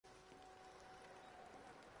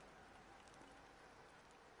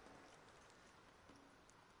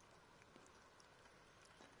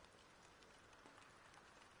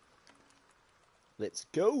Let's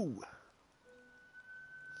go.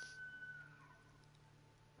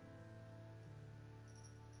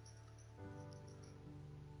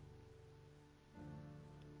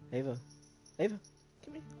 Ava, Ava,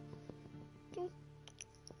 come here. Come on.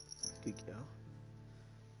 Good girl.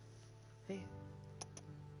 Hey.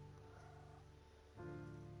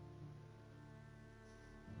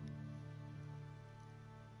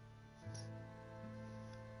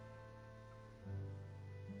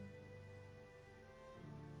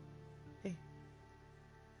 Hey.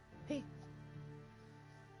 Hey.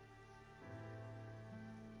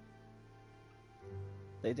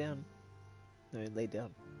 Lay down. No, lay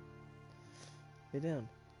down. Lay down.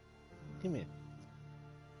 Come here.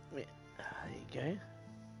 Come here. There you go.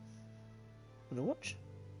 Wanna watch?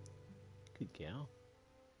 Good girl.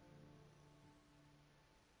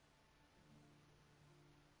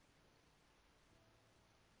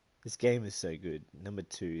 This game is so good. Number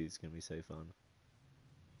 2 is gonna be so fun.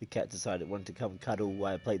 The cat decided it wanted to come cuddle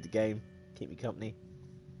while I played the game. Keep me company.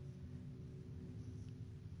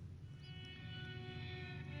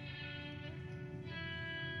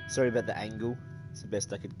 Sorry about the angle. It's the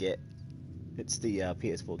best I could get. It's the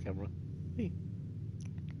PS4 camera. Hey.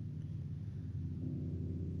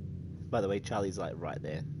 By the way, Charlie's like right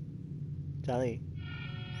there. Charlie.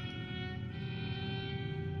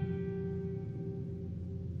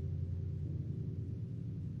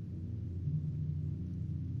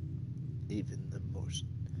 Even the most,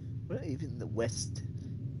 well, even the West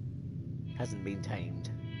hasn't been tamed.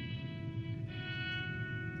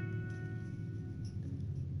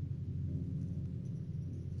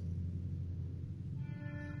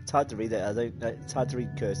 It's hard to read that. It's hard to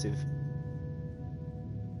read cursive.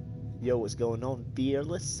 Yo, what's going on,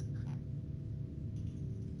 Fearless?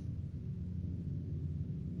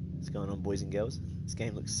 What's going on, boys and girls? This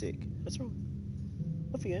game looks sick. What's wrong?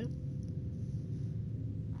 Off you go.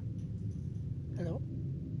 Hello.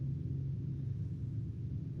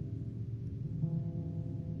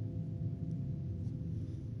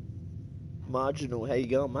 Marginal, how you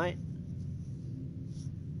going, mate?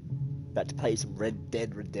 About to play some Red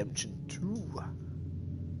Dead Redemption 2.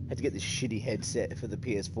 Had to get this shitty headset for the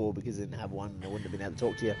PS4 because I didn't have one and I wouldn't have been able to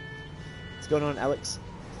talk to you. What's going on, Alex?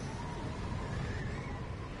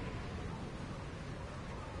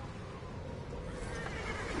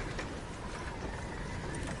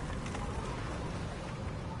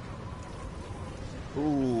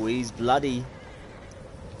 Ooh, he's bloody.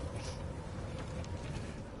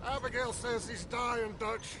 Abigail says he's dying,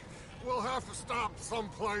 Dutch. We'll have to stop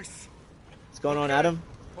someplace. What's going on, Adam?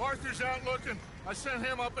 Arthur's out looking. I sent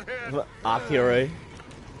him up ahead. Arc hero.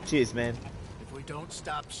 Cheers, man. If we don't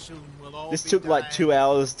stop soon, we'll all this took like 2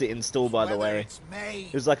 hours to install, by the way.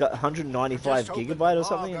 It was like 195 gigabyte or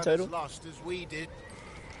something in total. Lost as we did.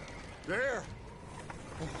 There.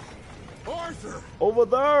 Arthur. Over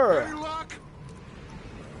there. Any luck?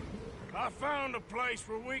 I found a place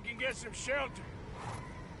where we can get some shelter.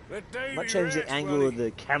 Might change the angle of the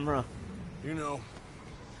camera. You know,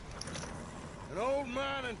 an old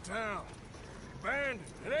mine in town. Abandoned.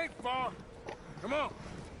 It ain't far. Come on.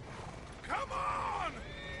 Come on!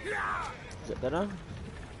 Yeah! Is it better?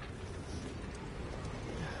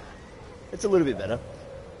 It's a little bit better.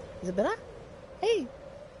 Is it better? Hey!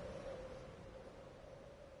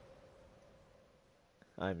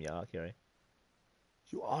 I'm your arc hero.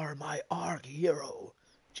 You are my arc hero.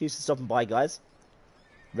 Cheers for stopping by, guys.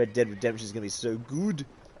 Red Dead Redemption is going to be so good.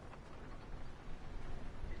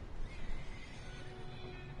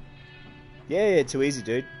 Yeah, too easy,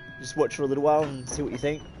 dude. Just watch for a little while and see what you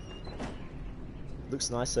think. Looks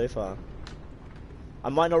nice so far. I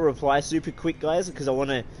might not reply super quick, guys, because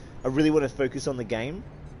I really want to focus on the game.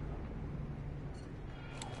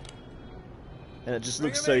 And it just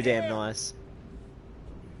looks so damn nice.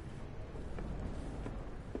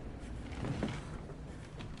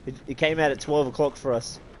 It came out at 12 o'clock for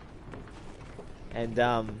us. And,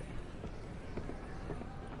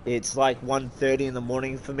 it's like 1:30 in the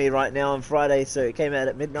morning for me right now on Friday, so it came out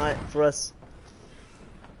at midnight for us.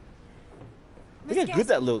 Look how good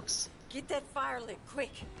that looks. Get that fire lit, quick.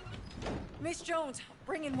 Miss Jones,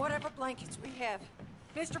 bring in whatever blankets we have.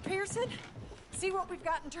 Mr. Pearson, see what we've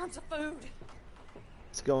got in terms of food.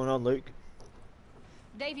 What's going on, Luke?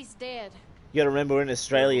 Davy's dead. You gotta remember, we're in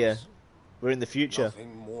Australia. We're in the future.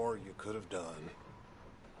 Nothing more you could have done.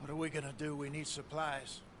 What are we gonna do? We need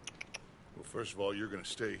supplies. Well, first of all, you're going to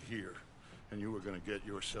stay here, and you were going to get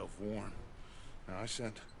yourself warm. Now, I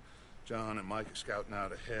sent John and Mike scouting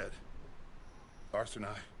out ahead. Arthur and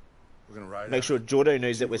I, we're going to ride Make sure Jordo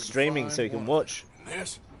knows that we're streaming so he can watch.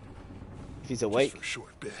 This? If he's awake. Just for a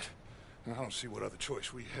short bit. I don't see what other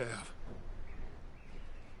choice we have.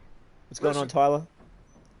 What's going on, Listen. Tyler?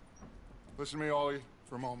 Listen to me, Ollie,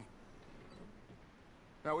 for a moment.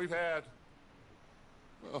 Now, we've had,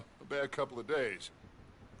 well, a bad couple of days.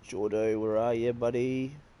 Jordo, where are you,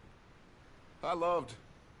 buddy? I loved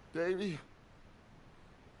Davy,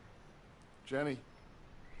 Jenny,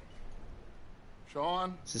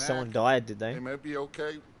 Sean, So Mac. someone died, did they? They may be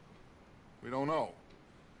okay. We don't know.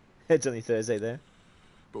 It's only Thursday there.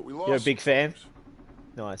 But we lost. You're a big some fan? folks.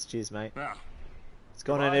 Nice, cheers, mate. Now, What's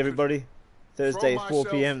going if on, I everybody? Thursday, throw 4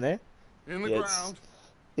 p.m. there. in the Yeah, ground,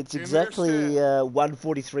 It's in their exactly stead,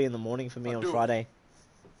 1:43 in the morning for me I'd on do it. Friday.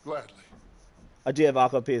 gladly, I do have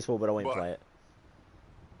Arc on PS4, but I won't But- play it.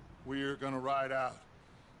 we are going to ride out,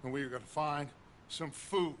 and we are going to find some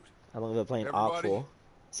food. How long have I playing Arc Everybody, for?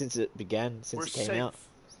 Since it began, since We're it came safe. out.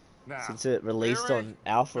 Now, Since it released there on ain't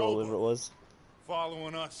Alpha or nobody whatever it was.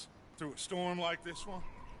 following us through a storm like this one.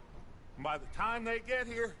 And by the time they get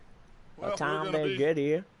here, By well, the time we're they going get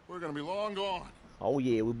here, to be long gone. oh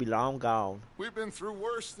yeah, we'll be long gone. We've been through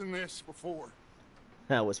worse than this before.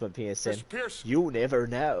 Now, what's my PSN? Mr. Pearson, You'll never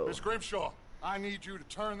know. Miss Grimshaw, I need you to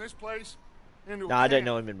turn this place into No, a I don't camp.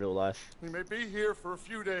 know him in real life. We may be here for a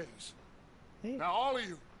few days. Yeah. Now, all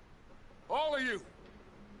of you,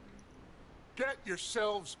 get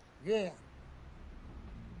yourselves warm.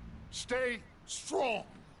 Stay strong.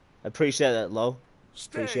 I appreciate that, lol.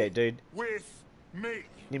 Stay Appreciate it, dude. with me.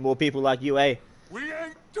 Need more people like you, eh? We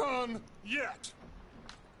ain't done yet.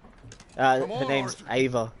 Her Come on, name's Arthur.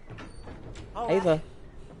 Ava. All right. Ava.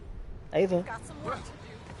 Ava. Got some work to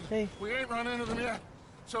do. Hey. We ain't run into them yet,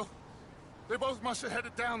 so they both must have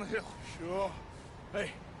headed down the hill. Sure.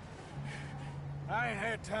 Hey, I ain't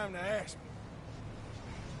had time to ask.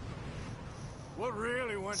 What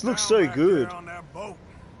really went This looks down so back good. there on that boat?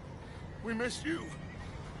 We missed you.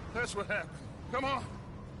 That's what happened. Come on.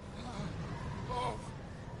 Oh.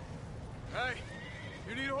 Hey,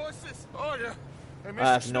 you need horses? Oh, yeah. Hey, Mr.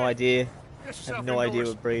 I have no Snake, idea. get I yourself have no idea indoors.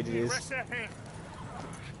 what breed it is. Rest that hand.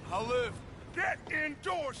 I'll live. Get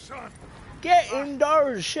indoors, son. Get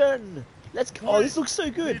indoors, son. Let's go. Oh, this looks so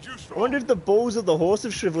good. Need you I strong. wonder if the balls of the horse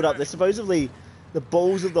have shriveled up. They're supposedly the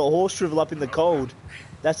balls of the horse shrivel up in the cold.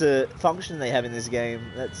 That's a function they have in this game.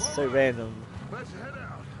 That's so random. Let's head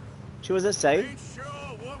out. What does that say? Ain't sure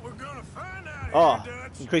what we're gonna find out Oh, here,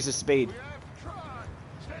 Dutch. increase the speed. We have to try.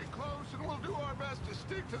 Stay close, and we'll do our best to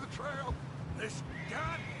stick to the trail. This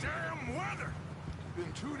goddamn weather.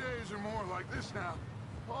 Been 2 days or more like this now.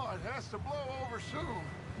 Oh, it has to blow over soon.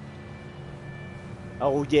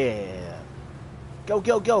 Oh yeah. Go,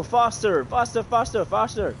 go, go. Faster, faster, faster,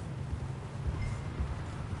 faster.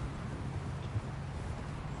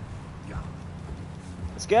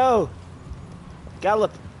 Let's go.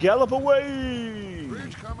 Gallop, gallop away.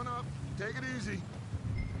 Bridge coming up. Take it easy.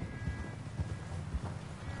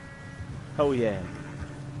 Oh yeah.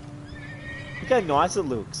 Look how nice it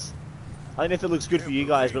looks. I don't know if it looks good for you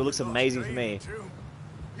guys, but it looks amazing for me.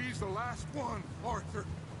 He's the last one, Arthur.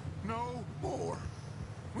 No more.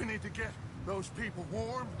 We need to get those people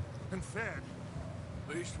warm and fed.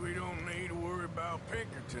 At least we don't need to worry about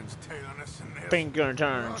Pinkertons tailing us in this.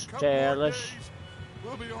 Pinkertons, A couple more tailors. days,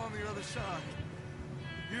 we'll be on the other side.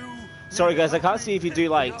 You Sorry need to guys, I help can't me see if you pick do the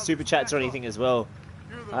like others super chats or back anything up. as well.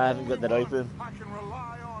 You're the I haven't got only that one open. I can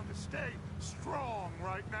rely on to stay strong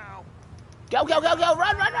right now. Go, go, go, go,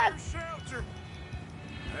 run, run, run! Shelter.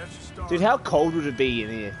 That's a start. Dude, how cold would it be in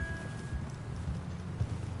here?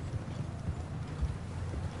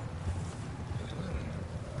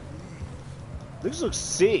 This looks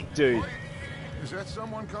sick, dude. Wait, is that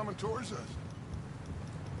someone coming towards us?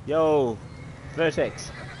 Yo,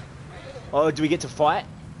 Vertex. Oh, do we get to fight?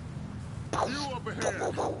 You up ahead.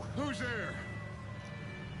 Who's there?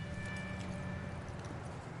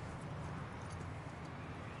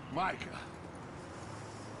 Micah.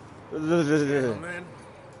 Man,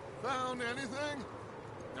 Found anything?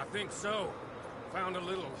 I think so. Found a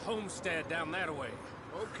little homestead down that way.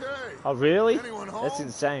 Okay. Oh, really? Anyone That's home?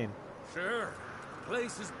 insane. Sure.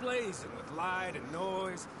 Place is blazing with light and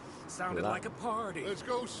noise. Sounded like a party. Let's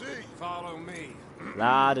go see. Follow me.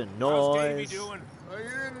 Loud and How's Davey noise. doing? He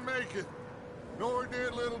didn't make it. Nor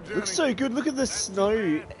did little Jenny. Looks so good. Look at the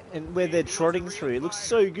snow and where they're trotting through. It looks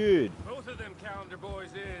so good. Both of them calendar boys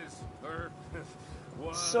is, or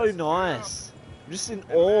was. So nice. I'm just in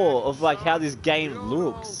awe of like how this game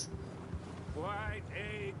looks. Quite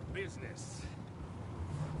a business.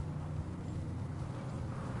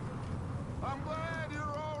 I'm glad you're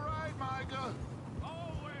all right, Micah.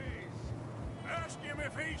 Always. Ask him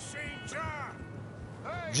if he's seen John.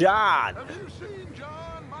 Hey, John! have you seen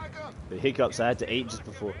John, Micah? The hiccups I had to eat just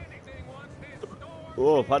before.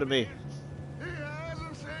 Oh, pardon me. He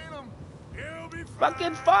hasn't seen him. He'll be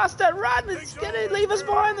Fucking faster, run! It's gonna leave us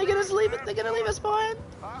behind. They're gonna leave it. They're gonna leave us behind.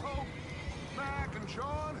 I hope Mac and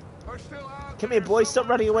Sean are still out Come there here, boys. Stop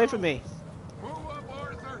somewhere, running away too. from me. Move up,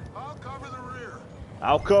 Arthur. I'll cover the rear.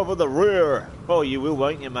 I'll cover the rear. Oh, you will,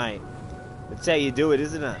 won't you, mate? That's how you do it,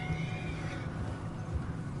 isn't it?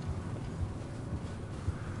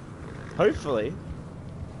 Hopefully.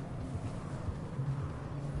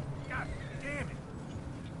 God damn it.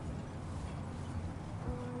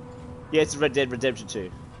 Yeah, it's Red Dead Redemption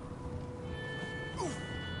 2.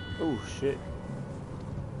 Oh, shit.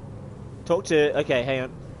 Talk to... Okay, hang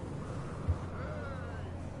on.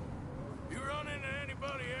 You run into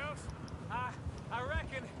anybody else? I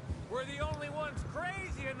reckon we're the only ones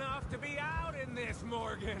crazy enough to be out in this,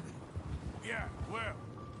 Morgan. Yeah, well,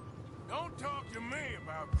 don't talk to me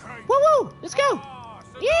about crazy. Woo woo! Let's go! Oh,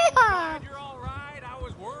 so Yeah! glad you're all right. I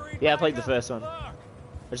was worried. Yeah, I played about the first you. one. Look,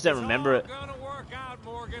 I just don't remember it. It's all gonna work out,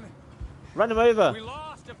 Morgan. Run him over. We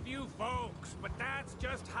lost a few folks, but that's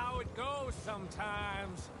just how it goes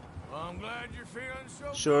sometimes. Well, I'm glad you're feeling so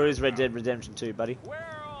Sure good is Red about Dead Redemption 2, buddy. Where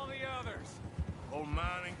are all the others? it. Old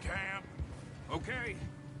mining camp. Okay,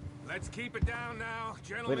 let's keep it down now, We're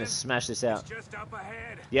gentlemen. gonna smash this It's out. just up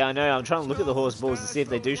ahead. Yeah, I know. I'm trying to look at the horse balls to see if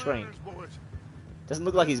they do shrink. Doesn't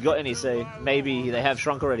look like he's got any, so maybe they have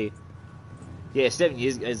shrunk already. Yeah, 7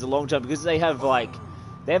 years is a long time because they have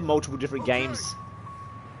multiple different games.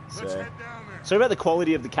 Let's So, head down there. sorry about the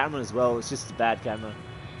quality of the camera as well. It's just a bad camera.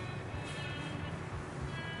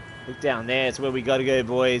 Look down there. It's where we gotta go,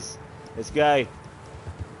 boys. Let's go.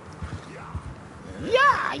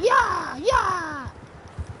 Yeah, yeah, yeah.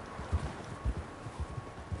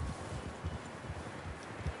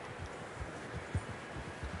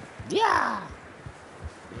 Yeah.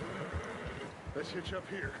 Let's hitch up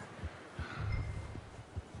here.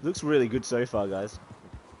 Looks really good so far, guys.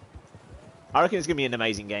 I reckon it's gonna be an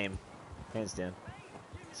amazing game, hands down.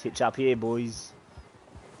 Let's hitch up here, boys.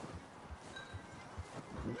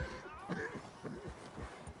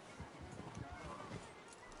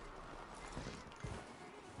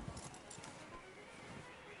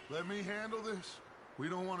 Let me handle this. We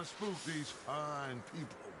don't want to spook these fine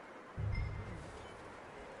people.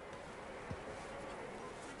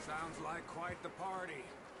 Sounds like quite the party.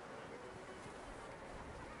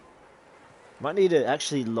 Might need to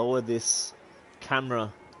actually lower this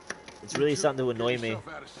camera. It's really starting to annoy Get me.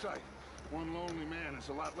 yourself out of sight. One lonely man is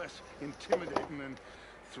a lot less intimidating than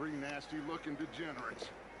 3 nasty-looking degenerates.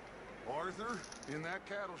 Arthur, in that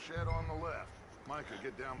cattle shed on the left. Micah,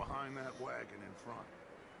 get down behind that wagon in front.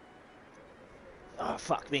 Oh,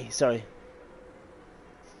 fuck me. Sorry.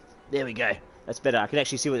 There we go. That's better. I can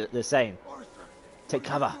actually see what they're saying. Arthur, Take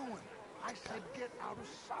what are cover. you doing? I said get out of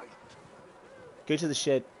sight. Go to the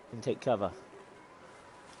shed and take cover.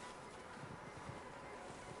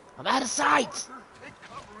 I'm out of sight! Arthur, take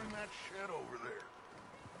cover in that shed over there.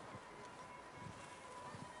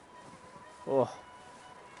 Oh.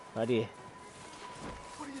 Right here.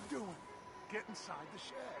 What are you doing? Get inside the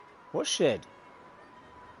shed. What shed?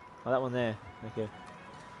 Oh, that one there. Okay.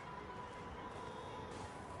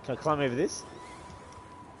 Can I climb over this?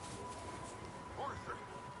 Arthur,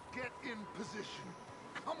 get in position.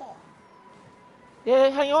 Come on. Yeah,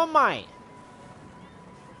 hang on, mate.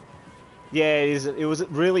 Yeah, it is. It was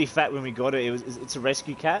really fat when we got it. It's a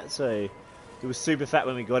rescue cat, so it was super fat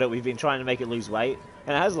when we got it. We've been trying to make it lose weight,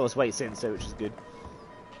 and it has lost weight since, so which is good.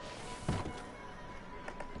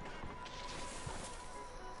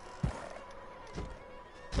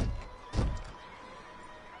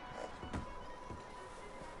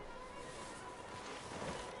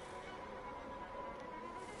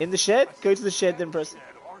 In the shed? Go to the shed, then press. Shed,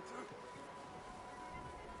 Arthur.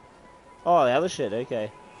 Oh, the other shed.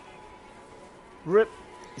 Okay. Rip.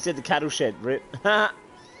 He said the cattle shed. Rip. How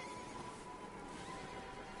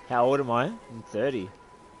old am I? I'm 30.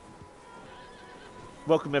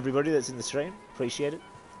 Welcome everybody that's in the stream. Appreciate it.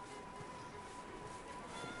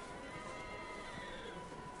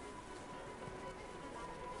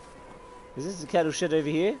 Is this the cattle shed over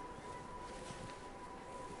here?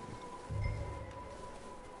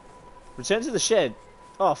 Return to the shed.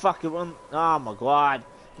 Oh fuck it. Oh my god.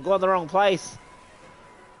 I'm going the wrong place.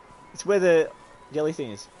 It's where the jelly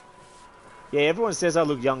thing is. Yeah, everyone says I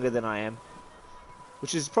look younger than I am,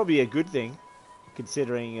 which is probably a good thing,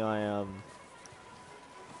 considering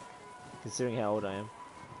considering how old I am.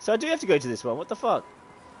 So I do have to go to this one. What the fuck?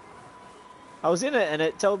 I was in it and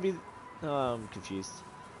it told me. Oh, I'm confused.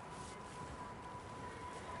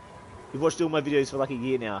 You've watched all my videos for like a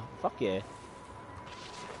year now. Fuck yeah.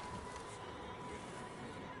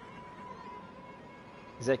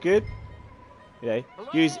 Is that good? You know,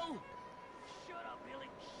 use. Shut up, Billy.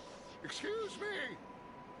 Excuse me.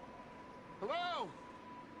 Hello?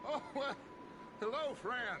 Oh, well, hello,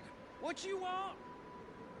 friend. What you want?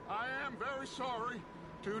 I am very sorry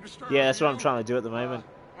to disturb Yeah, that's what you. I'm trying to do at the moment.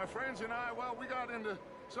 My friends and I, well, we got into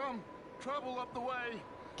some trouble up the way.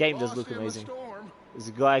 Game does Lost look in the amazing. storm. There's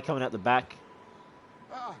a guy coming out the back.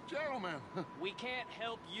 Ah, gentlemen. We can't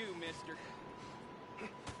help you, mister.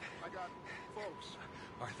 I got folks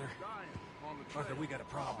Arthur, dying on the trail. Arthur, we got a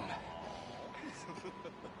problem.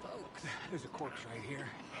 Folks, there's a corpse right here.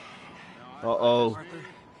 Uh-oh. Arthur,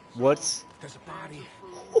 What? there's a body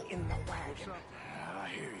in the wagon. I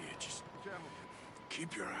hear you. Just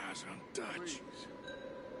keep your eyes on Dutch.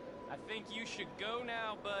 I think you should go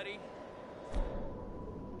now, buddy.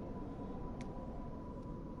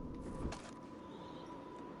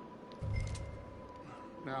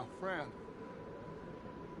 Now, friend,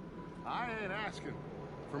 I ain't asking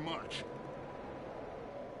for much.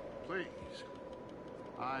 Please,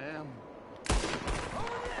 I am.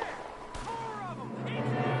 Over there! Four of them! Into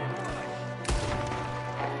that bush!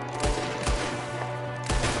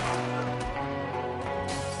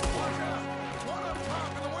 Watch out! There's one up top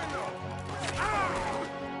in the window.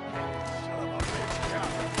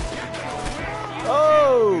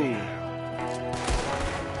 Oh!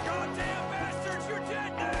 Goddamn bastards, you're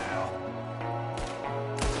dead now!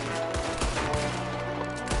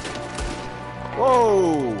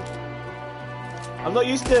 Whoa! I'm not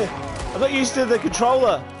used to the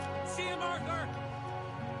controller. See him, Arthur!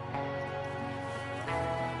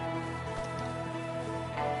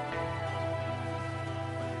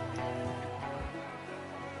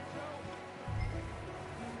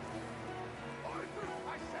 Arthur,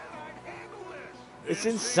 I said I'd handle this. It's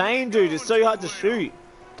insane, dude. It's so hard to shoot.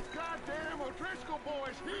 Goddamn O'Driscoll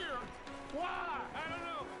boys here. Why? I don't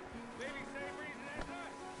know. Maybe same reason as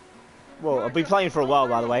us. Well, I've been playing for a while,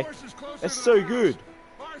 by the way. It's It's so good.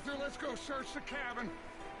 Arthur, let's go search the cabin.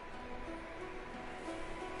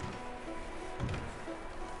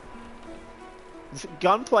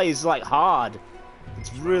 Gunplay is like hard.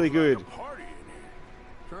 It's really good. Party in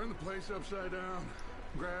here. Turn the place upside down.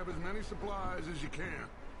 Grab as many supplies as you can.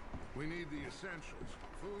 We need the essentials.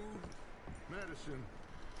 Food, medicine,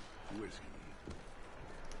 whiskey.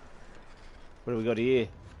 What do we got here?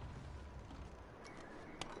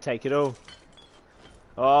 Take it all.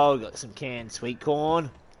 Oh, we got some canned sweet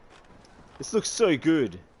corn. This looks so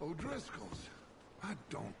good. O'Driscoll's. I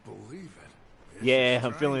don't believe it. Yeah,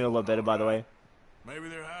 I'm feeling a lot better, by the way. Maybe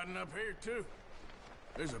they're hiding up here too.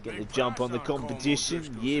 There's a Getting big the jump price on the Colm competition.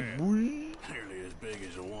 O'Driscoll's Yeah, head. boy. Nearly as big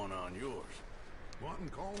as the one on yours. Wanting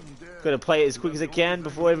Colm dead. Gotta play it as quick as I can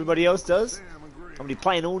before everybody else does. Sam agreed. I'm gonna be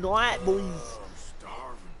playing all night, boys. I'm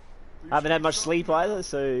starving. I haven't had much sleep either,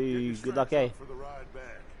 so good luck, eh? For the ride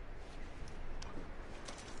back.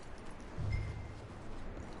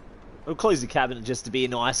 I'll close the cabinet just to be a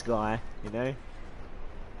nice guy, you know?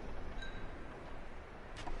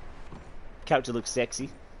 Character looks sexy.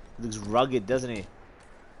 He looks rugged, doesn't he?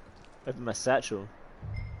 Open my satchel.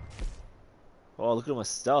 Oh, look at all my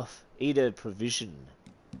stuff. Eater provision.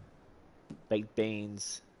 Baked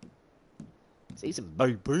beans. Let's eat some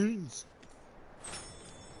baked beans.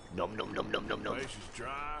 Nom nom nom nom nom nom. Place is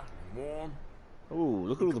dry and warm. Oh,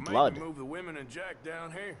 look at all the Maybe blood. move the women and Jack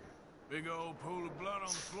down here. Big old pool of blood on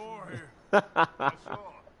the floor here. I saw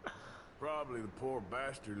it. Probably the poor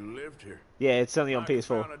bastard who lived here. Yeah, it's only on Like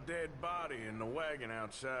PS4. found a dead body in the wagon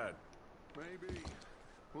outside. Maybe.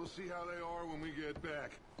 We'll see how they are when we get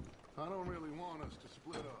back. I don't really want us to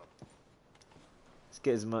split up. Let's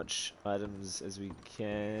get as much items as we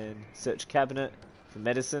can. Search cabinet for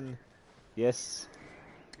medicine. Yes.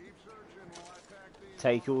 Keep searching while I pack these.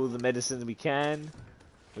 Take all the medicine we can.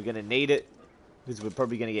 We're gonna need it because we're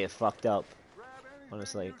probably gonna get fucked up.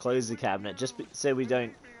 Honestly, close the cabinet just so we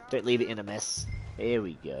don't leave it in a mess. There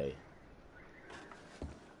we go.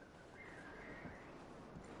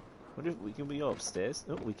 What if we can go upstairs?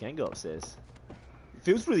 Oh, we can go upstairs. It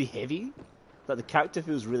feels really heavy. Like the character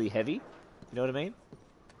feels really heavy. You know what I mean?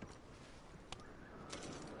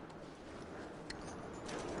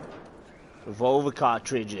 Revolver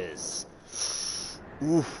cartridges.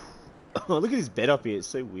 Oof. Oh, look at his bed up here. It's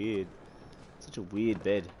so weird. Such a weird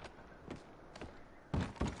bed.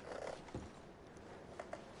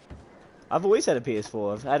 I've always had a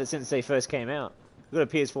PS4. I've had it since they first came out. I've got a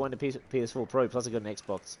PS4 and a PS4 Pro, plus I got an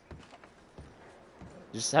Xbox.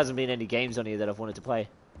 There just hasn't been any games on here that I've wanted to play.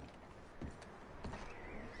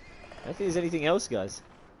 I don't think there's anything else, guys.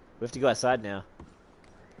 We have to go outside now.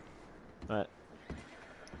 Alright.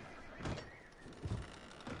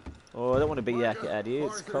 Oh, I don't want to be out here.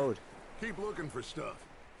 It's Arthur, cold. Keep looking for stuff.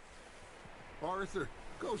 Arthur,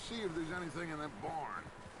 go see if there's anything in that barn.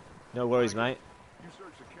 No worries, mate. You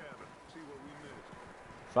search the cabin, see what we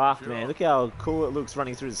missed. Fuck, Sure. man. Look how cool it looks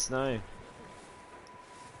running through the snow.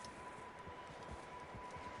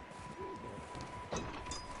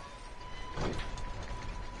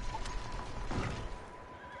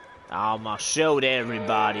 I'ma shoot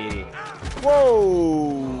everybody.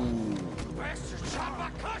 Whoa! Bastard shot my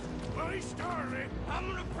cousin. Well, he started. I'm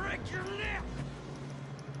gonna break your neck.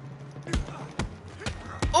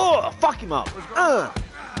 Oh, fuck him up.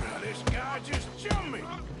 This guy just jumped me.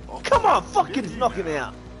 Come on, fucking knock him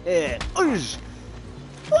out. Yeah. Oosh.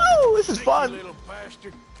 Whoa, this is Sneaky fun. little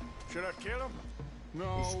bastard. Should I kill him?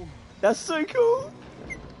 No, That's so cool.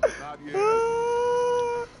 not yet.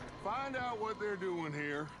 Ah, Find out what they're doing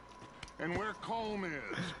here and where Colm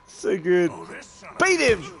is. so good. Oh, this son of Beat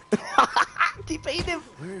a- him. Keep beating him.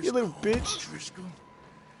 You little bitch. Driscoll?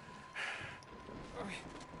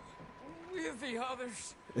 With the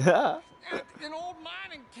others. I At an old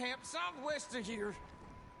mining camp southwest of here.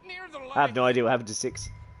 Near the lake. have no idea what happened to 6.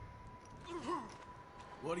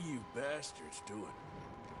 What are you bastards doing?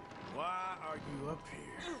 Why are you up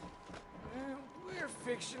here? We're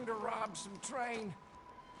fixing to rob some train.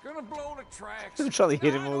 Gonna blow the tracks. I'm trying to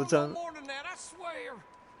hit him I all the don't know time. more than that, I swear.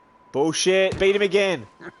 Bullshit. Beat him again.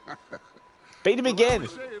 Beat him again. I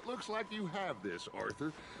say it looks like you have this,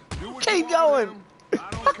 Arthur. Do what Keep you want with going. him. I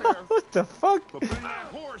don't care. What the fuck? But bring that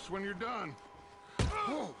horse when you're done.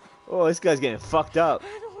 Oh, Oh, this guy's getting fucked up.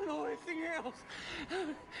 I don't know anything else.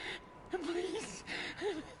 Please.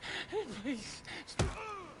 Please.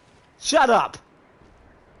 Shut up.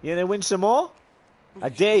 You gonna win some more? I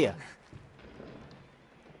dare you.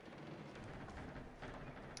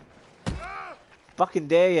 Fucking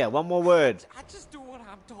dare you. One more word. I just do what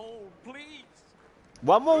I'm told, please.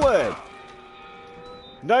 One more word.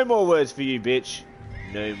 No more words for you, bitch.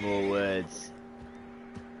 No more words.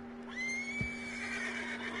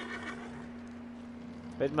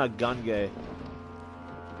 Where'd my gun go?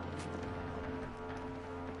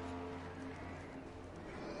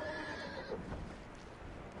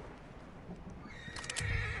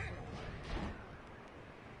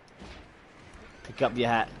 Pick up your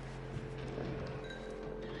hat.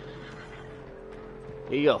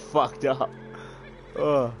 You got fucked up.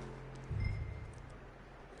 Oh.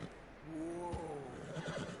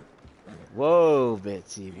 Whoa,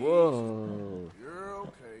 Betsy. Whoa. You're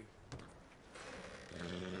okay.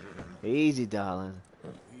 Easy, darling.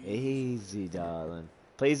 Easy, darling.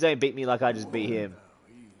 Please don't beat me like I just beat him.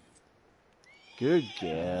 Good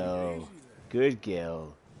girl. Good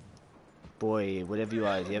girl. Boy, whatever you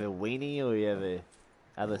are, do you have a weenie or you have a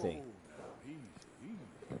other thing?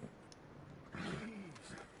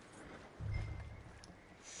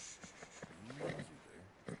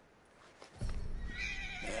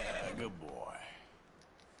 Yeah, good boy.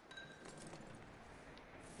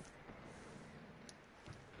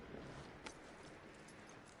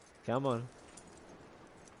 Come on.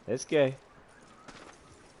 Let's go.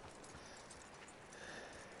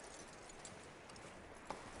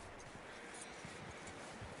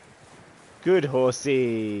 Good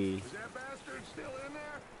horsey. is that bastard still in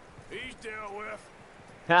there? He's dealt with.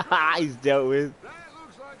 Haha, he's dealt with. That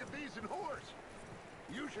looks like a decent horse.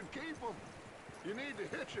 You should keep him. You need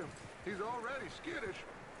to hitch him. He's already skittish.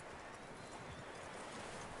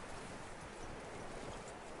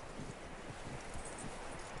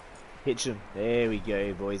 Hitch him. There we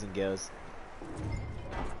go, boys and girls.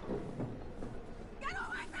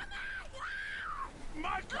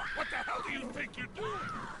 Micah, what the hell do you think you're doing?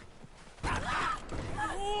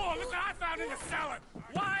 Oh, look what I found in the cellar.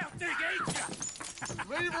 Wild thing, ain't ya?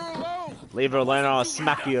 Leave her alone. Leave her alone or I'll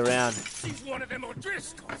smack you around. She's one of them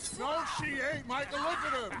O'Driscolls. No, she ain't, Michael. Look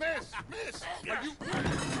at her. Miss. Are you...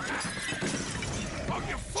 Oh,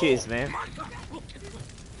 you fool. Cheers, man.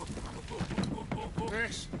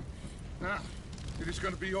 Miss. Now, it is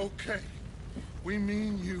going to be okay. We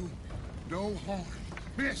mean you no harm.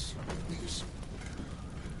 Miss.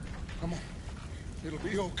 Come on. It'll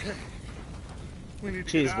be okay. We need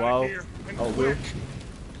to Cheers, get out Wow. of here. And Oh, quick. Will.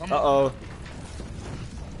 Come on. Uh-oh.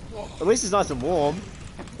 Whoa. At least it's nice and warm.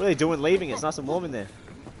 What are they doing leaving? It's nice and warm in there.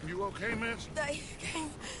 You okay, miss? They came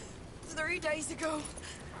 3 days ago.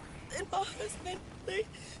 And my husband, they...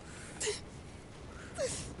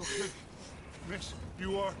 Okay. Miss,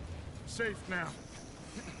 you are safe now.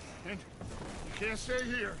 And you can't stay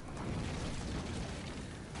here.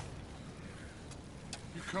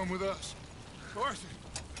 You come with us. Arthur.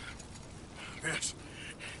 Yes,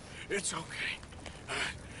 it's okay.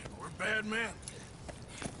 We're bad men.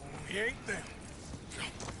 We ain't them.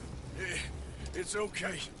 It's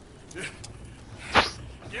okay.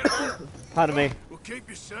 Get up. Pardon me. We'll keep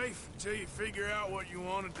you safe until you figure out what you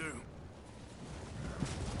want to do.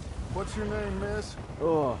 What's your name, miss?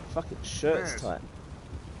 Oh, fucking shirt's Yes. tight.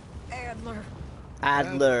 Adler.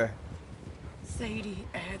 Adler. Sadie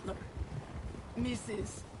Adler.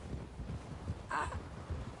 Mrs.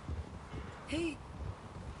 He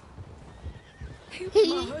was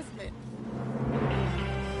my husband.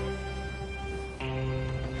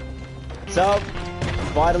 So,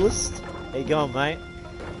 Vitalist, how you going, mate?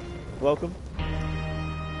 Welcome.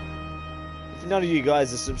 If none of you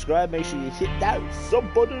guys are subscribed, make sure you hit that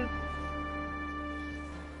sub button.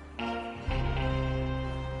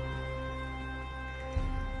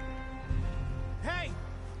 Hey!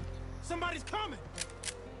 Somebody's coming!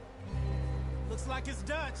 Looks like it's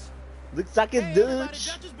Dutch. Looks like it's Hey, everybody, Dutch.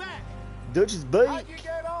 Dutch is back! Dutch is big. How'd you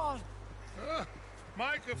get on?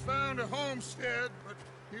 Micah found a homestead, but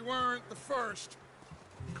he weren't the first.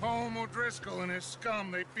 Colm O'Driscoll and his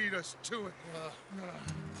scum, they beat us to it.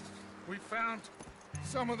 We found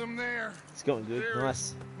some of them there. It's going good. There Nice.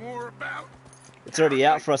 is more about. It's already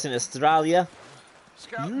out for us in Australia.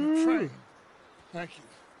 Scouting the train. Thank you.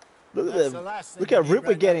 Look That's at the them. last thing Look you how need ripped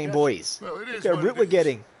we're right now, getting, Dutch. boys. Well, it is Look how what ripped it we're is.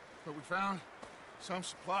 getting. But we found some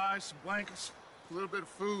supplies, some blankets, a little bit of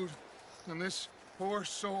food, and this poor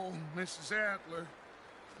soul, Mrs. Adler,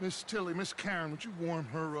 Miss Tilly, Miss Karen, would you warm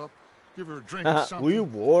her up? Give her a drink or something. Will you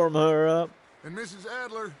warm her up? And Mrs.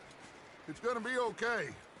 Adler, it's gonna be okay.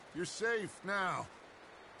 You're safe now.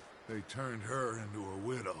 They turned her into a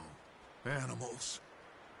widow. Animals.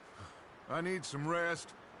 I need some rest.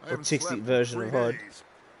 I haven't Autistic slept in version 3 of Hod. days.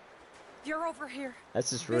 You're over here. That's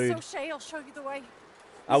just Miss rude. O'Shea will show you the way.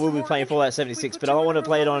 I will be Mr. playing Morgan, Fallout we 76, put but I you don't in want a to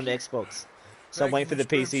play it room on over here. Xbox. So I'm Thank waiting for you,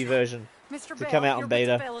 the PC Scripture. version Mr. to Bell, come out your in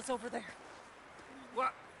beta. Bell is over there.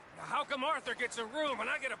 What? How come Arthur gets a room and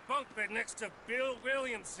I get a bunk bed next to Bill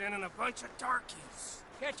Williamson and a bunch of darkies?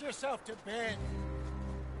 Get yourself to bed.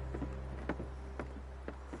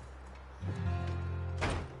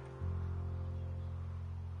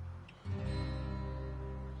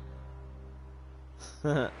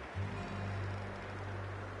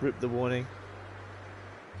 Rip the warning.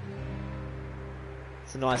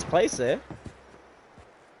 It's a nice place there.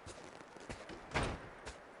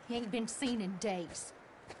 He ain't been seen in days.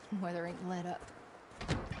 Weather ain't let up.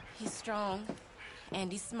 He's strong,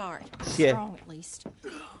 and he's smart. Yeah, Strong, at least.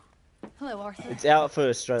 Hello, Arthur. it's out for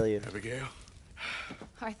Australian. Abigail?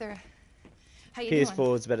 Arthur, how you doing?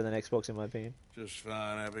 PS4 is better than Xbox in my opinion. Just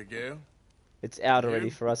fine, Abigail. It's out already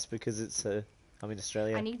You? for us because it's I'm in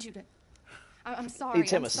Australia. I need you to... I'm sorry. You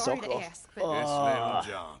take I'm my sorry sock to off. ask, but It's little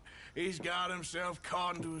John. He's got himself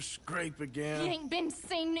caught into a scrape he again. ain't been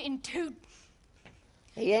seen in 2...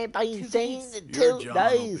 He ain't been 2 seen days. in Your 2 John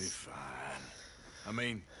will be days. fine. I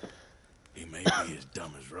mean, he may be as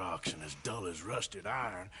dumb as rocks and as dull as rusted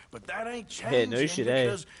iron, but that ain't changing no shit, eh?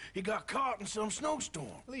 because he got caught in some snowstorm.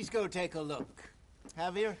 Please go take a look.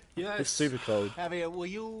 Javier? It's super cold. Javier, will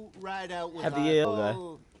you ride out with Javier, us? will go.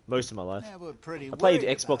 Oh, Most of my life. yeah, we're pretty I played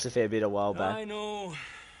worried Xbox a fair bit a while back. I know.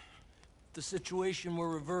 The situation were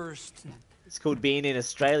reversed. It's called being in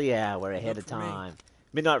Australia. We're ahead of for me. time.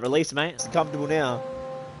 Midnight release, mate. It's comfortable now.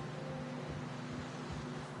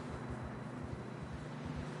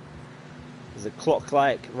 There's a clock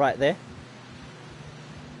like right there.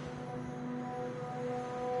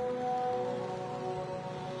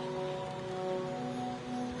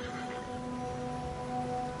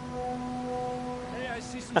 Hey, I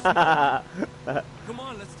see some smoke. Come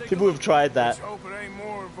on, let's take People a have look. tried that. Let's hope it ain't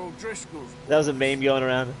more of O'Driscoll's. That was a meme going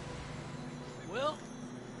around. Well,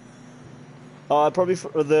 Oh, probably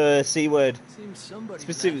for the C word. seems somebody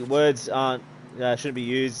Specific left. words aren't shouldn't be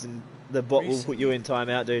used, and the bot will put you in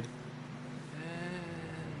timeout, dude. And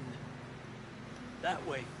that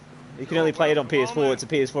way. You can only play it on PS4. It's a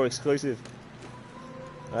PS4 exclusive.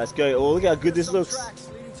 Alright, let's go. Oh, look how good this Some looks. tracks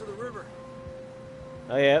leading to the river.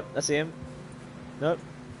 Oh yeah, that's him. Nope.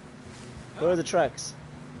 Where are the tracks?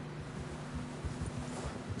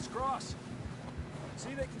 Let's cross.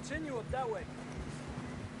 See, they continue up that way.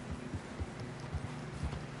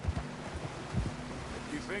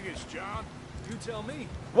 You think it's John? You tell me.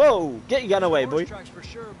 Whoa! Get your gun away, boy. Horse tracks for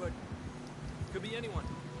sure, but could be anyone.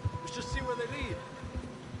 Let's just see where they lead.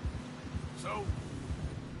 So,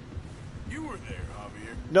 you were there,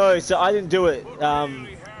 Javier. No, so I didn't do it.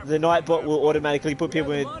 The Nightbot will automatically put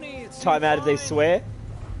people in timeout if they swear.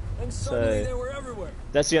 And suddenly So- they were everywhere.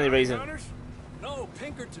 That's the only reason. Hunters? No,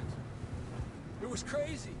 Pinkertons. It was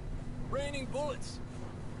crazy. Raining bullets.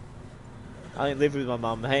 I didn't live with my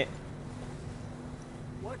mum, mate.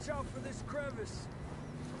 Watch out for this crevice.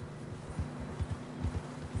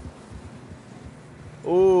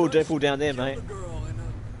 Oh, don't fall down there, Killed mate. a girl in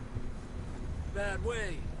a bad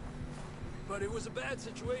way. But it was a bad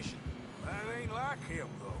situation. That ain't like him,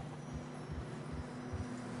 though.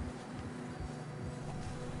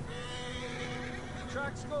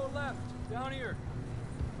 Tracks go left, down here.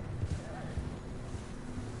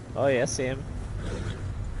 Oh yeah, see him.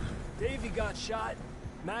 Davey got shot.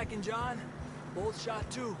 Mac and John, both shot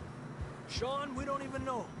too. Sean, we don't even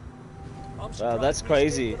know. I'm Wow, that's we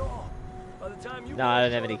crazy. escaped at all. By the time you No, I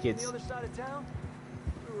don't guys have any showed up from kids. the other side of town,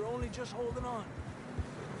 we were only just holding on.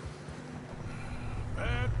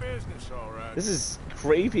 Bad business, all right. This is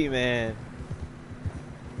creepy, man.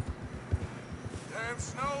 Damn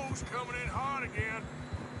snow's coming in hard again.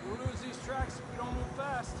 We'll lose these tracks if we don't move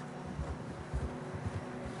fast.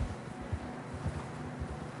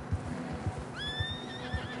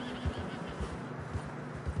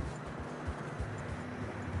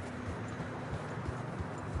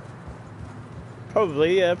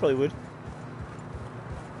 Probably, yeah, probably would.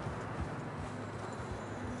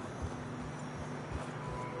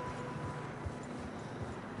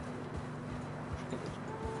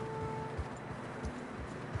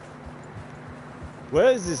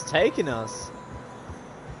 Where is this taking us?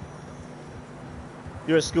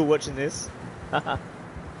 You're at school watching this?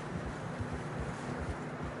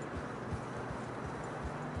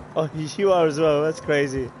 Oh, you are as well, that's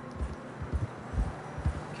crazy.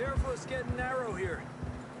 Careful, it's getting narrow here.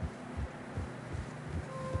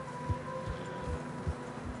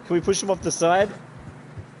 Can we push him off the side?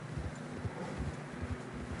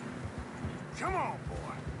 Come on,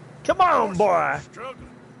 boy. Come on, boy! Struggling.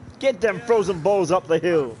 Get them frozen balls up the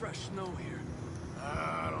hill. Fresh snow here.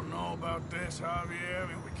 I don't know about this, Javier. I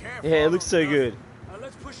mean, we can't. Yeah, it looks so good.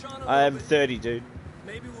 Let's push on a I little am bit. 30, dude.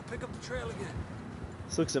 Maybe we'll pick up the trail again.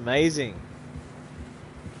 This looks amazing.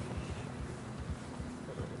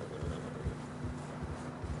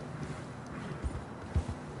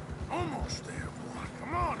 Almost there, boy.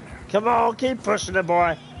 Come on now. Come on, keep pushing it,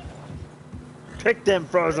 boy. Pick them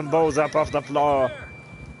frozen balls up off the floor. There.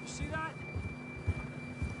 You see that?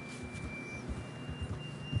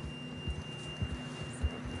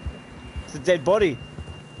 It's a dead body.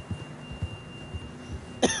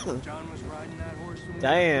 John was riding that horse when we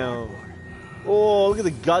Damn. were in Motherboard. Oh, look at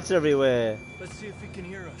the guts everywhere. Let's see if he can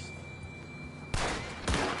hear us.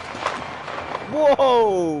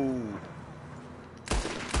 Whoa!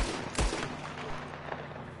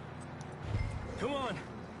 Come on.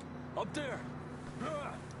 Up there.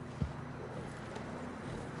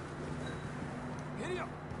 Giddy up.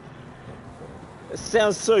 It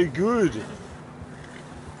sounds so good.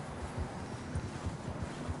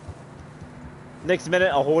 Next minute,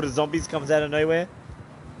 a horde of zombies comes out of nowhere.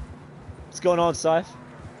 What's going on, Scythe?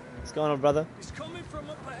 What's going on, brother? He's coming from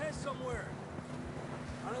up ahead somewhere.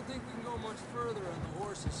 I don't think we can go much further on the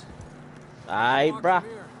horses. Aye, Walk bruh. from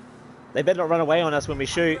here. They better not run away on us when we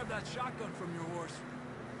shoot. Grab that shotgun from your horse.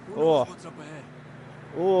 Who Oh. knows what's up ahead?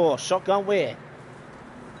 Oh, shotgun where?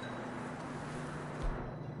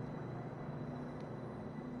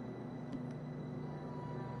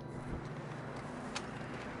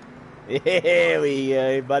 Here we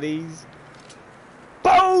go, buddies.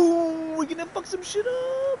 Boom! We're gonna fuck some shit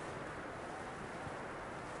up.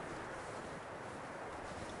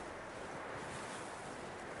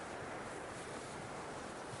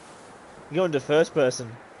 You're going to first person.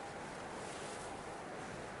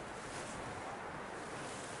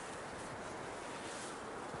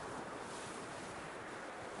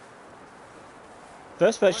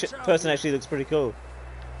 First person actually looks pretty cool.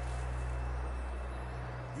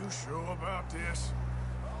 You sure about this?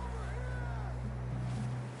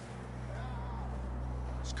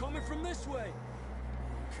 It's coming from this way.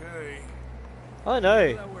 Okay. I don't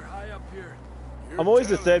know. That we're high up here. I'm always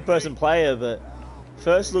a telling third me. person player, but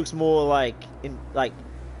first looks more like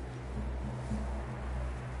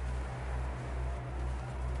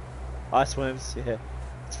ice worms. Yeah,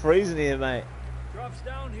 it's freezing here, mate. Drops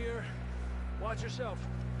down here. Watch yourself.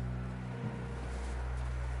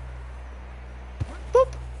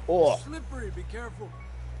 Boop. Oh, Slippery, be careful.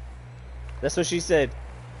 that's what she said.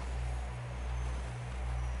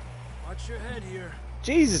 Watch your head here.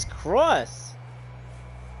 Jesus Christ.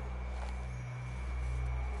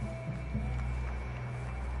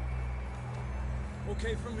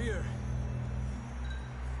 Okay, from here.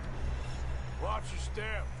 Watch your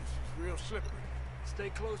step. This is real slippery. Stay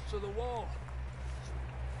close to the wall.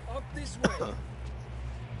 Up this way.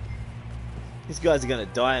 These guys are gonna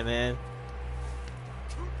die, man.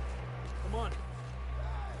 Come on.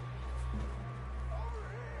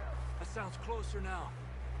 That sounds closer now.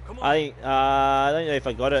 Come on. I don't know if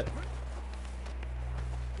I got it.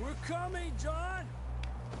 We're coming, John.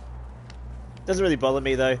 Doesn't really bother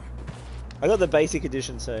me though. I got the basic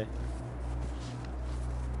edition, so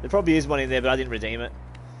there probably is one in there, but I didn't redeem it.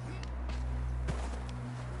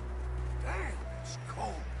 Damn, it's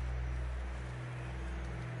cold.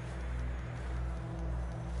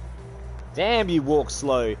 Damn, you walk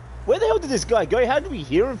slow. Where the hell did this guy go? How did we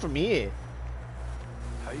hear him from here?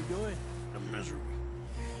 How you doing? I'm miserable.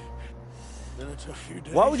 Been a tough few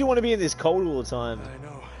days. Why would you want to be in this cold all the time? I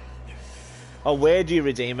know. Oh, where do you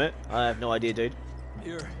redeem it? I have no idea, dude.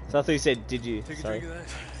 Here, So I thought you said, did you? take a Sorry. drink of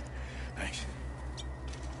that. Thanks.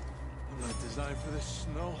 I'm not designed for this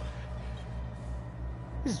snow.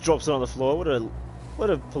 He just drops it on the floor. What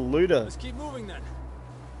a polluter. Let's keep moving then.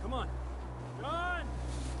 Come on. John!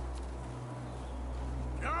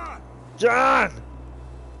 John! John!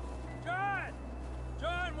 John!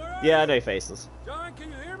 John, where are Yeah, I you? know faceless. John, can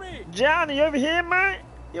you hear me? John, are you over here, mate?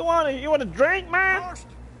 You want a drink, man? Lost.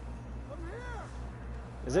 I'm here!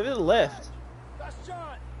 Is it to the left? That's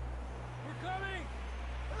John! We're coming!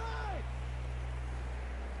 Hey!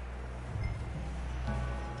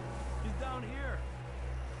 He's down here.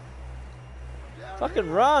 Fucking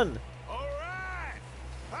run! All right.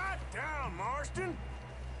 Hot down, Marston.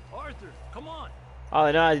 Arthur, come on! Oh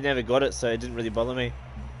no, I never got it, so it didn't really bother me.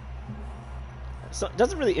 So, it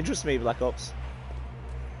doesn't really interest me, Black Ops.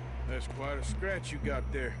 That's quite a scratch you got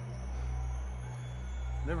there.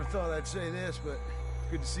 Never thought I'd say this, but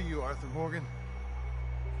good to see you, Arthur Morgan.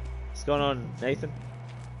 What's going on, Nathan?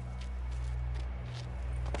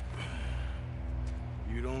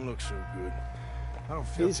 You don't look so good. I don't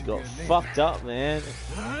feel He's too got good, neither. fucked up, man.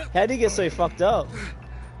 How'd he get so fucked up?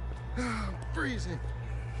 Freezing.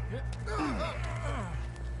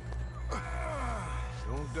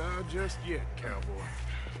 Don't die just yet, cowboy.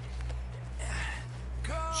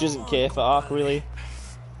 She doesn't care for Ark, really.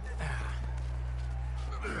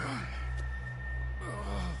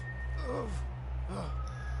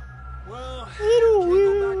 Well, can't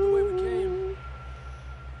go back the way we came.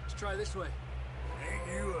 Let's try this way. Ain't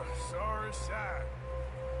you a sorry sight?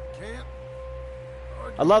 Can't.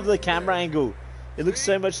 I love the camera angle. It looks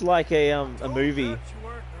so much like a movie. You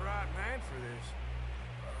weren't the right man for this.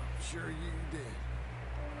 I'm sure you did.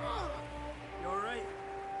 You alright?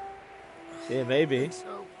 Yeah, maybe.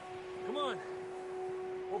 So, Come on.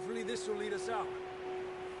 Hopefully this will lead us out.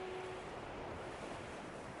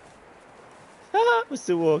 We're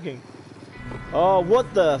still walking. Oh,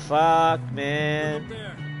 what the fuck, Look man? up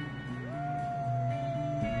there.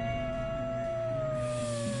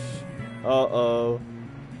 Uh-oh.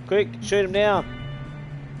 Quick, shoot him now.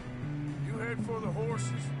 you head for the horses.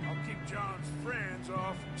 I'll keep John's friends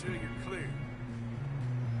off until you're clear.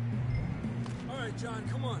 Alright, John,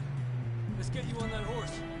 come on. Let's get you on that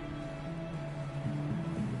horse.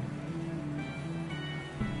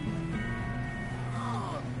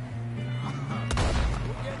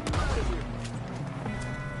 We're getting you out of here.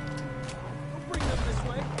 Don't bring them this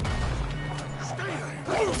way.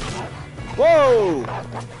 Whoa!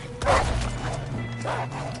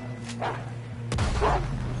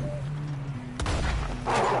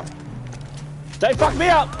 Don't fuck me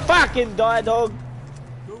up! Fucking die, dog!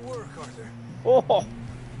 Good work, Arthur. Oh,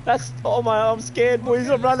 that's oh my! I'm scared, boys.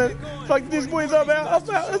 I'm running. Fuck this, boys. I'm out.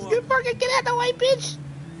 I'm out. Let's get fucking get out the way, bitch.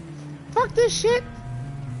 Fuck this shit.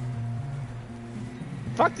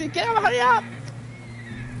 Fuck this. Get out! Hurry up!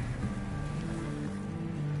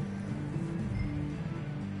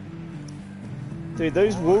 Dude,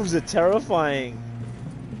 those wolves are terrifying.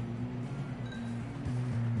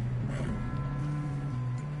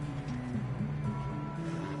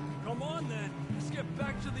 Come on, then. Let's get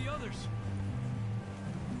back to the others.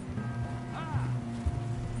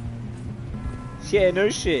 Yeah, no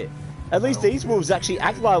shit. At least these wolves actually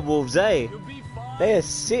act like wolves, eh? You'll be fine. They are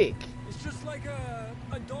sick. It's just like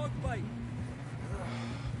a dog bite.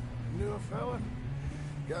 Knew a fella?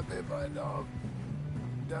 Got bit by a dog.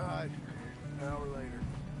 Died an hour later.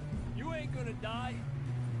 You ain't gonna die.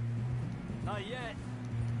 Not yet.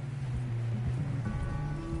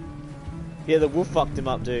 Yeah, the wolf fucked him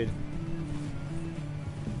up, dude.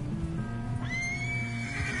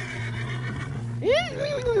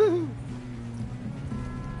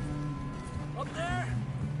 Up there.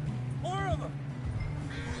 More of them.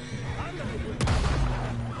 I'm gonna do it.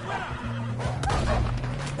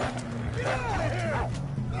 Get out of here!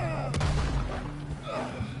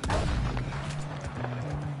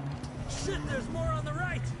 Shit, there's more on the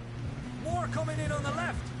right. More coming in on the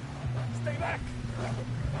left. Stay back.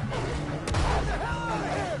 Get the hell out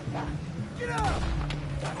of here! Get out!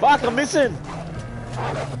 Fuck, I'm missing.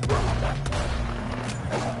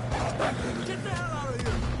 Get the hell out of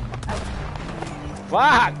here!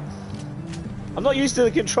 Fuck. I'm not used to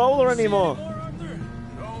the controller See anymore. any more, Arthur?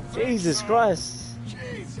 No, Jesus so. Christ.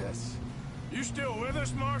 Jesus. You still with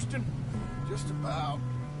us, Marston? Just about.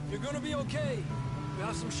 You're gonna be okay. We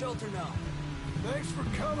have some shelter now. Thanks for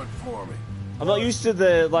coming for me. I'm not used to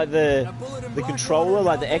the controller,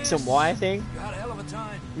 like the X and Y thing. You had a hell of a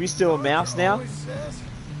time. I'm used to a mouse now. Always says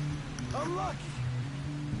I'm lucky.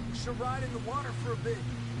 We should ride in the water for a bit.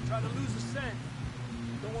 Try to lose the scent.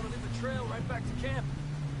 Don't want to leave a trail right back to camp.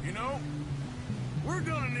 You know, we're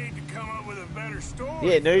gonna need to come up with a better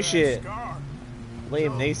story. Yeah, no for that shit. scar.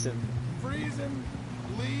 Liam Neeson. Freezing,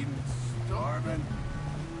 bleeding, starving.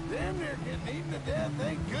 Damn near getting eaten to death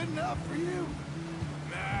ain't good enough for you.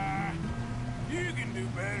 Nah, you can do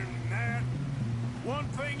better than that. One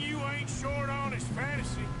thing you ain't short on is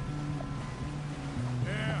fantasy.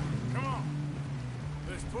 Yeah, come on.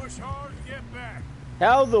 Let's push hard and get back.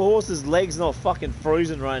 How are the horse's legs not fucking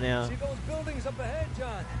frozen right now? See those buildings up ahead,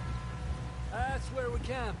 John? That's where we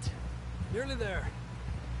camped. Nearly there.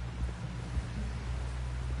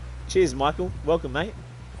 Cheers, Michael. Welcome, mate.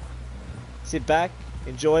 Sit back,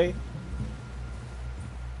 enjoy.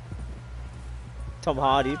 Tom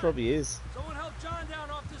Hardy probably is. Someone help John down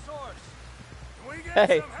off this horse. Can we get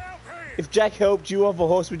Hey, some help here? if Jack helped you off a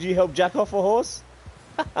horse, would you help Jack off a horse?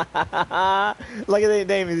 Look at that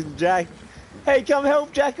name is Jack. Hey, come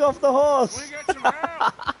help Jack off the horse. We get some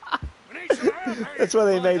help. We need some help here. That's why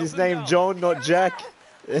they made his name John, not Jack.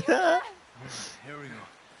 Here we go.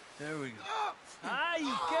 There we go. Ay,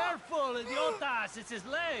 careful, idiotas. It's his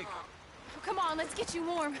leg. Oh, come on, let's get you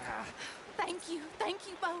warm. Thank you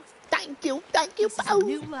both. Thank you This is a both.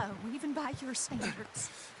 new low, even by your standards.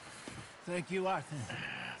 Thank you, Arthur.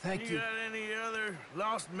 Thank You you. got any other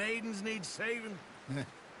lost maidens need saving?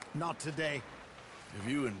 Not today. Have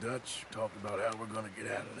you and Dutch talked about how we're gonna get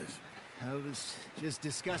out of this? I was just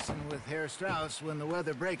discussing with Herr Strauss when the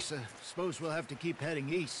weather breaks. Suppose we'll have to keep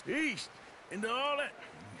heading east. East? Into all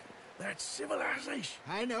that civilization?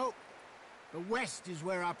 I know. The west is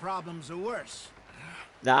where our problems are worse.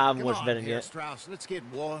 Nah, I haven't Come watched on, Venom Herr yet. Strauss, let's get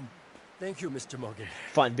warm. Thank you, Mr. Morgan.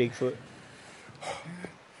 Find Bigfoot.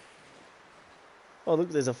 Oh,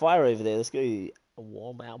 look, there's a fire over there. Let's go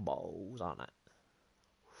warm our bowls on it.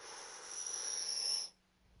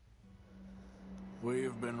 We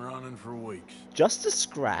have been running for weeks. Just a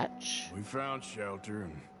scratch. We found shelter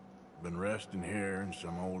and been resting here in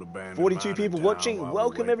some old abandoned 42 mining people town watching. while we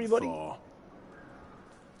Welcome, wait everybody. thaw.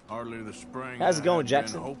 Hardly the spring. How's it I going, had been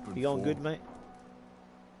Jackson? hoping You going for. good, mate?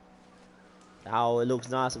 Oh, it looks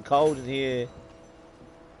nice and cold in here.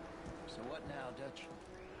 So what now, Dutch?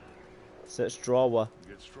 Search drawer.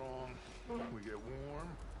 We get strong, we get warm,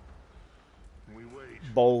 and we wait.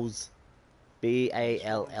 Bowls.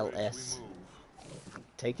 B-A-L-L-S. We move.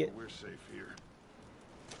 Take it. We're safe here.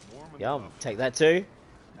 Warm Yum. enough. Take that too.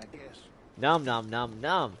 I guess. Num, num, num,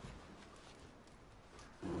 num.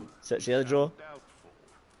 Search the other drawer. Doubtful.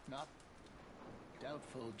 Not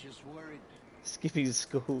doubtful, just worried. Skipping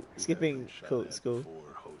school. Skipping Shut cool, that school. before,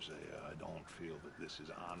 Hosea. I don't feel that this is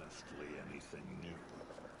honestly anything new.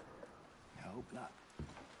 I hope not.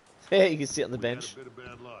 Yeah, you can sit on the We bench. had a bit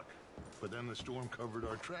of bad luck, but then the storm covered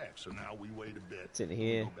our tracks, so now we wait a bit. It's in We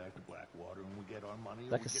here. go back to Blackwater and we get our money.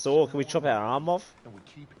 and Like we a get saw. some Can we more chop our money, arm off? and we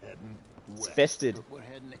keep heading It's west. fested. But we're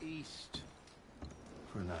heading east.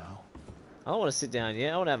 For now. I don't want to sit down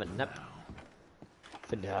yet. I want to have a nap.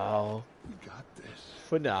 For now. We got this.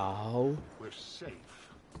 For now. We're safe.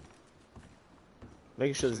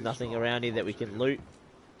 Making sure there's nothing around here that we can loot.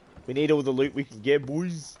 We need all the loot we can get,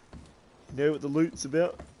 boys. You know what the loot's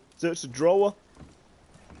about? Search the drawer.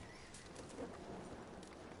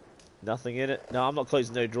 Nothing in it. No, I'm not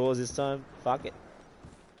closing no drawers this time. Fuck it.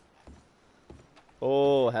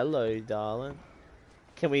 Oh, hello, darling.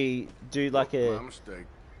 Can we do like My a... mistake.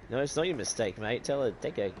 No, it's not your mistake, mate. Tell her,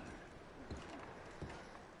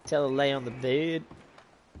 Tell her lay on the bed.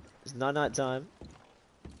 It's night time.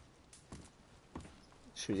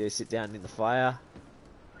 Should we go sit down in the fire?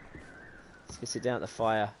 Let's go sit down at the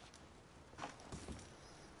fire.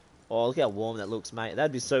 Oh, look how warm that looks, mate.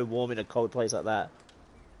 That'd be so warm in a cold place like that.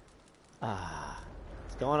 Ah.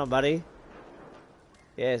 What's going on, buddy?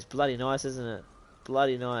 Yeah, it's bloody nice, isn't it?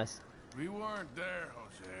 Bloody nice. We weren't there,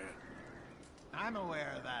 Jose. I'm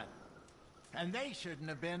aware of that. And they shouldn't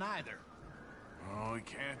have been either. Oh, we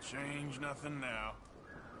can't change nothing now.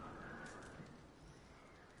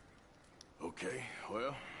 Okay,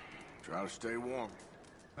 well, try to stay warm.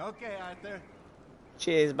 Okay, Arthur.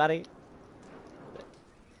 Cheers, buddy.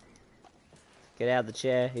 Get out of the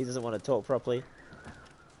chair. He doesn't want to talk properly.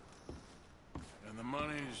 And the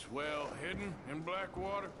money's well hidden in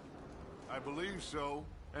Blackwater? I believe so.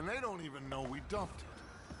 And they don't even know we dumped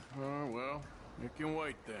it. Oh, well, it can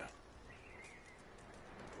wait then.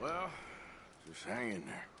 Well, just hang in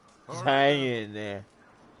there. Just hang in there.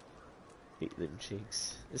 Eat them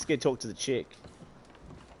cheeks. Let's go talk to the chick.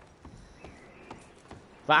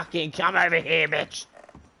 Fucking come over here, bitch.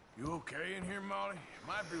 You okay in here, Molly?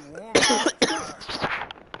 Might be warm.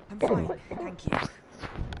 I'm fine, thank you.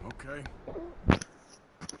 Okay.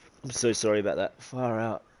 I'm so sorry about that. Far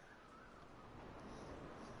out.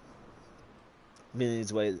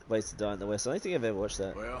 Millions ways to die in the West. I don't think I've ever watched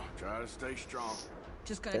that. Well, try to stay strong.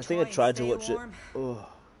 Just gonna I think I tried to watch warm. it. Oh.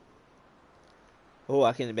 Oh,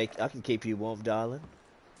 I can keep you warm, darling.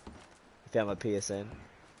 I found my PSN.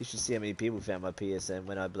 You should see how many people found my PSN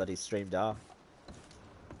when I bloody streamed Dark.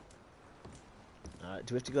 Alright,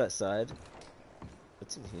 do we have to go outside?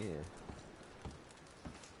 What's in here?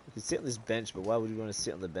 We can sit on this bench, but why would we want to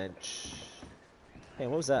sit on the bench? Hey,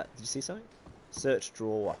 what was that? Did you see something? Search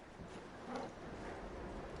drawer.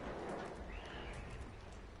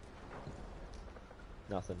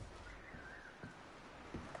 Nothing.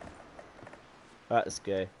 Alright, let's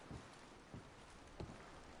go.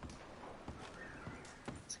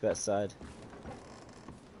 Let's go outside.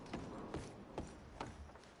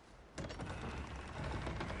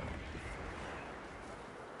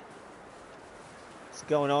 What's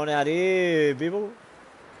going on out here, people?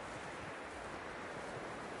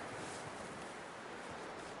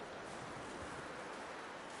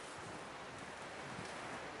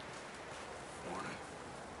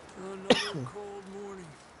 Another cold morning.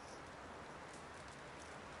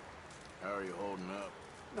 How are you holding up?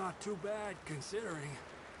 Not too bad, considering.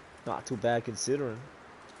 Not too bad considering.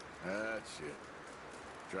 That's it.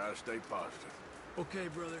 Try to stay positive. Okay,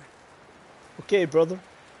 brother. Okay, brother.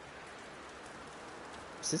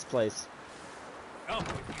 What's this place? Up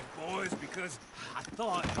with you boys because I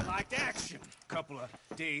thought you liked action. Couple of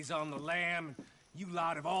days on the lam, and you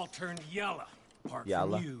lot have all turned yellow. Apart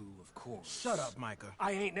from you, of course. Shut up, Micah.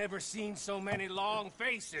 I ain't never seen so many long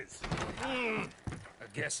faces. I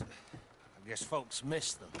guess folks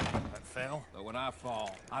miss them. That fell. But when I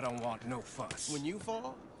fall, I don't want no fuss. When you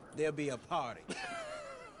fall, there'll be a party.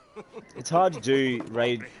 It's hard to do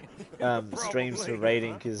raid streams for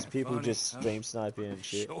raiding because people just stream sniping and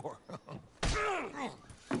shit. Sure.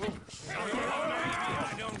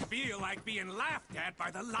 I don't feel like being laughed at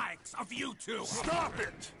by the likes of you two. Stop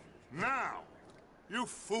it! Now! You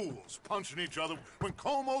fools punching each other when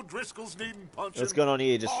Como Driscoll's needing punching. What's going on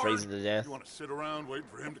here? Just Hard. freezing to death. You want to sit around waiting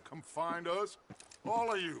for him to come find us?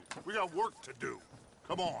 All of you, we got work to do.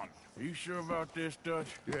 Come on. Are you sure about this, Dutch?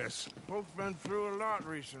 Yes. Folks been through a lot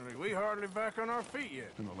recently. We hardly back on our feet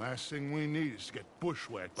yet. And the last thing we need is to get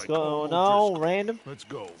bushwhacked by What's going Como on, Driscoll. random? Let's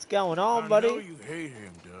go. What's going on, I buddy? know you hate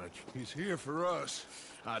him, Dutch. He's here for us.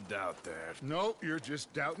 I doubt that. No, you're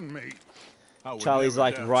just doubting me. I would Charlie's never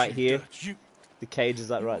like doubt right you, here. Dutch. You The cage is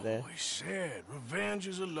like right there. always said revenge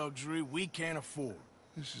is a luxury we can't afford.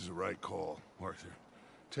 This is the right call, Arthur.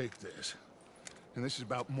 Take this. And this is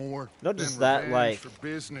about more Not than just that, revenge like, for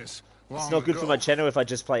business. It's Long not good for ago, my channel if I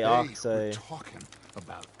just play they Ark, so were talking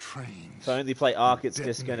about trains. if I only play Ark, it's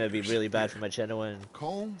just gonna be really bad for my channel and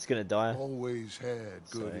Colm it's gonna die. always had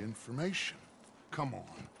good So- information. Come on.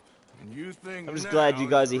 And you think I'm just now glad you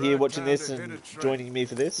guys is are the here right watching time this to hit and a train. joining me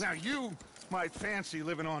for this. Now you might fancy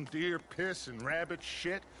living on deer piss and rabbit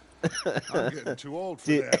shit. I'm getting too old for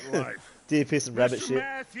Deer- that life. Deer piss and rabbit Mr. shit.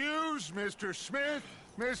 Matthews, Mr. Smith,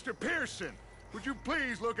 Mr. Pearson, would you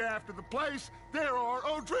please look after the place? There are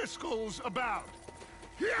O'Driscolls about.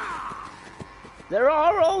 Yeah! There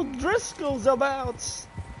are old Driscolls about.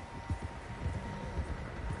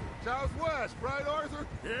 Southwest, right, Arthur?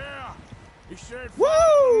 Yeah. He said Woo!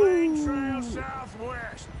 follow the main trail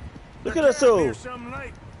southwest. Look There at us can't be all. some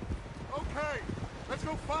lake. Okay, let's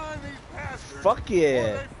go find these bastards. Fuck yeah.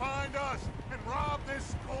 Before they find us and rob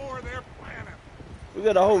this core they're planning. We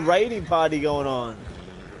got a whole raiding party going on.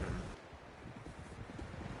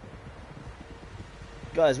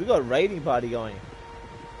 Guys, we got a raiding party going.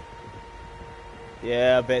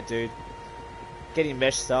 Yeah, I bet, dude. Getting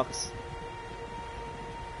mesh sucks.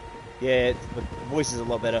 Yeah, the voice is a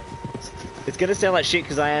lot better. It's gonna sound like shit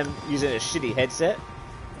because I am using a shitty headset,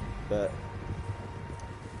 but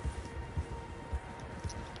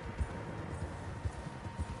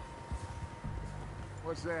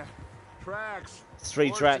What's that? Tracks. It's 3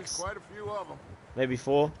 Horses, tracks. Quite a few of them. maybe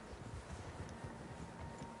 4.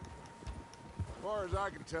 As far as I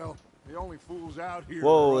can tell, the only fools out here.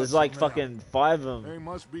 Whoa, are there's us like and them. fucking 5 of They them.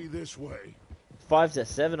 must be this way. 5 to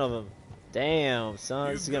 7 of them. Damn, son,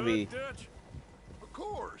 You this is gonna be. good, Dutch? Of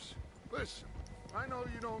course. Listen, I know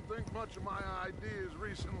you don't think much of my ideas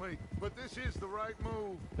recently, but this is the right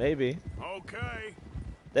move. Maybe. Okay.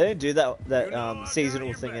 They don't do that You know I got seasonal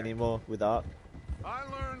your thing back. anymore with Ark. I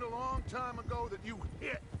learned time ago that you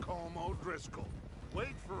hit Colm O'Driscoll.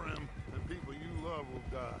 Wait for him, and people you love will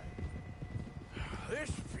die. This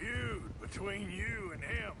feud between you and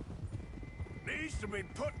him needs to be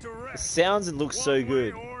put to It rest. sounds and looks so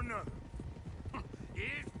good. Or another.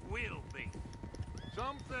 It will be.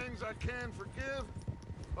 Some things I can forgive,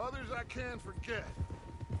 others I can't forget.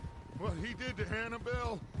 What he did to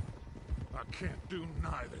Hannibal, I can't do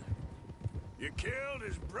neither. You killed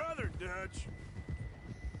his brother, Dutch.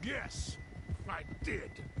 Yes, I did.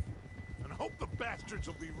 And I hope the bastards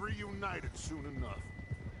will be reunited soon enough.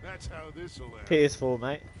 That's how this'll end. PS4,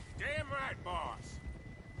 mate. Damn right, boss.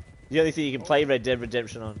 The only thing you can play Red Dead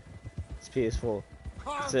Redemption on is PS4.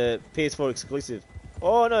 It's a PS4 exclusive.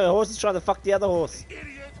 Oh no, the horse is trying to fuck the other horse.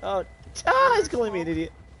 Idiot! Oh, he's calling me an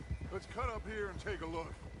idiot. Let's cut up here and take a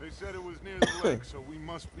look. They said it was near the lake, so we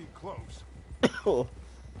must be close. Oh.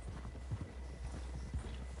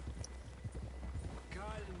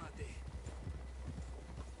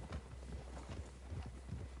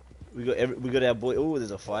 We got our boy. Oh,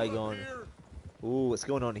 there's a fire going. Oh, what's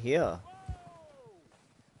going on here?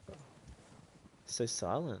 So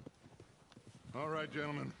silent. All right,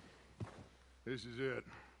 gentlemen. This is it.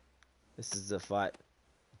 This is the fight.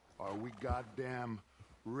 Are we goddamn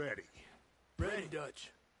ready? Ready,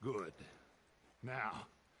 Dutch. Good. Now,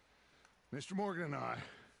 Mr. Morgan and I,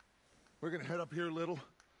 we're gonna head up here a little,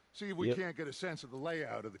 see if we can't get a sense of the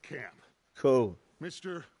layout of the camp. Cool.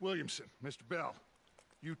 Mr. Williamson, Mr. Bell,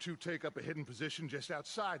 you two take up a hidden position just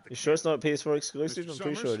outside the You sure it's not PS4 exclusive? Mr. I'm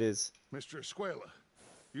pretty sure it is. Mr. Escuela,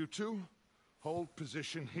 you two hold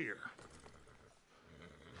position here.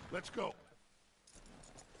 Let's go.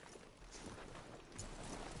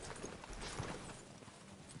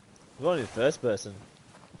 We're going in first person.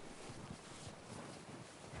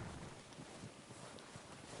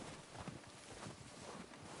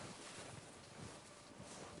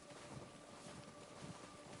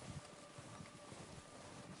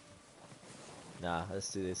 Nah,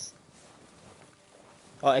 let's do this.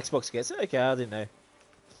 Oh, Xbox gets it? Okay, I didn't know.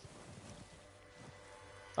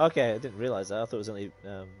 Okay, I didn't realize that. I thought it was only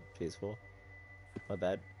PS4. My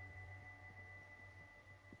bad.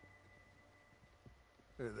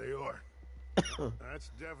 There they are. That's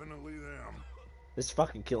definitely them. Let's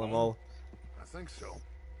fucking kill them all. I think so.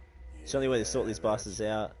 It's the only way to sort these bastards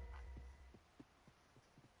out.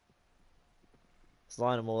 Let's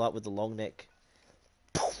line them all up with the long neck.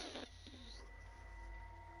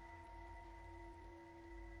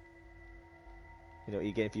 You know what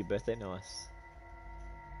you're getting for your birthday? Nice.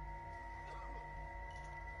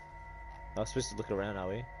 I'm supposed to look around, are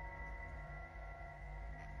we?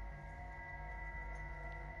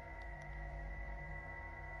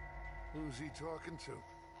 Who's he talking to?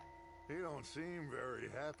 He don't seem very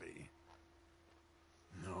happy.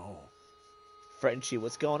 No. Frenchie,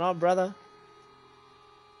 what's going on, brother?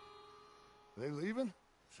 They leaving?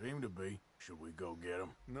 Seem to be. Should we go get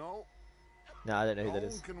them? No. No, I don't know who that No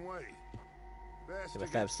is. one can wait. Best Get a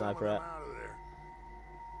to fab get some of sniper them out. out of there.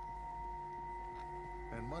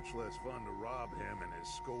 And much less fun to rob him and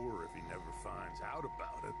his score if he never finds out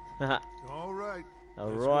about it. All right.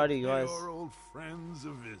 Alrighty, guys. Let's go pay our old friends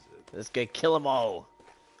a visit. Let's go kill them all.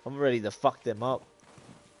 I'm ready to fuck them up.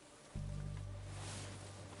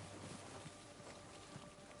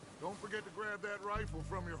 Don't forget to grab that rifle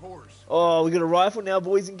from your horse. Oh, we got a rifle now,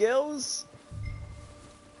 boys and girls.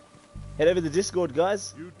 Head over to the Discord,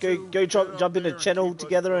 guys. Go jump in the channel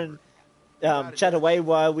together and chat away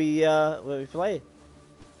while we play.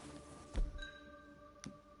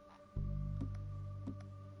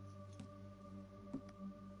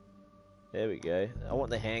 There we go. I want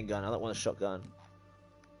the handgun. I don't want a shotgun.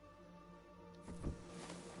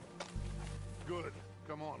 Good.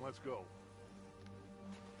 Come on, let's go.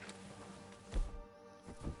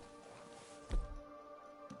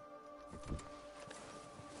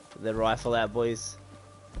 Get the rifle out, boys.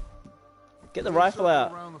 Get the rifle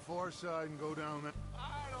out. Around the far side and go down there.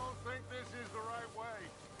 I don't think this is the right way.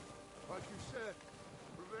 Like you said,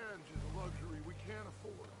 revenge is a luxury we can't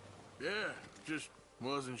afford. Yeah, just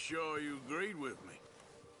wasn't sure you agreed with me.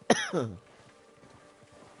 What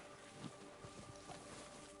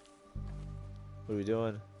are we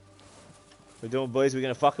doing? What are we doing, boys? We're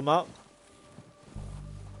gonna fuck them up?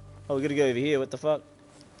 Oh, we're gonna go over here. What the fuck?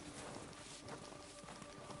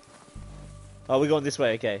 Oh, we're going this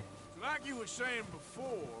way. Okay. Like you were saying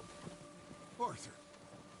before...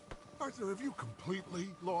 Arthur, have you completely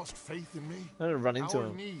lost faith in me? I'm gonna run into Our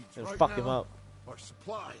him needs and right fuck him now up. are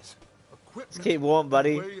supplies, equipment, Let's keep warm,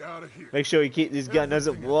 buddy. and way out of here. Make sure you keep this gun nice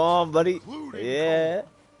and warm, buddy. Yeah.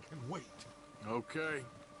 And wait. Okay.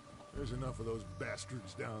 There's enough of those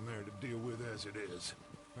bastards down there to deal with as it is.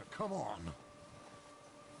 Now, come on.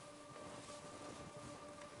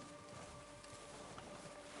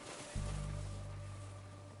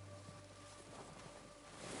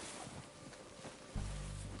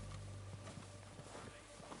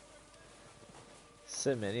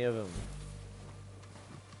 So many of them.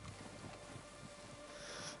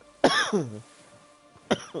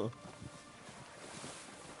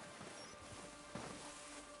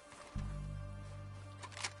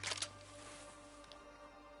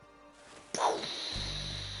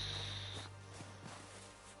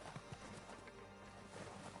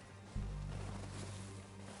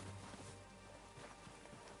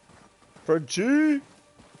 For G.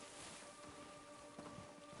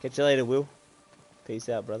 Catch you later, Will. Peace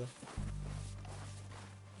out, brother.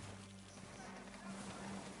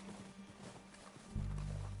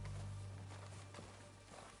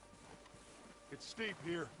 It's steep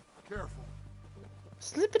here. Careful.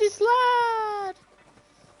 Slippity slide!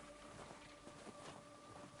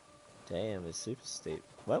 Damn, it's super steep.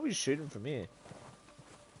 Why are we shooting from here?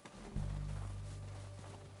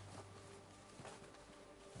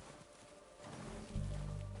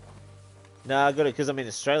 Nah, I got it because I'm in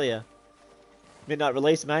Australia. Midnight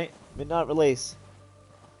release, mate. Midnight release.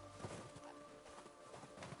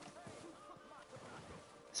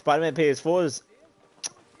 Spider-Man PS4 is...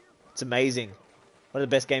 It's amazing. One of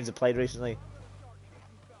the best games I've played recently.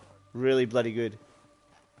 Really bloody good.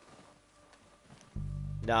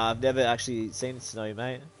 Nah, I've never actually seen it snow,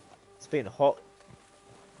 mate. It's been hot.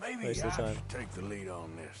 Maybe I should take the lead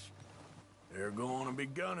on this. They're going to be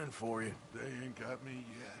gunning for you. They ain't got me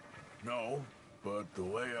yet. No, but the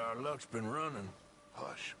way our luck's been running.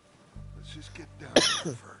 Hush. Let's just get down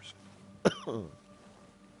there first.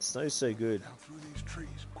 Snow's so good. Down through these trees,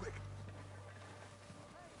 quick.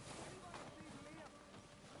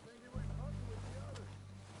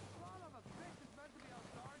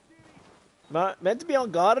 Meant to be on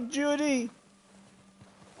guard duty.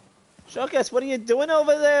 Showcase, what are you doing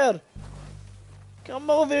over there? Come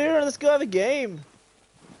over here and let's go have a game.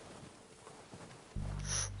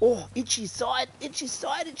 Oh, itchy side, itchy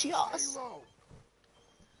ass.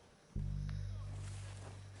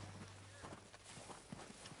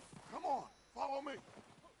 Come on, follow me.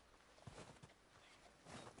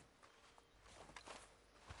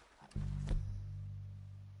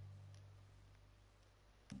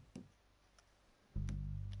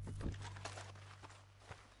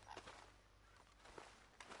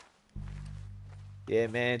 Yeah,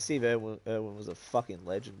 man, Steve Irwin was a fucking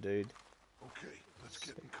legend, dude. Okay, let's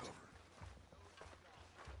get in cover.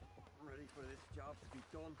 Ready for this job to be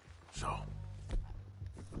done? So,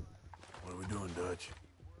 what are we doing, Dutch?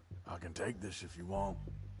 I can take this if you want.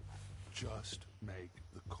 Just make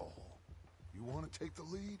the call. You want to take the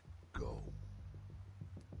lead? Go.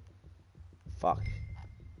 Fuck.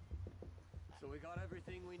 So we got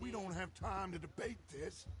everything we need. We don't have time to debate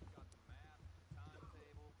this.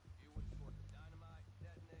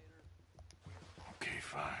 Okay,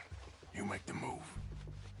 fine. You make the move.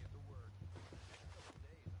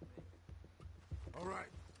 All right,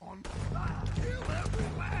 on. Kill every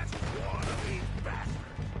last one of these bastards.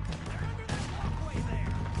 They're under that walkway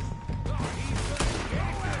there. Oh, he's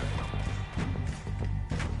gonna get them.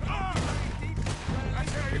 Oh, I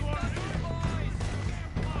tell you what, boys.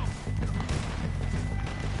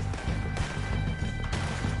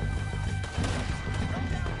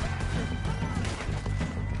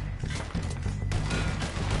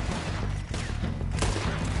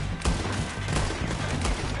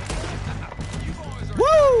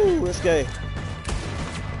 Woo! Let's go.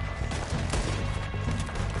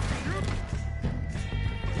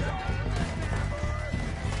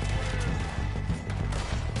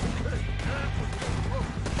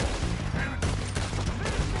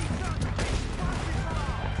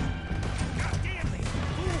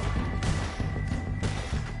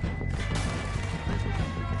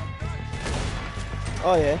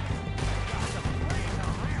 Oh yeah.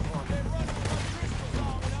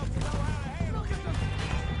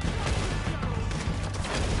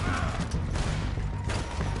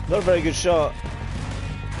 Not a very good shot.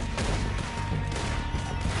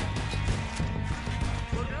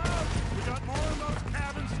 Look out! We got more of those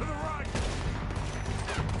cabins to the right.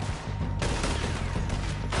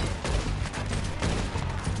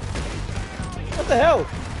 What the hell?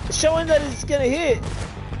 It's showing that it's gonna hit. We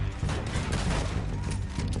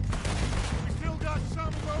still got some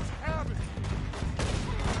of those cabins.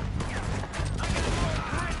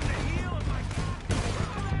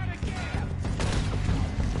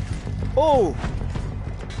 Oh!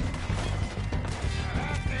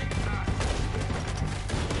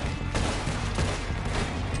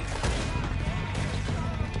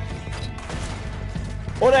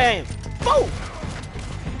 Auto aim! Boom!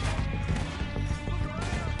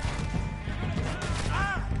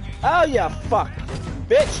 Oh yeah, fuck,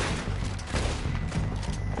 bitch!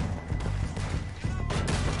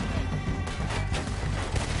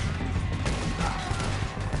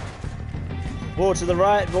 More to the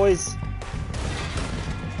right, boys.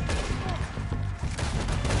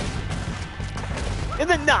 In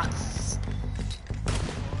the nuts!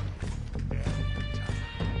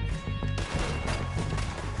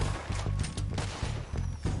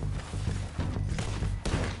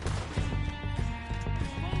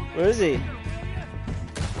 Where is he?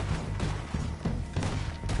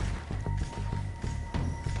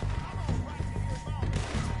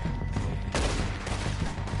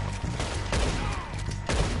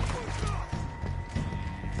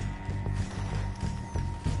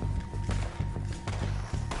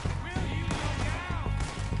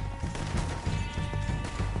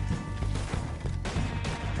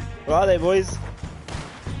 Where are they, boys?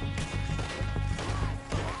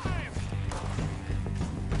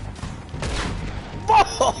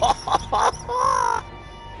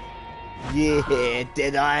 Yeah,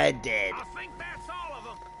 dead eye dead. I think that's all of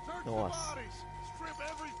them. Search the Nice. bodies. Strip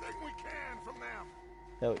everything we can from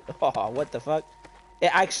them. Oh, what the fuck? It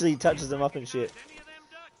actually touches them up and shit.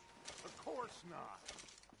 Of course not.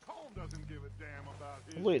 Colm doesn't give a damn about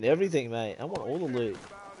his I'm looting everything, mate. I want all the loot.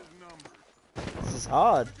 This is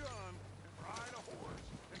hard.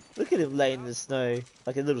 Look at him laying in the snow,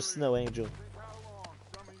 like a little snow angel.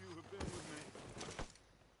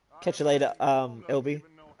 Catch you later, LB.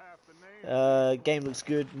 Game looks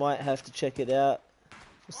good. Might have to check it out.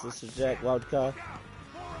 What's this, a Jack wild card?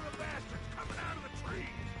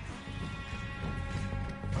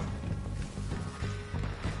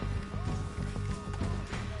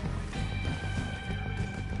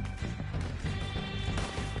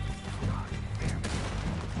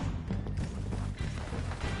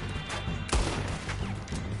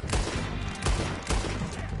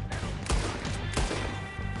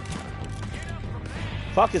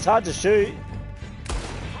 Fuck, it's hard to shoot.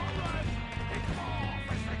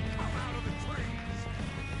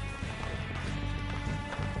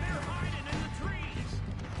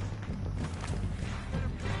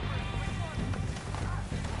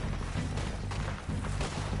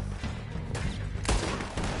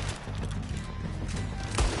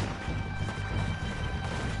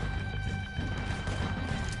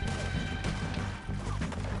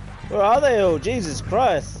 Where are they all? Jesus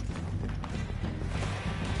Christ.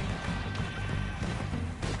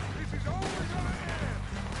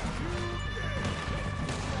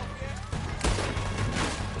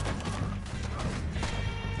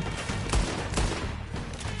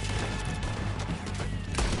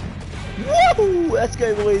 Woo! Let's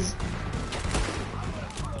go, boys.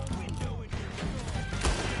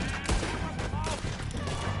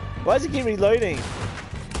 Why does it keep reloading?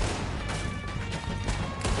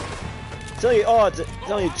 It's only, oh, it's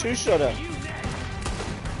only a two-shotter.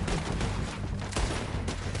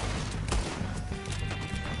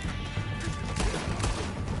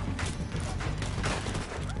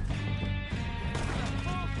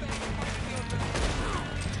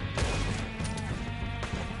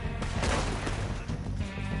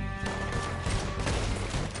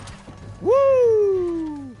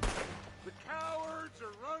 Woo! The cowards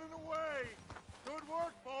are running away. Good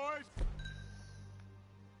work, boys.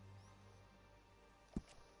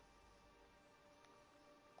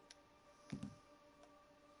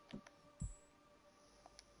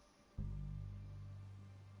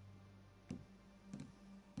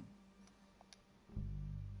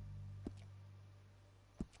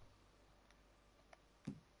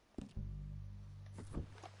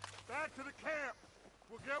 Back to the camp.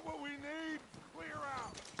 We'll get what we need. Clear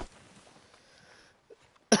out.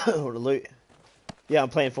 Or the loot. Yeah, I'm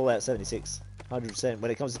playing Fallout 76. 100%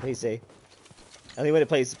 when it comes to PC. Only when it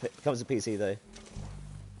comes to PC though.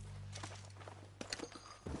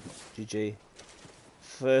 GG.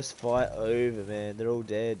 First fight over, man. They're all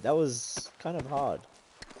dead. That was kind of hard.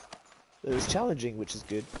 It was challenging, which is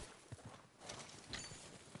good.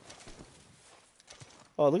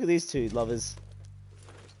 Oh, look at these two lovers.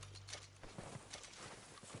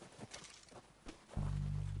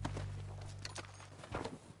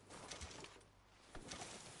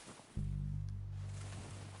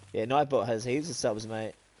 Yeah, Nightbot has heaps of subs,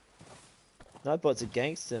 mate. Nightbot's a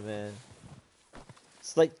gangster, man.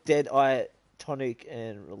 It's like Dead Eye, Tonic,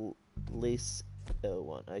 and Release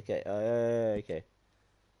L1. Okay, okay.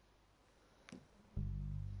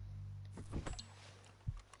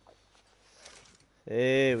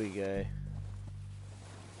 There we go.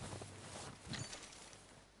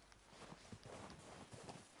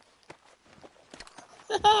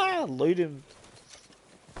 Loot him.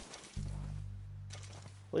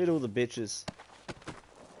 Loot all the bitches.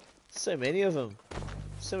 So many of them.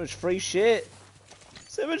 So much free shit.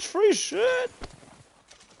 So much free shit.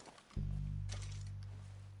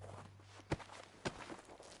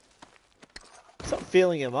 Stop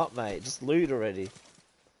filling him up, mate. Just loot already.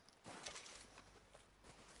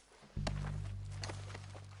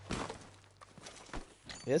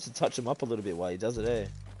 He has to touch him up a little bit while he does it, eh?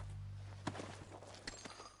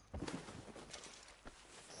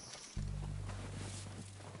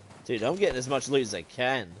 Dude, I'm getting as much loot as I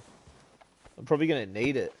can. I'm probably gonna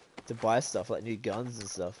need it to buy stuff like new guns and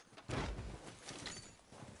stuff.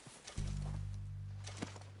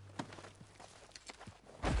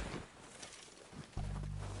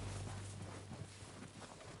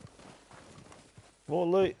 More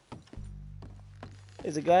loot.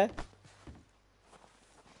 There's a guy. What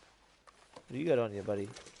do you got on you, buddy?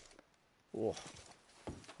 Oh.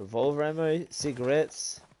 Revolver ammo,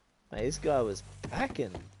 cigarettes. Mate, this guy was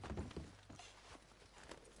packing.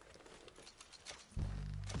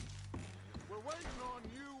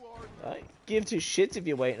 I give two shits if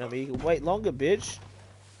you're waiting on me. You can wait longer, bitch.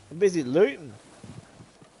 I'm busy looting.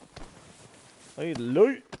 I need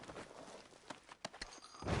loot.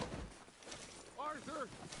 Arthur,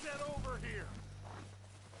 get over here.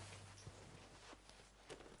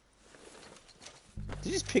 Did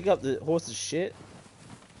you just pick up the horse's shit?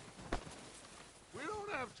 We don't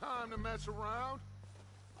have time to mess around.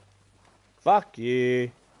 Fuck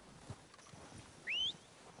you.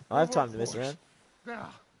 I have time to mess around. Now,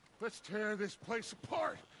 let's tear this place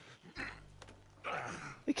apart.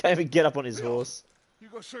 He can't even get up on his horse. You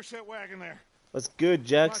go search that wagon there. That's good,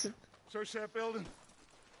 Jackson. Mike, search that building.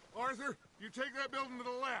 Arthur, you take that building to the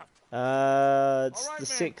left. It's right,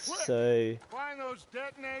 the man, 6th, quick. so... Find those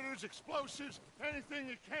detonators, explosives, anything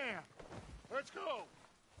you can. Let's go.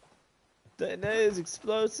 Detonators,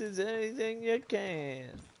 explosives, anything you can.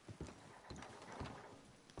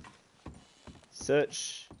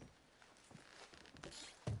 Search.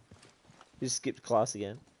 You just skipped class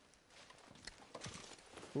again.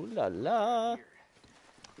 Ooh la la.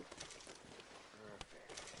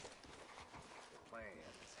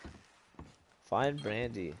 Fine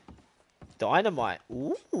brandy. Dynamite.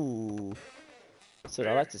 Ooh. That's what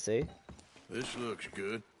I like to see. This looks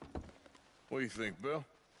good. What do you think, Bill?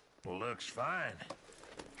 Well, looks fine.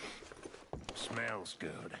 Smells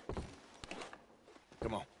good.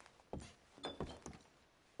 Come on.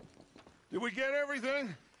 Did we get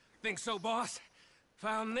everything? Think so, boss?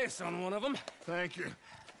 Found this on one of them. Thank you.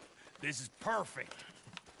 This is perfect.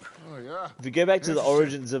 Oh, yeah. If you go back to the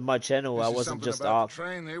origins of my channel, I wasn't just about Ark. the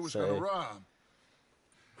train they was so... going to rob.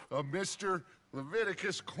 Of Mr.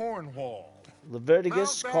 Leviticus Cornwall.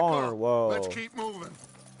 Leviticus Cornwall. Let's keep moving.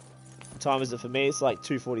 What time is it for me? It's like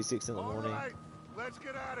 2:46 in the morning. All right, let's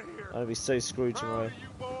get out of here. I'm gonna be so screwed tomorrow. Proud of you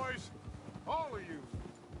boys, all of you.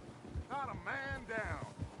 Not a man down.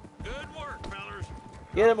 Good work, fellers.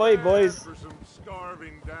 Get him, boys. For some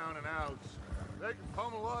starving down and outs. They can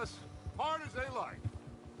pummel us hard as they like,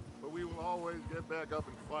 but we will always get back up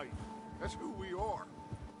and fight. That's who we are.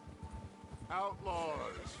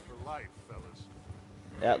 Outlaws for life, fellas.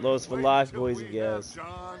 Outlaws for life, boys and girls.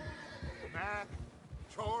 John, Mac,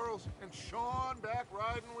 Charles, and Sean back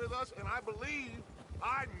riding with us, and I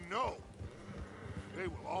know, they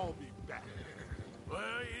will all be back. Well,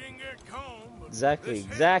 you didn't get home, but Exactly,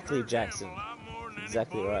 Jackson.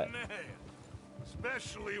 Exactly right.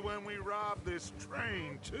 Especially when we rob this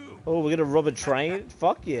train, too. Oh, we're gonna rob a train?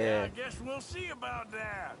 Fuck yeah. I guess we'll see about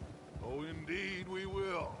that. Oh, indeed we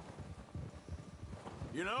will.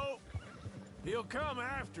 You know, he'll come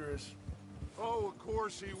after us. Oh, of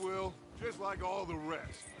course he will, just like all the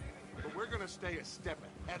rest. But we're gonna stay a step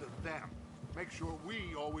ahead of them. Make sure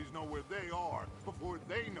we always know where they are before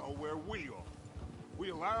they know where we are. We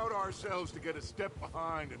allowed ourselves to get a step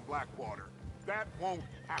behind in Blackwater. That won't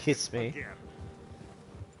happen Kiss me. again.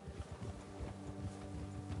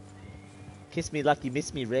 Kiss me like you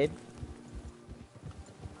miss me, Red.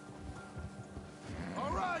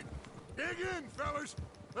 All right, dig in, fellas.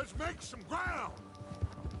 Let's make some ground.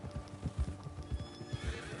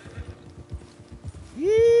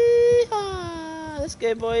 Yeehaw! Let's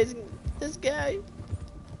go, boys. Let's go. Hey,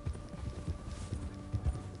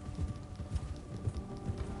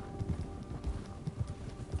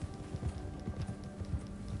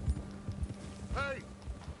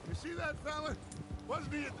 you see that fella?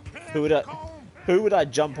 Wasn't he at the camp? Who would I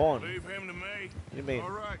jump on? Leave him to me. You mean? All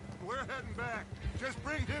right, we're heading back. Just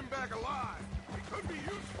bring him back alive. He could be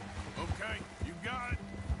useful. Okay, you got it.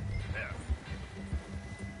 Yeah.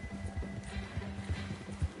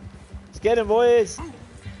 Let's get him, boys.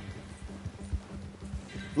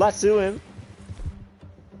 Lasso him.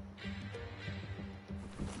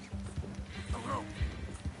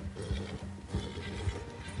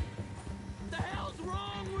 The hell's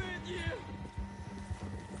wrong with you?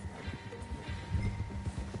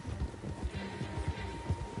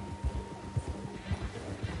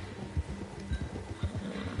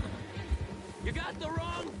 You got the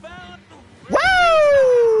wrong fella.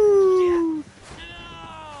 Woo!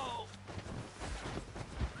 No!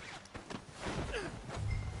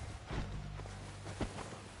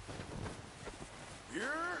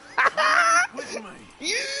 You're with me.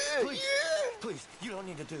 Please, please, you don't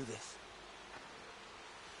need to do this.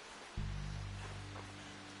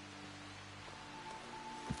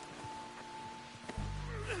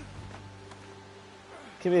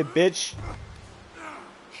 Come here, bitch.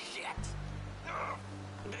 Shit.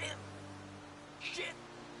 Shit.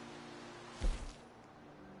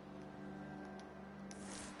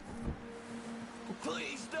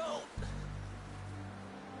 Please don't.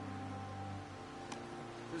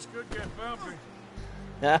 This could get bumpy.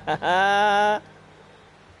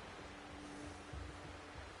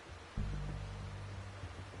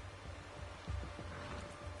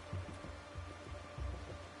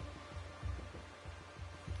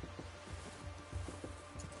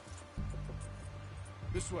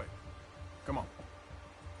 This way. Come on.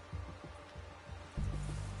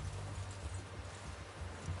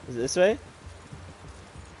 Is it this way?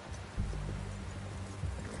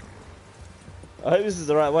 I hope this is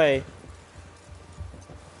the right way.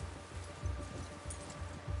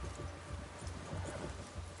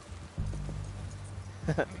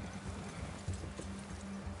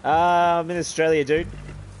 I'm in Australia, dude.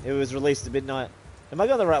 It was released at midnight. Am I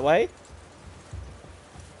going the right way?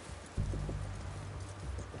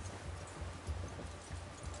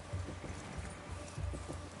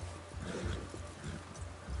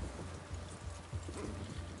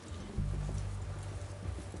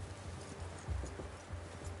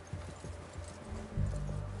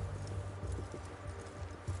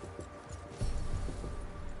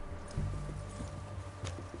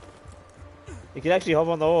 You can actually hop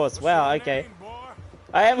on the horse. Wow, okay.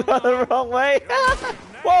 I am going the wrong way.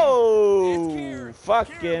 Whoa!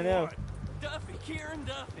 Fucking hell. Duffy, Kieran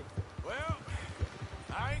Duffy. Well,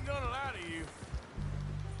 I ain't gonna lie to you.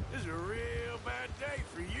 This is a real bad day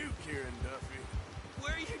for you, Kieran Duffy.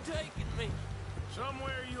 Where are you taking me?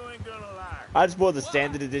 Somewhere you ain't gonna like. I just bought the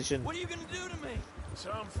standard edition. What are you gonna do to me?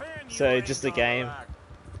 Some fan you So ain't just the gonna game. like.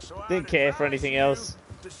 So Didn't I'd care for advise anything you else.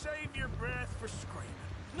 To save your breath for screaming.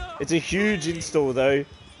 No, It's a huge install though.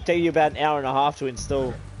 Take you about an hour and a half to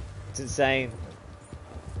install. It's insane.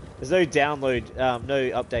 There's no download,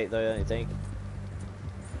 no update though, I don't think.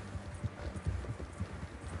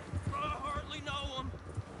 I hardly know him.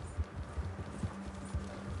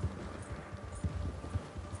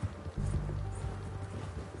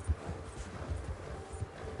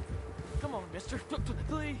 Come on, mister.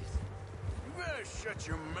 Please. You better shut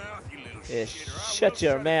your mouth, you little Yeah, shitter. I shut will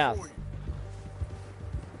your shut it mouth. for you.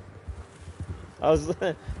 I was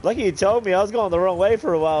lucky you told me. I was going the wrong way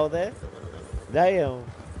for a while there. Damn.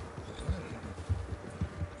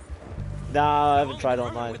 Nah, I haven't tried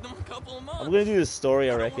online. I'm gonna do the story,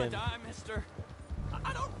 I reckon. Die, mister.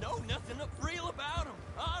 I don't know nothing real about him.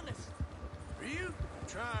 Honest. Are you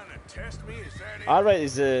trying to test me? Is that it? I rate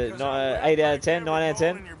this a 8 out of 10, 9 out of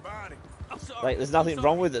 10. I'm sorry. Like, there's nothing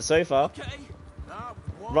wrong with it so far. Okay.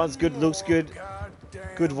 Runs good, looks good.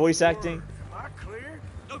 Good voice acting. Am I clear?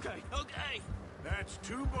 Okay. Okay. That's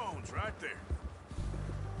 2 bones right there.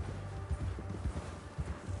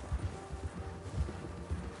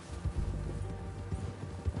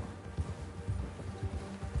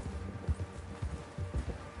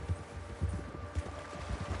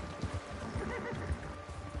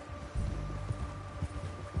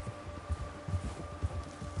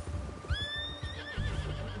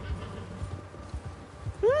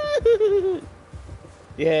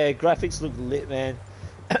 Yeah, graphics look lit, man.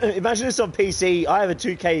 Imagine this on PC. I have a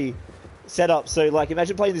 2K setup, so like,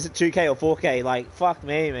 imagine playing this at 2K or 4K. Like, fuck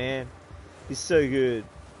me, man. It's so good.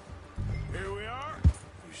 Here we are,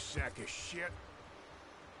 you sack of shit.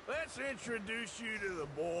 Let's introduce you to the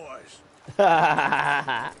boys.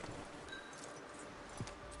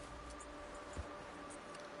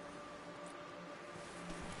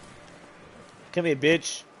 Come here,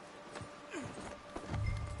 bitch.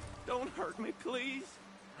 Don't hurt me, please.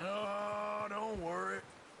 Oh, don't worry.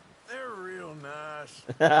 They're real nice.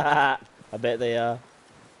 I bet they are.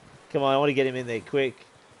 Come on, I want to get him in there quick.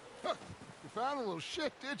 Huh, you found a little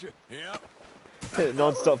shit, did you? Yep.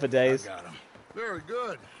 Non-stop for days. I got him. Very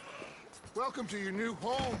good. Welcome to your new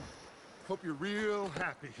home. Hope you're real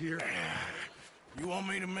happy here. You want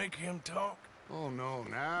me to make him talk? Oh, no,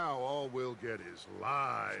 now all we'll get is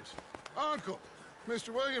lies. Uncle, Mr.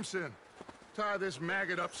 Williamson, tie this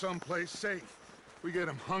maggot up someplace safe. We get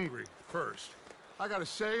him hungry first. I got a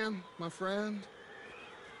saying, my friend.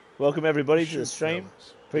 Welcome everybody to the stream.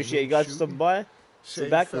 Appreciate you guys for stopping by.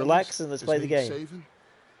 Sit back, relax, and let's play the game. Saving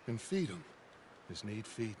and feed him is need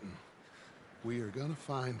feeding. We are gonna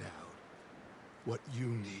find out what you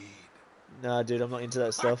need. Nah, dude, I'm not into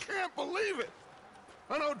that stuff. I can't believe it!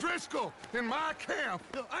 An O'Driscoll in my camp!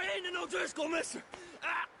 No, I ain't an O'Driscoll, mister!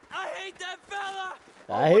 I hate that fella!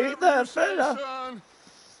 I hate that fella! Son.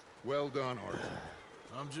 Well done, Arthur.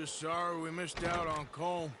 I'm just sorry we missed out on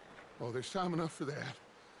Colm. Oh, there's time enough for that.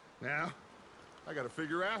 Now, I gotta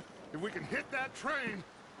figure out if we can hit that train.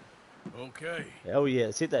 Okay. Hell yeah,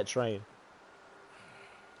 let's hit that train.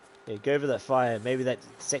 Yeah, go over that fire. Maybe that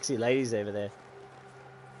sexy lady's over there.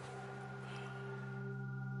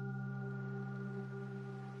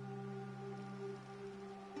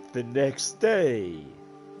 The next day.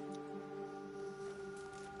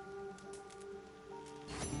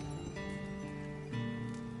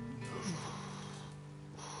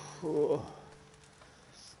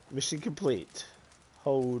 Mission complete.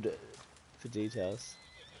 Hold for details.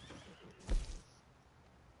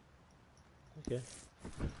 Okay.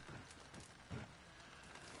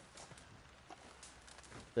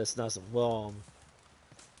 That's nice and warm.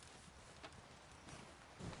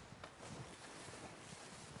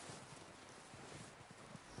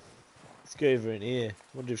 Let's go over in here.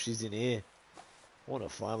 Wonder if she's in here. I want to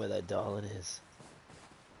find where that darling is.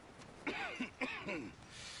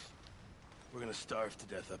 We're gonna starve to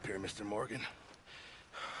death up here, Mr. Morgan.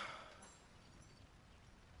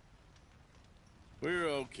 We're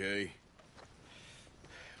okay.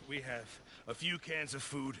 We have a few cans of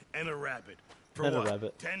food and a rabbit. For and what, a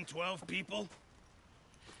rabbit. 10, 12 people?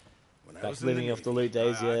 When I Back was living off the loot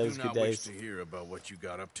days, yeah, it was good days. I do not wish to hear about what you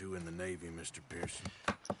got up to in the Navy, Mr. Pearson.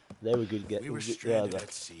 They were good, we were good, stranded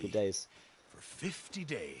at sea good days. for 50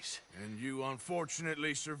 days. And you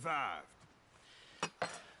unfortunately survived.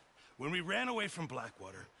 When we ran away from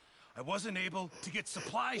Blackwater, I wasn't able to get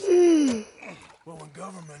supplies. Well, when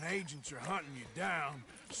government agents are hunting you down,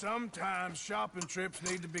 sometimes shopping trips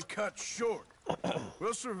need to be cut short.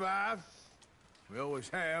 We'll survive. We always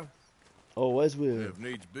have. Always will. If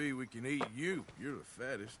needs be, we can eat you. You're the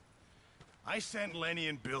fattest. I sent Lenny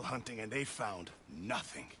and Bill hunting, and they found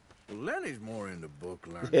nothing. Well, Lenny's more into book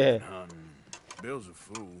learning than hunting. Bill's a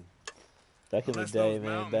fool. Back in the day,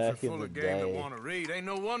 man. Back in the day. That want to read. Ain't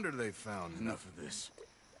no wonder they found enough of this.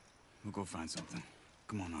 We'll go find something.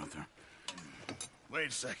 Come on, Arthur. Wait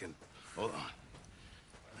a second. Hold on.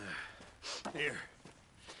 Here.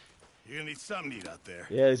 You're gonna need something to eat out there.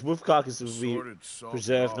 Yeah, his wolf carcass will be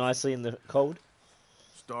preserved nicely in the cold.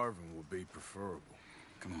 Starving will be preferable.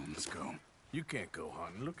 Come on, let's go. You can't go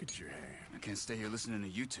hunting. Look at your hand. I can't stay here listening to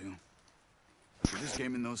you two. If this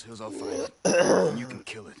game in those hills, I'll find it. And you can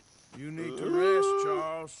kill it. You need to rest,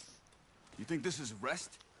 Charles. You think this is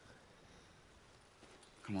rest?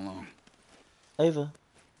 Come along. Ava.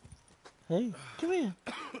 Hey, come here.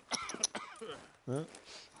 Huh?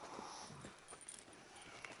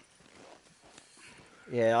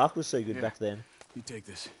 Yeah, Ark was so good back then. You take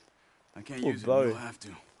this. I can't use it, bow. you'll have to.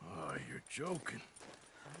 Oh, you're joking.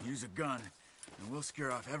 Use a gun, and we'll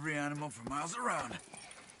scare off every animal for miles around.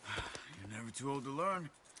 You're never too old to learn,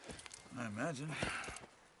 I imagine.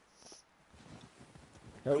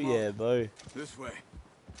 Hell yeah, bow. This way.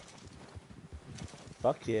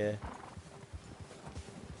 Fuck yeah.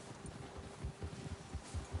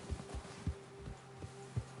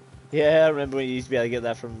 Yeah, I remember when you used to be able to get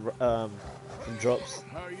that from drops.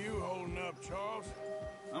 How are you holding up, Charles?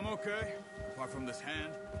 I'm okay, apart from this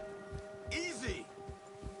hand. Easy!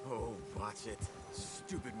 Oh, watch it.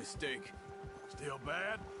 Stupid mistake. Still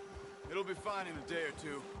bad? It'll be fine in a day or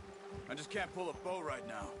two. I just can't pull a bow right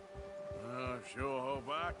now. Sure hope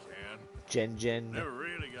I can. Jen. Never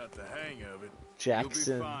really got the hang of it.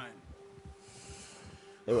 Jackson. You'll be fine.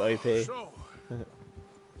 They were OP. So,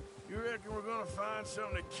 you reckon we're gonna find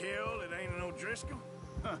something to kill that ain't an O'Driscoll?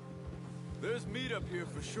 Huh. There's meat up here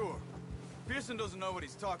for sure. Pearson doesn't know what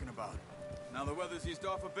he's talking about. Now the weather's eased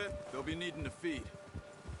off a bit, they'll be needing to feed.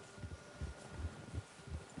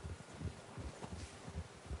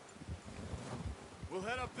 We'll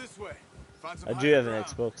head up this way. Find some I do have an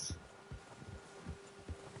Xbox.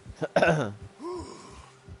 Been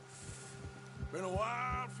a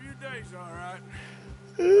wild few days, all right.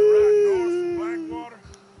 Right north from Blackwater,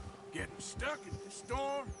 getting stuck in the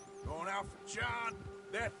storm, going out for John,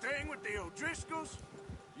 that thing with the O'Driscolls.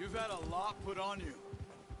 You've had a lot put on you.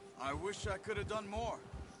 I wish I could have done more.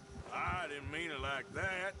 I didn't mean it like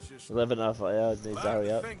that. Just 11.5 hours needs to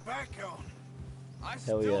hurry up. think back on. I Hell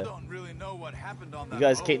still yeah. don't really know what happened on that You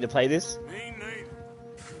guys boat. keen to play this? Me neither.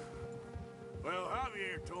 Well,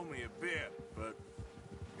 Javier told me a bit, but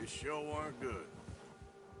it sure weren't good.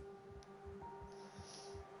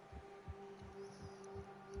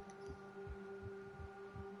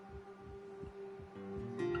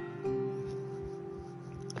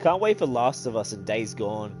 I can't wait for Last of Us and Days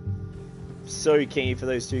Gone. So keen for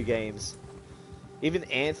those two games. Even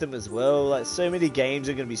Anthem as well. Like, so many games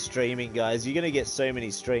are going to be streaming, guys. You're going to get so many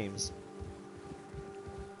streams.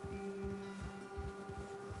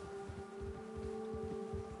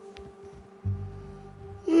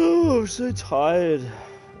 Oh, I'm so tired.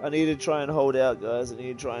 I need to try and hold out, guys. I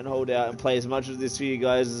need to try and hold out and play as much of this for you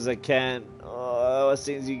guys as I can. Oh, it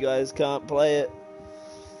seems you guys can't play it.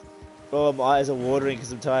 Oh, my eyes are watering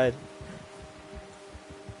because I'm tired.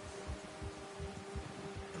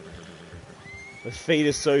 My feet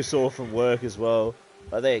are so sore from work as well.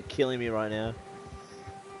 Like, they are killing me right now.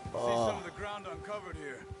 See some of the ground uncovered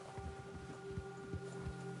here.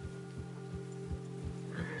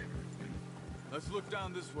 Let's look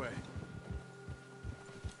down this way.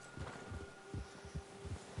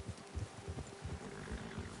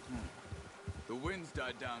 The wind's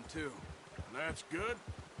died down too. That's good.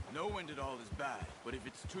 No wind at all is bad, but if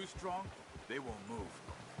it's too strong, they won't move.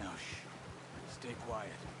 Now shh. Stay quiet.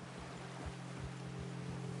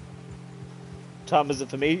 Time is it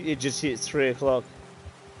for me? It just hit 3 o'clock.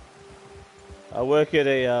 I work at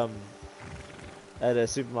a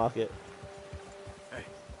supermarket. Hey,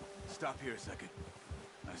 stop here a second.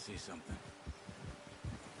 I see something.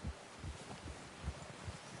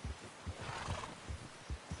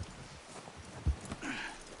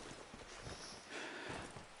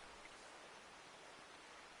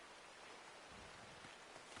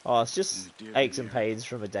 Oh, it's just aches and pains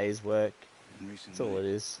from a day's work. That's all it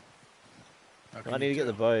is. I need to get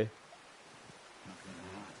the bow.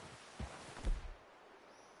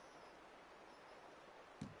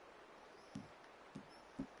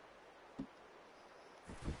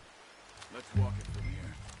 Let's walk it from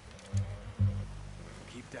here.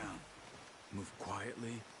 Keep down. Move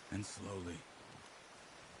quietly and slowly.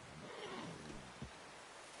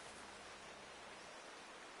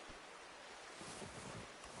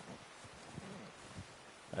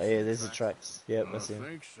 Oh yeah, there's the tracks. Yep, I that's him.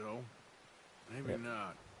 think so. Maybe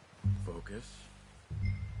not. Focus.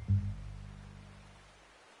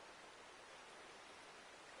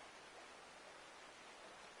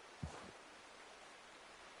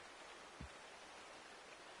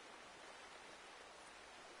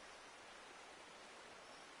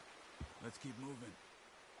 Let's keep moving.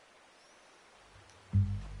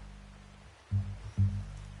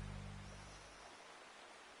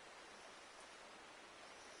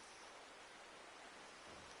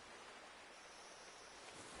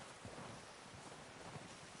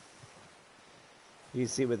 You can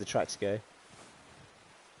see where the tracks go.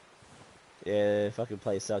 Yeah, fucking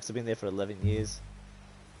place sucks. I've been there for 11 years.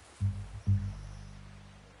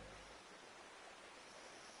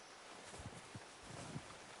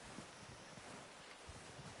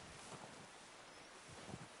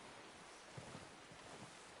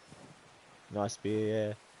 Nice beer,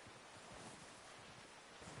 yeah.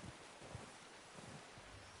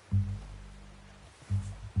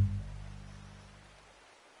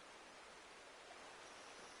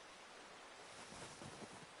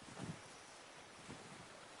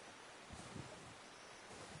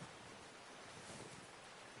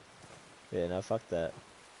 Yeah, no, fuck that.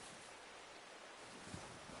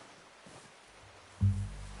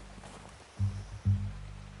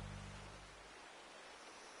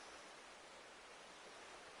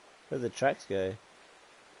 Where'd the tracks go?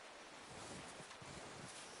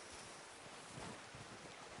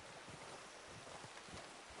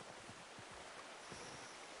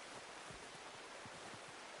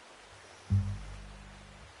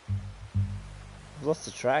 I've lost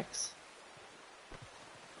the tracks.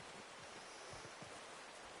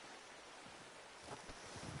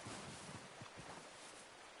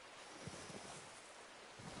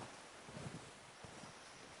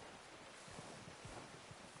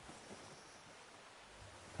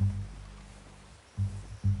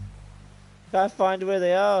 Can't find where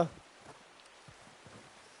they are.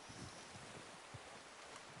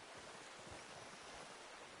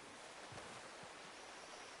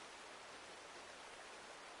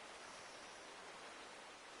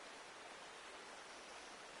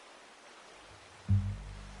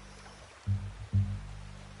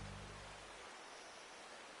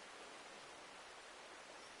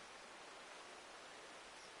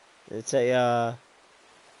 It's a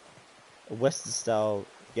a Western style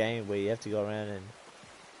game where you have to go around and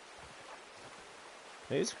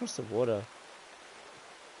maybe it's across the water.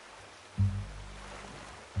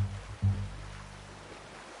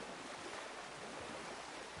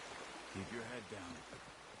 Keep your head down.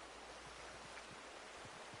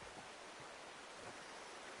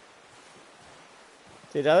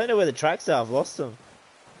 Dude, I don't know where the tracks are. I've lost them.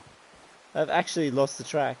 I've actually lost the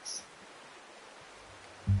tracks.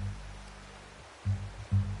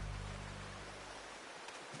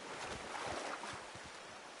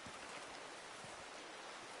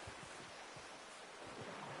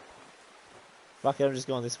 Fuck it, I'm just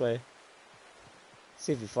going this way.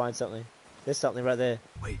 See if we find something. There's something right there.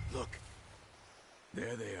 Wait, look.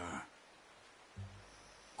 There they are.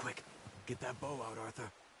 Quick, get that bow out, Arthur.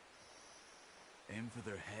 Aim for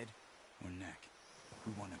their head or neck.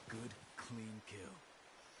 We want a good, clean kill.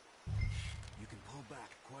 You can pull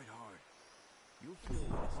back quite hard. You'll feel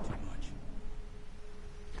when it's too much.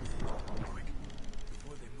 Quick,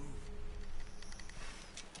 before they move.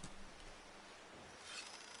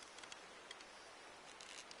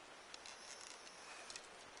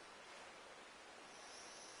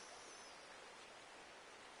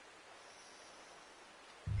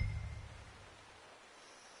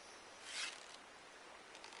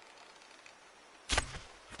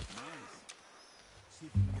 See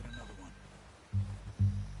if you can get another one.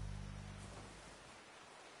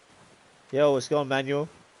 Yo, what's going on, Manuel?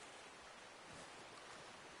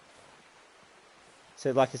 So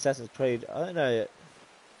like Assassin's Creed. I don't know.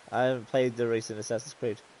 I haven't played the recent Assassin's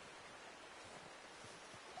Creed.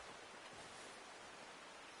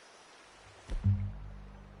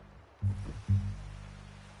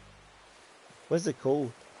 Where's it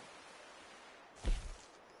called?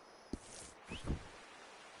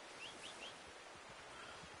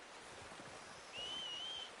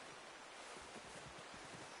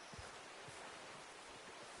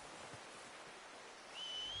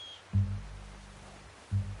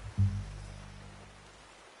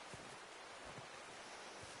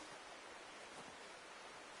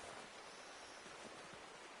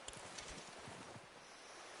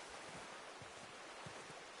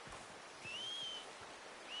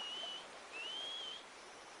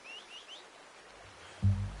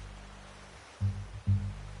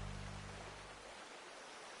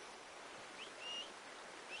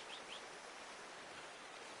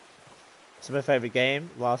 It's my favourite game,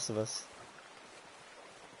 Last of Us.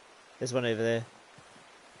 There's one over there.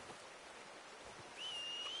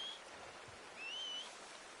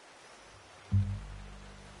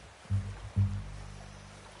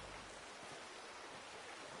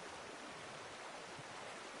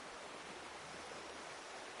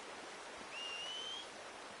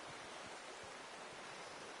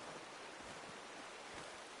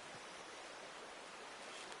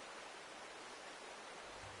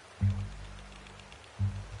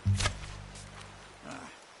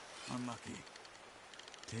 Unlucky.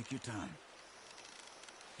 Take your time.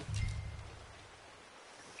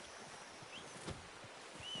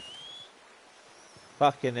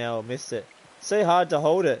 Fucking hell, missed it. So hard to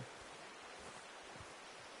hold it.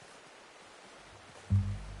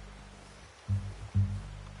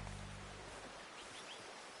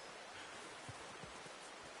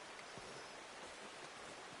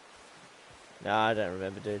 Nah, I don't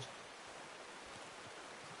remember, dude.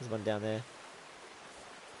 There's one down there.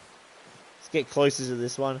 Let's get closer to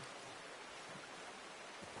this one.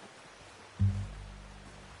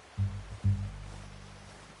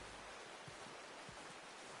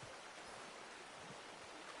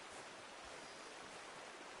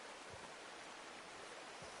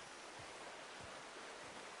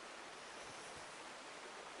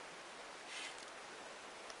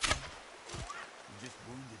 You just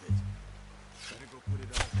wounded it. Better go put it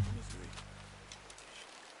out of its misery.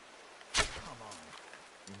 Come on.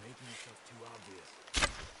 You're making yourself too obvious.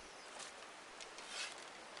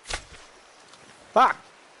 Fuck!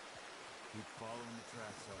 Keep following the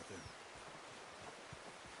tracks, Arthur.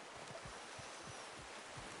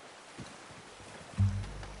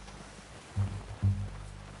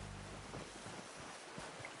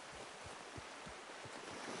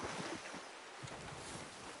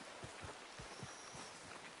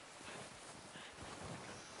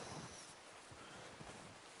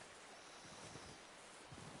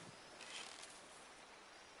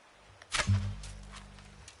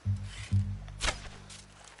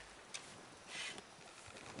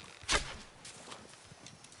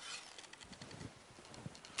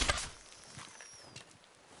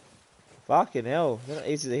 Fucking hell, they're not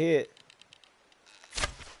easy to hit.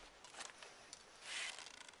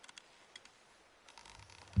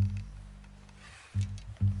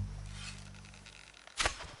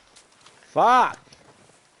 Fuck!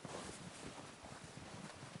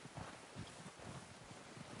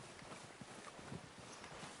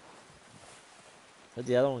 Where'd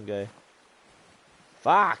the other one go?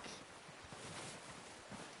 Fuck!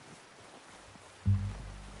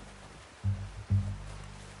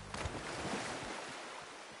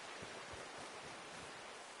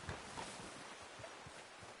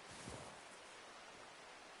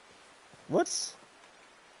 What?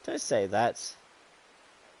 Don't say that.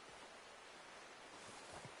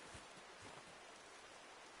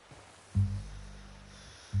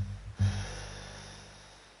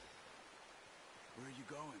 Where are you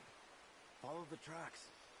going? Follow the tracks.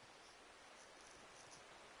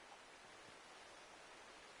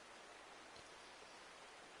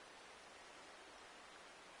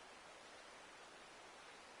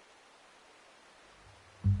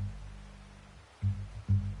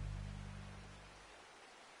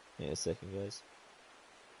 Yeah, a second, guys.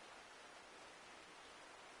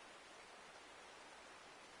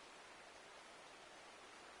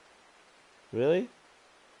 Really?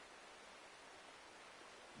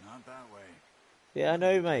 Not that way. Yeah, I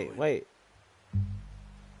know, mate. Wait.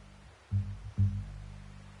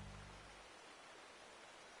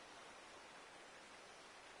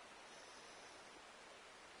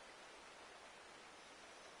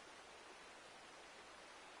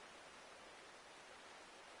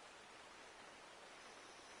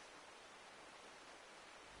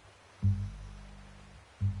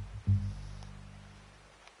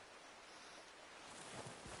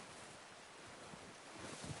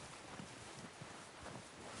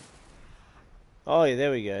 Oh, yeah,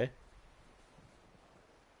 there we go.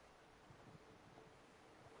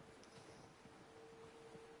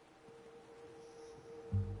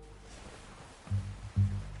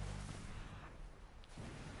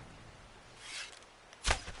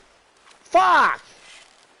 Fuck!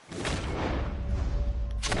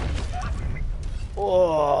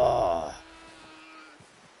 Oh.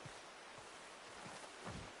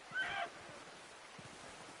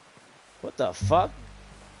 What the fuck?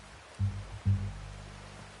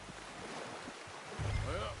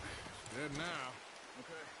 Well, it's dead now.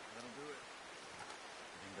 Okay, that'll do it.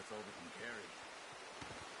 I think that's all we can carry.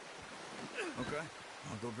 Okay,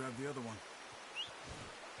 I'll go grab the other one.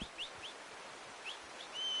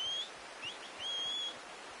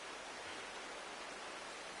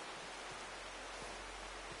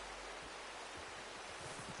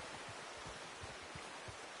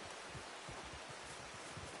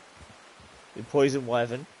 The poison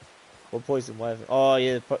wyvern. Or poison wyvern. Oh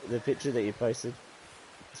yeah, the picture that you posted.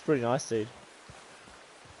 It's pretty nice, dude.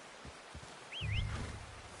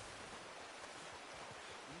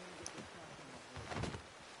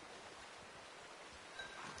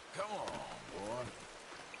 Come on, boy.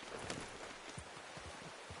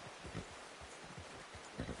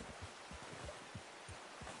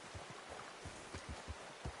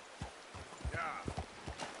 Yeah.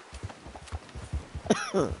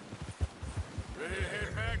 Ready to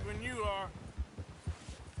head back when you are.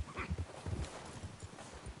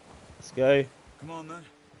 Let's go. Come on then,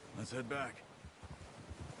 let's head back.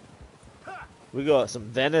 We got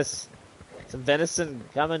some venison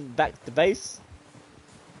coming back to base.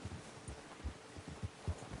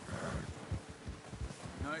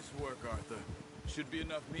 Nice work, Arthur. Should be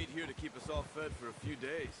enough meat here to keep us all fed for a few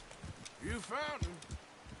days. You found him.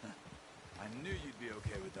 I knew you'd be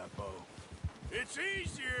okay with that bow. It's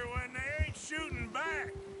easier when they ain't shooting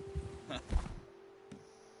back.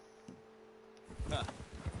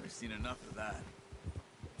 We've seen enough of that.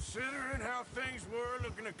 Considering how things were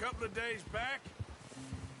looking a couple of days back,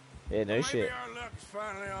 Yeah, no maybe shit. our luck is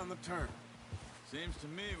finally on the turn. Seems to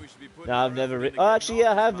me we should be putting. No, I've never ridden. Oh, actually,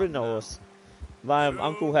 yeah, I have ridden a horse. My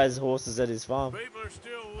uncle has horses at his farm. People are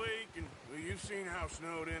still weak, and well, you've seen how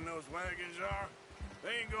snowed in those wagons are.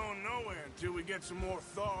 They ain't going nowhere until we get some more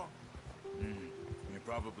thaw. You're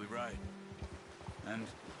probably right. And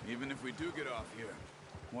even if we do get off here,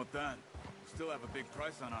 what then? We still have a big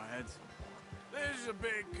price on our heads. This is a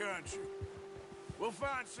big country. We'll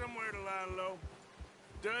find somewhere to lie low.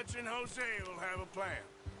 Dutch and Jose will have a plan.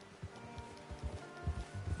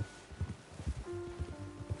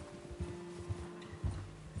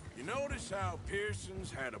 You notice how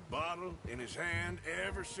Pearson's had a bottle in his hand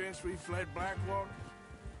ever since we fled Blackwater?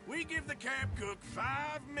 We give the camp cook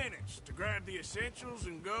 5 minutes to grab the essentials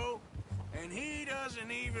and go, and he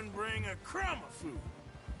doesn't even bring a crumb of food.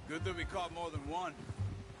 Good that we caught more than one.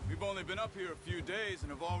 We've only been up here a few days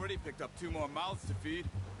and have already picked up 2 more mouths to feed.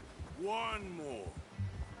 1 more.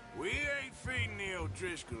 We ain't feeding the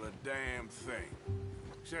O'Driscoll a damn thing.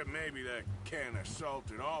 Except maybe that can of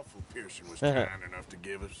salted offal Pearson was kind enough to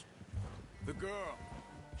give us. The girl.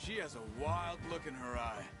 She has a wild look in her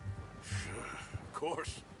eye. Of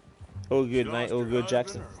course. All good, She mate. lost All her good, husband,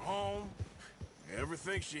 Jackson. Her home,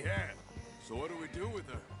 everything she had. So what do we do with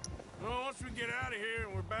her? Well, once we get out of here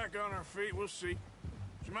and we're back on our feet, we'll see.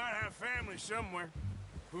 She might have family somewhere.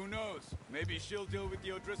 Who knows? Maybe she'll deal with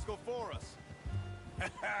the O'Driscoll for us.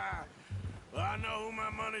 Well, I know who my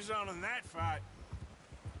money's on in that fight.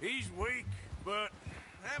 He's weak, but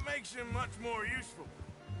that makes him much more useful.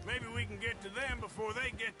 Maybe we can get to them before they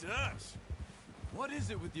get to us. What is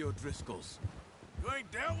it with the O'Driscolls? You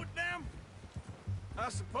ain't dealt with them? I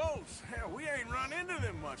suppose. Hell, we ain't run into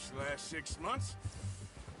them much the last 6 months.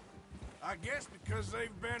 I guess because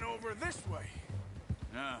they've been over this way.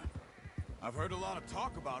 Yeah. I've heard a lot of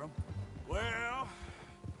talk about them. Well,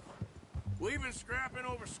 we've been scrapping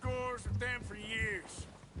over scores with them for years.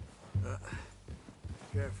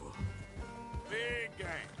 Careful. Big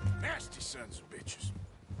gang. Nasty sons of bitches.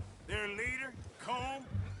 Their leader, Combe,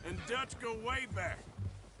 and Dutch go way back.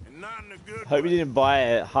 And not in a good Hope way. you didn't buy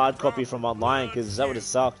a hard copy from online, because that would have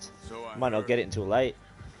sucked. Might not get it until late.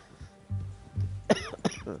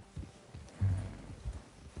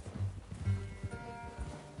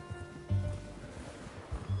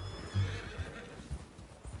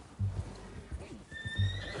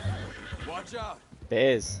 Watch out.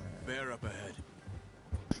 Bears. Bear up ahead.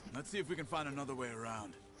 Let's see if we can find another way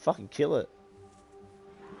around. Fucking kill it.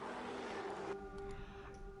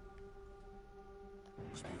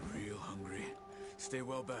 Must be real hungry. Stay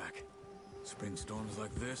well back. Spring storms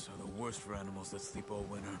like this are the worst for animals that sleep all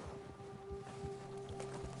winter.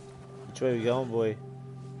 Which way are we going, boy?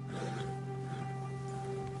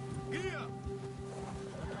 Yeah.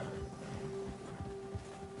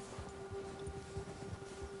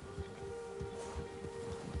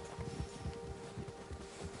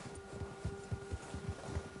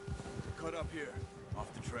 Cut up here,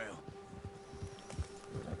 off the trail.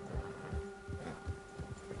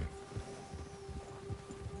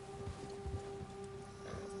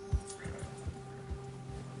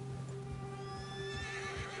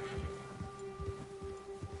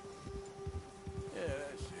 Yeah,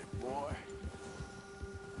 that's it, boy.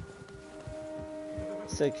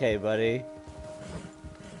 It's okay, buddy.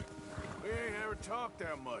 We ain't ever talked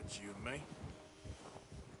that much, you and me.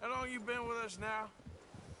 How long you been with us now?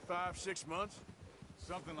 5, 6 months?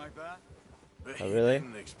 Something like that. But Oh, you really?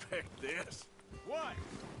 didn't expect this. What?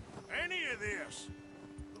 Any of this?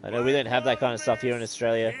 I know we didn't have that kind of stuff here in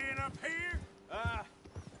Australia. Being up here?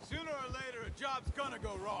 Sooner or later, a job's gonna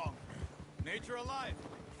go wrong. Nature of life.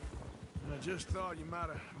 I just thought you might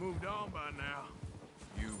have moved on by now.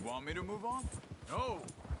 You want me to move on? No.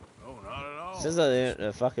 No, not at all. Says they're in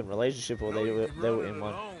a fucking relationship or No, they you were, can they run were it in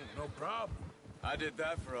one. alone, no problem. I did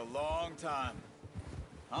that for a long time.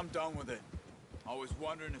 I'm done with it. Always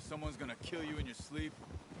wondering if someone's gonna kill you in your sleep.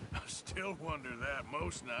 I still wonder that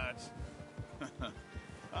most nights.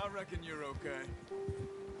 I reckon you're okay.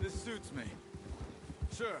 This suits me.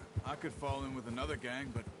 Sure, I could fall in with another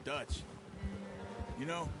gang, but Dutch... You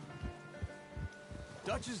know...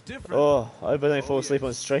 Dutch is different. Oh, I hope I don't fall asleep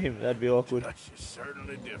on stream. That'd be awkward. Dutch is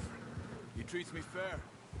certainly different. He treats me fair.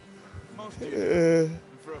 Most do. And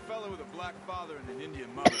for a fella with a black father and an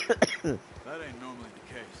Indian mother, that ain't normally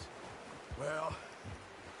the case. Well,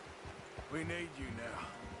 we need you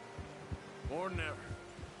now. More than ever.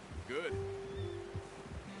 Good.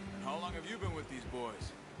 And how long have you been with these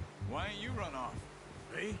boys? Why ain't you run off?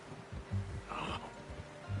 Me? Oh,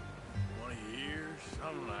 20 years,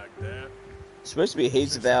 something like that. Supposed to be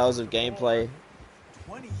heaps of hours of gameplay.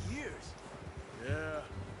 20 years? Yeah.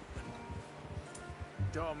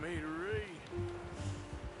 Taught me to read.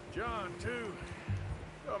 John, too.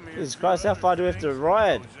 Taught me Jesus Christ, how far do we have to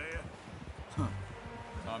ride? Huh.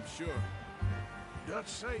 I'm sure. Dutch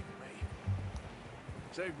saved me.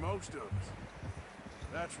 Saved most of us.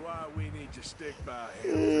 That's why we need to stick by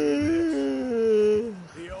him through this.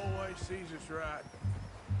 He always sees us right.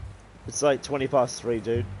 It's like 20 past 3,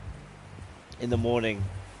 dude. In the morning.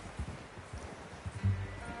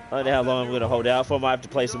 I don't know how long I'm going to hold out for. I might have to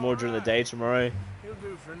play some more during the day tomorrow.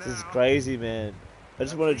 This is crazy, man. I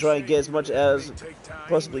just want to try and get as much out as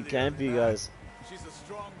possibly can for you guys. She's a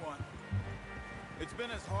strong one. It's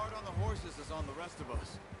been as hard on the horses as on the rest of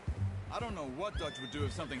us. I don't know what Dutch would do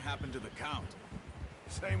if something happened to the Count.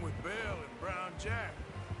 Same with Bill and Brown Jack.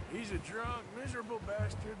 He's a drunk, miserable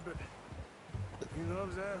bastard, but he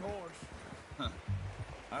loves that horse. Huh.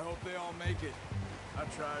 I hope they all make it. I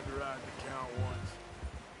tried to ride the Count once.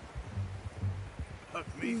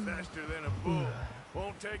 Hucked me faster than a bull.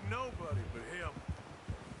 Won't take nobody but him.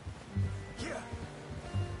 Yeah.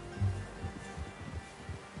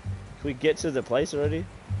 Can we get to the place already?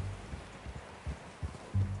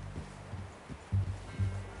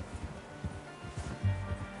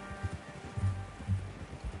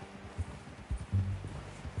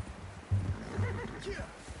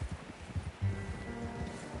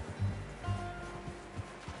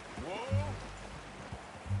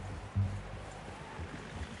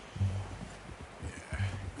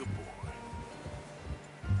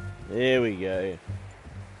 There we go.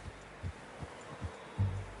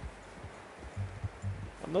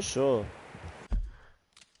 I'm not sure.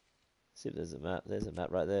 See if there's a map. There's a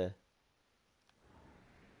map right there.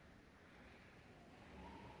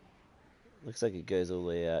 Looks like it goes all the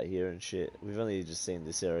way out here and shit. We've only just seen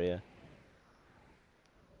this area.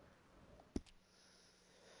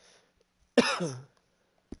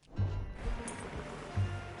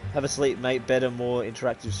 Have a sleep, mate. Better, more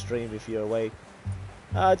interactive stream if you're awake.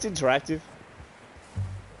 It's interactive.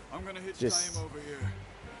 I'm gonna hit Just time over here.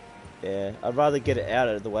 Yeah, I'd rather get it out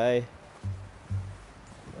of the way.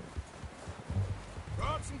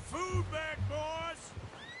 Brought some food back, boys.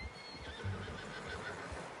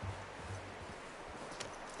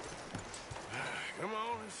 Come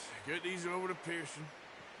on, let's get these over to Pearson.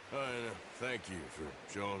 And thank you for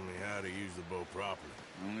showing me how to use the bow properly.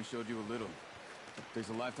 I only showed you a little. Takes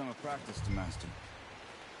a lifetime of practice to master.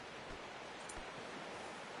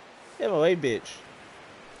 Get away, bitch.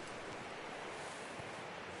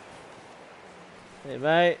 Hey,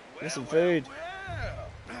 mate. Get some food.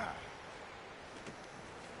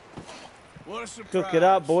 What a surprise. Cook it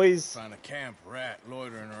up, boys. Find a camp rat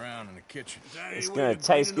loitering around in the kitchen. It's gonna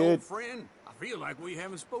taste good. Friend, I feel like we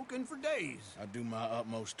haven't spoken for days. I do my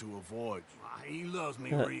utmost to avoid you. He loves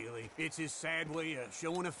me, really. It's his sad way of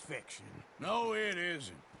showing affection. No, it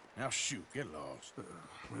isn't. Now shoot, get lost.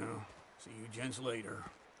 Well, see you gents later.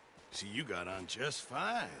 See, you got on just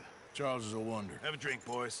fine. Charles is a wonder. Have a drink,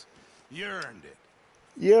 boys. You earned it.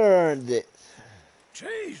 You earned it.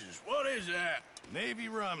 Jesus, what is that? Navy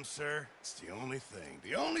rum, sir. It's the only thing.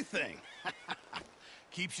 The only thing.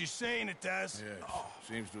 Keeps you sane, it does. Yes. Oh.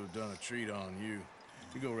 Seems to have done a treat on you.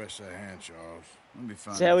 You go rest that hand, Charles. I'll be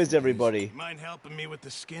fine. So how is everybody? You mind helping me with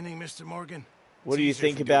the skinning, Mr. Morgan? What do you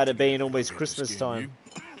think about it being almost Christmas time?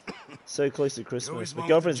 So close to Christmas. My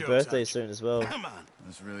girlfriend's birthday soon as well. Come on.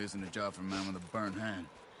 This really isn't a job for a man with a burnt hand.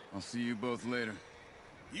 I'll see you both later.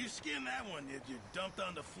 You skinned that one you dumped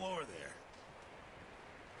on the floor there.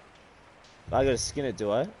 I gotta skin it,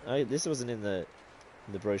 do I? This wasn't in the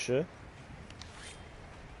brochure.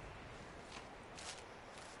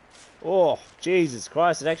 Oh, Jesus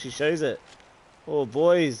Christ, it actually shows it. Oh,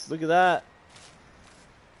 boys, look at that.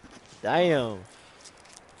 Damn.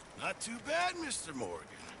 Not too bad, Mr. Morgan.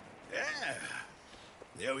 Yeah.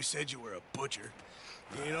 They always said you were a butcher.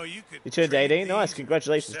 You know, you could... You turned 18? Nice,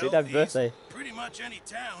 congratulations, dude. Happy birthday. Pretty much any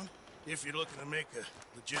town. If you're looking to make a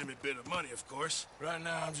legitimate bit of money, of course. Right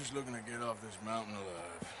now, I'm just looking to get off this mountain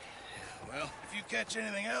alive. Well, if you catch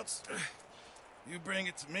anything else, you bring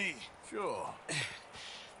it to me. Sure.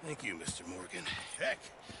 Thank you, Mr. Morgan. Heck,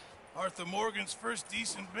 Arthur Morgan's first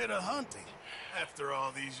decent bit of hunting after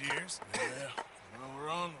all these years. Yeah, well, we're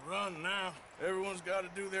on the run now. Everyone's got to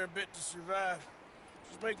do their bit to survive.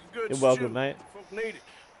 Just make a good You're welcome, stew. mate. Folk need it.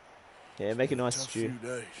 Yeah, make a nice Tough stew. few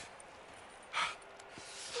days.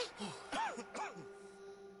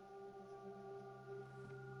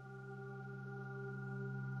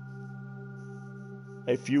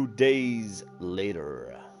 A few days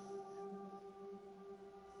later.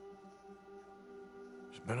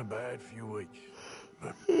 It's been a bad few weeks.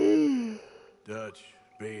 But Dutch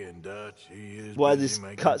being Dutch, he is. While this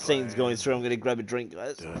cutscene's going through, I'm gonna grab a drink,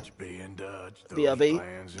 guys. Dutch being Dutch, those BRB.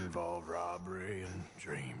 plans involve robbery and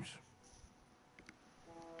dreams.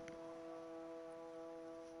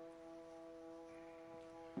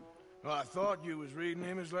 Well, I thought you was reading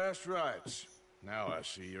him his last rites. Now I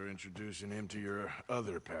see you're introducing him to your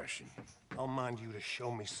other passion. I'll mind you to show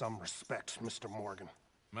me some respect, Mr. Morgan.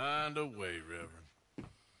 Mind away, Reverend.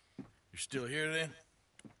 You still here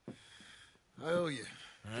then? I owe you.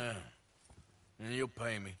 Yeah. And you'll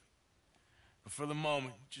pay me. But for the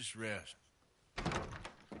moment, just rest.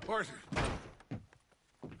 Arthur,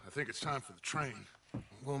 I think it's time for the train.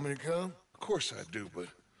 Want me to come? Of course I do, but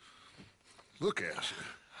look at you.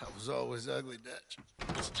 I was always ugly, Dutch.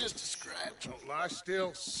 It's just a scratch. Don't lie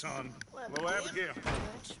still, son. Hello, Abigail.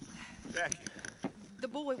 Jackie. The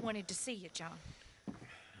boy wanted to see you, John.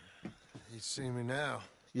 He's seen me now.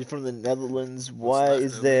 You're from the Netherlands. Why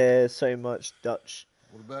is there so much Dutch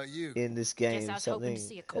What about you? in this game? Guess I was hoping Something to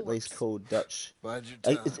see a at least corpse. called Dutch. Bide your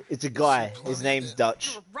time. It's a guy. His name's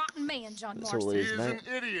Dutch. You're a rotten man, John That's all Marston. it He is, is mate.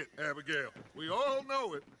 an idiot, Abigail. We all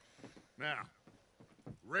know it. Now,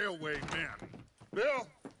 railway men. Bill,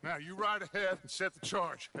 now you ride ahead and set the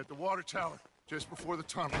charge at the water tower just before the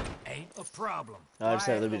tunnel. Ain't a problem. I just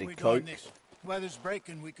had a little bit of coke. Weather's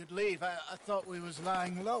breaking. We could leave. I thought we was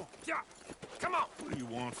lying low. Yeah, come on. What do you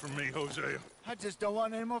want from me, Hosea? I just don't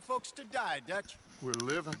want any more folks to die, Dutch. We're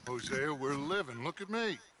living, Hosea. We're living. Look at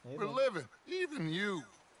me. We're living. Even you.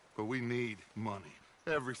 But we need money.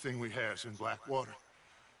 Everything we have is in Blackwater.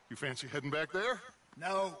 You fancy heading back there?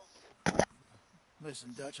 No.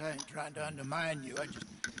 Listen, Dutch, I ain't trying to undermine you.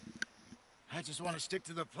 I just want to stick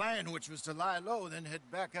to the plan, which was to lie low, then head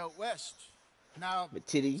back out west. Now,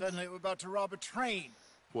 suddenly we're about to rob a train.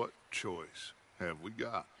 What choice have we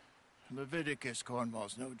got? Leviticus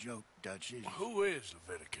Cornwall's no joke, Dutch. Who is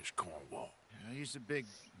Leviticus Cornwall? He's a big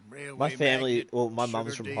railway My family, magnate, well, my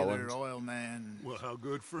mum's sugar from dealer, Holland. Oil man. Well, how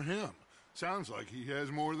good for him. Sounds like he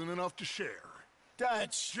has more than enough to share.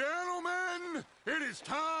 Dutch! Gentlemen, it is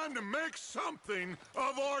time to make something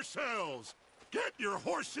of ourselves. Get your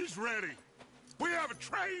horses ready. We have a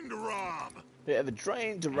train to rob. We have a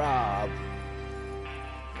train to rob.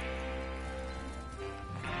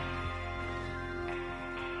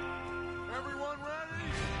 Everyone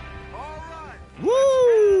ready? All right.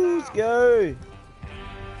 Woo! Let's go.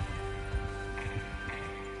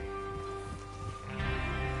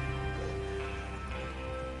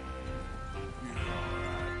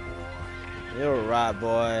 You're alright,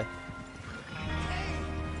 boy.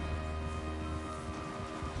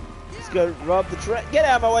 Let's go rob the train. Get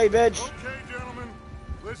out of my way, bitch. Okay, gentlemen,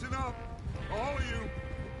 listen up, all of you.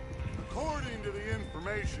 According to the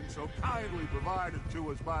information so kindly provided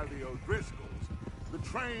to us by the O'Driscolls, the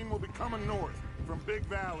train will be coming north from Big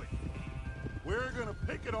Valley. We're gonna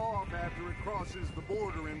pick it off after it crosses the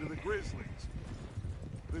border into the Grizzlies.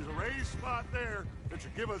 There's a raised spot there that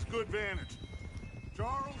should give us good vantage.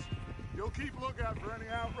 Charles, you'll keep lookout for any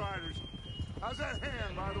outriders. How's that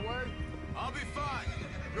hand, by the way? I'll be fine.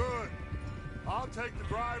 Good. I'll take the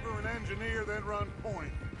driver and engineer, then run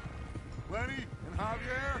point. Lenny and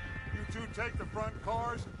Javier, you two take the front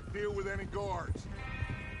cars, deal with any guards.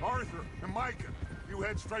 Arthur and Micah, you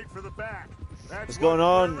head straight for the back. What's going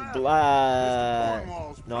on,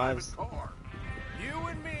 Knives? You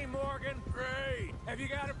and me, Morgan. Great. Have you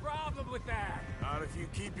got a problem with that? Not if you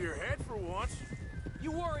keep your head for once.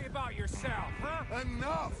 You worry about yourself, huh?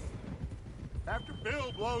 Enough! After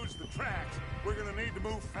Bill blows the tracks, we're gonna need to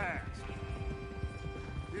move fast.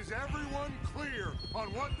 Is everyone clear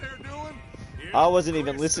on what they're doing? I wasn't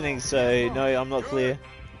even listening, so no, I'm not clear.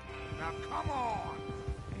 Now come on!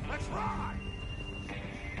 Let's ride!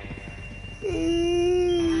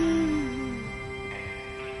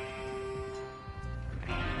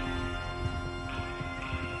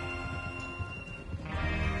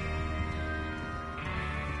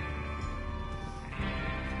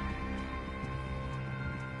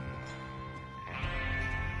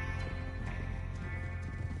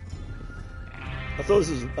 I thought this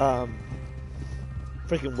was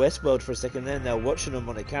freaking Westworld for a second. Then they were watching them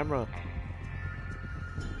on a camera.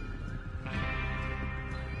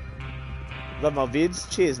 Love my vids.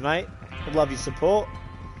 Cheers, mate. I love your support.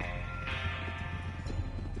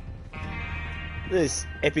 This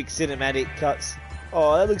epic cinematic cuts.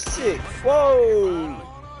 Oh, that looks sick. Whoa!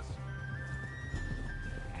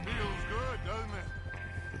 Feels good, doesn't it?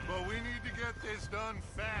 But we need to get this done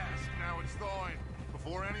fast. Now it's thawing,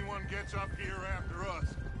 before anyone gets up here after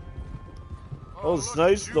us. Oh, the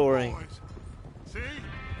snow's thawing. See?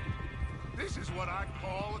 This is what I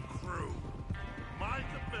call a crew. Micah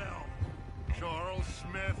Bell, Charles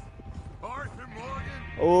Smith, Arthur Morgan.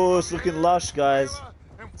 Oh, it's looking lush, guys.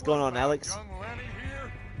 What's going on, Alex? Young Lenny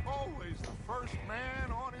here, always the first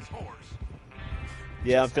man on his horse.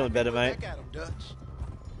 Yeah, I'm feeling better, mate. Look at him, Dutch.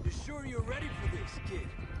 You sure you're ready for this, kid?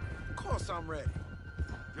 Of course I'm ready.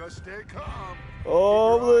 Just stay calm.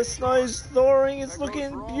 Oh, the snow's thawing. It's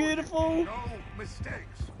looking beautiful. No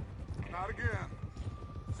mistakes. Not again.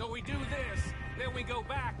 So we do this, then we go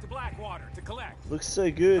back to Blackwater to collect. Looks so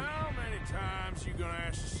good. How many times you gonna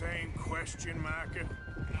ask the same question, Micah?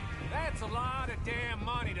 That's a lot of damn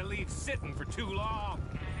money to leave sitting for too long.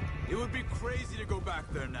 It would be crazy to go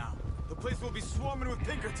back there now. The place will be swarming with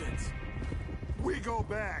Pinkertons. We go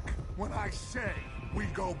back when I say we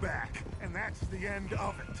go back, and that's the end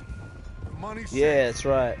of it. The money's Yeah, safe. that's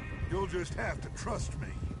right. You'll just have to trust me.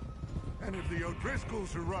 And if the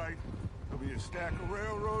O'Driscolls are right, there'll be a stack of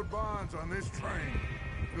railroad bonds on this train.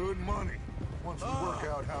 Good money, once we work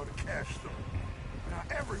out how to cash them. Now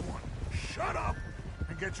everyone, shut up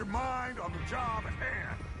and get your mind on the job at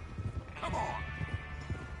hand. Come on.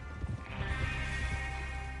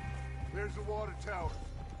 There's the water tower.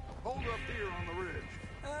 Hold up here on the ridge.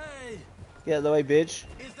 Hey! Get out of the way, bitch.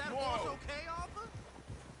 Is that horse okay, Arthur?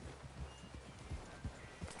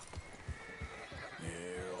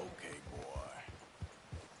 Yeah, okay, boy.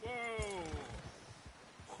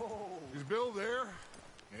 Whoa! Is Bill there?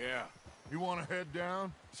 Yeah. You want to head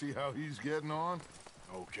down, see how he's getting on?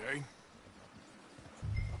 Okay.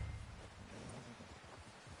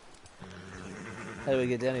 How do we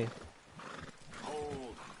get down here?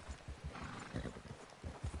 Hold.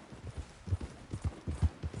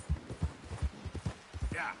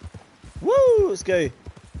 let's go.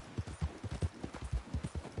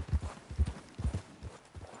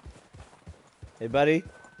 Hey, buddy.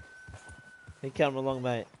 Hey, coming along,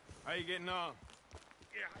 mate. How you getting on?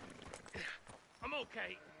 Yeah, I'm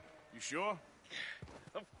okay. You sure?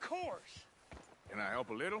 Of course. Can I help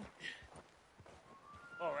a little?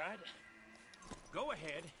 All right. Go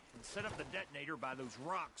ahead and set up the detonator by those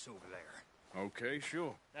rocks over there. Okay,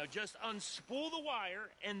 sure. Now just unspool the wire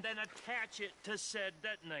and then attach it to said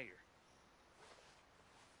detonator.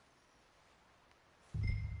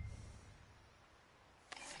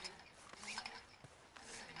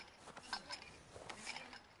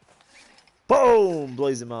 Boom!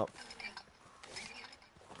 Blows him up.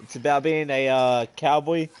 It's about being a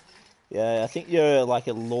cowboy. Yeah, I think you're like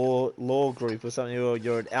a law group or something, or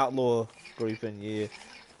you're an outlaw group, and you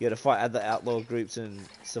gotta fight other outlaw groups and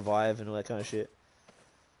survive and all that kind of shit.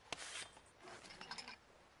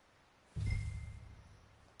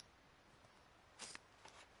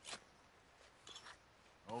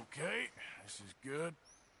 Okay, this is good.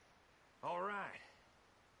 All right.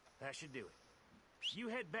 That should do it. You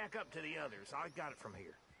head back up to the others. I got it from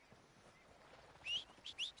here.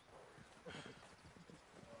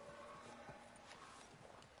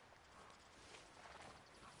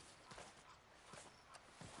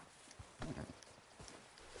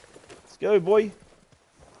 Let's go, boy.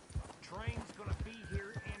 Train's gonna be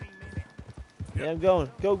here any minute. Yeah, I'm going.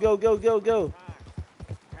 Go, go, go, go, go.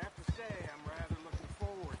 I have to say, I'm rather looking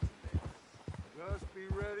forward to this. Just be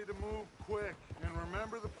ready to move quick, and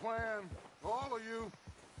remember the plan. All of you,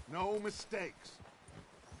 no mistakes.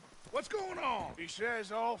 What's going on? He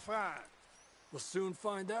says all fine. We'll soon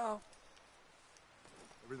find out.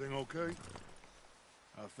 Everything okay?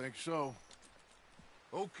 I think so.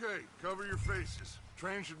 Okay, cover your faces.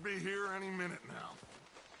 Train should be here any minute now.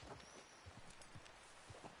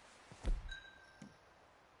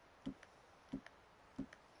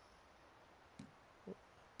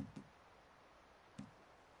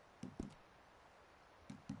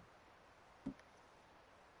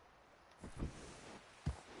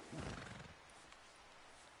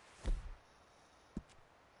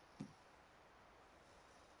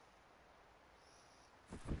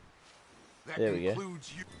 There we go.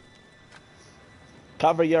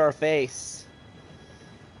 Cover your face.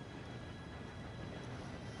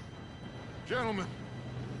 Gentlemen,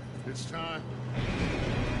 it's time.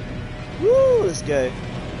 Woo, let's go.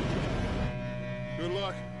 Good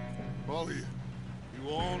luck, all of you. You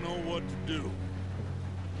all know what to do.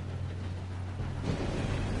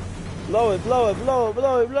 Blow it, blow it, blow it,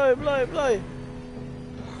 blow it, blow it, blow it, blow it.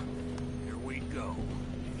 Here we go.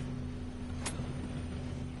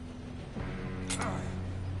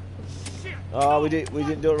 Oh, we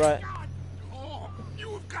didn't do it right. Oh, you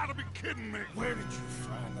have got to be kidding me. Where did you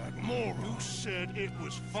find that moron? You said it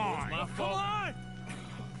was fine. My fault. Come on!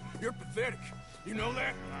 You're pathetic. You know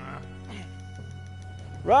that?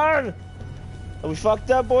 Run! Are we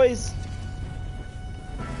fucked up, boys?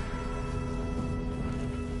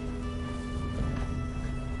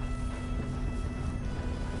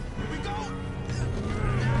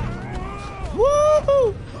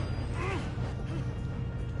 Woohoo!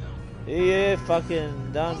 Yeah,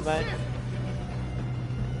 fucking done, mate.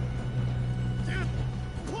 Dude,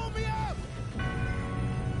 pull me up!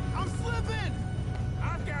 I'm slipping!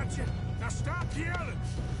 I got you. Now stop yelling!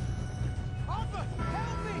 Arthur,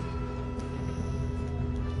 help me!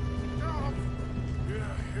 Oh.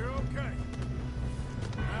 Yeah, you're okay.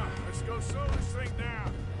 Now, let's go slow this thing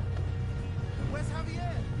down. Where's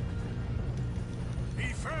Javier?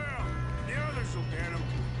 He fell. The others will get him.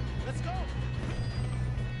 Let's go.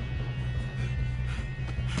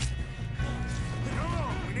 Come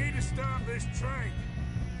on, we need to stop this train.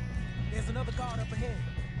 There's another guard up ahead.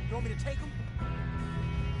 You want me to take him?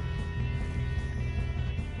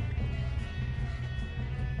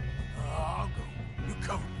 I'll go. You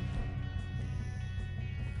cover me.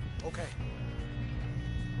 Okay.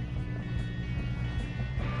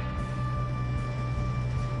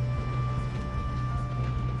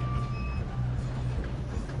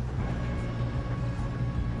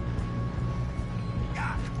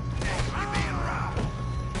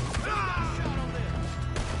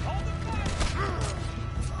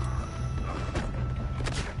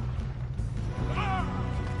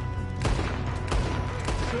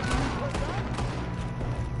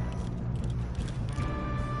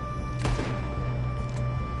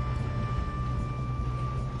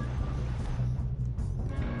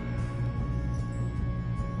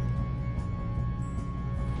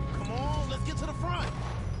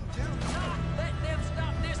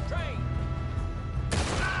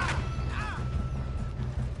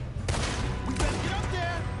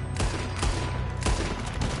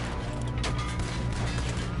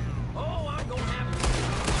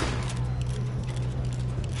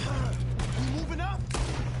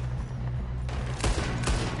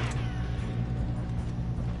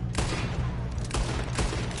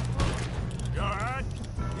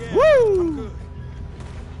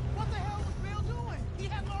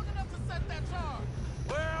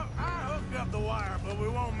 but we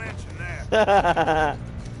won't mention that.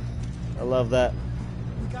 I love that.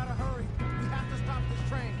 We gotta hurry. We have to stop this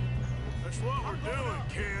train. That's what we're doing,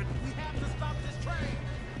 kid. We have to stop this train.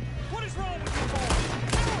 What is wrong with you boys?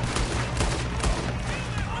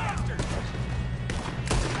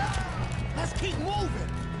 Let's keep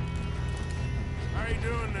moving. How you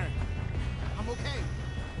doing there? I'm okay.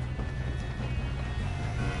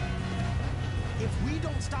 If we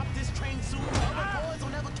don't stop this train soon, the other boys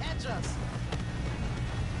will never catch us.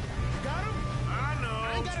 You got him? I know.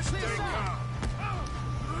 I ain't got a clear Stay shot. calm.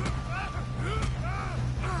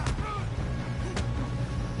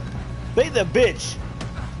 Beat the bitch.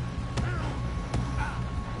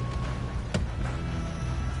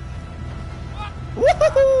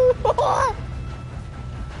 Woohoo!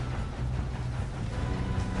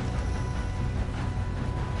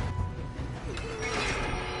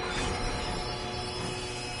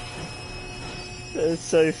 That's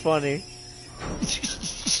so funny.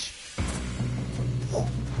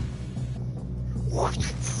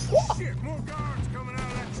 Shit, more guards coming out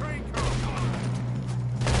of that train car.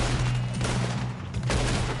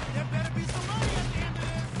 There better be some money at the end of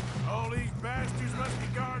this. All these bastards must be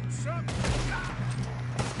guarding something.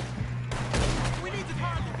 We need the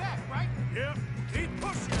car at the back, right? Yep, keep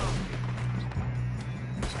pushing on.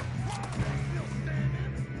 Still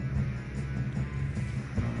standing.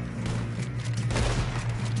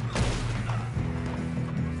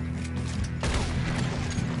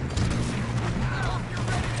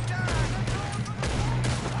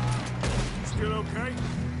 Still okay?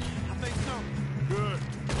 I think so. Good.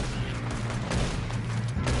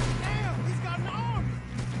 Damn, he's got an army.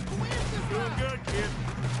 Who is this Doing guy? good, kid.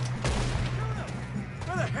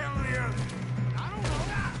 Where the hell are the others? I don't know.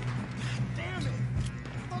 Damn it.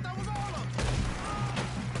 I thought that was all of them.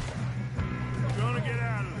 We're gonna get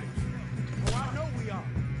out of this. Oh, I know we are.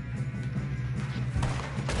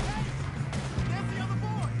 Hey, there's the other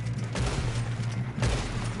boy.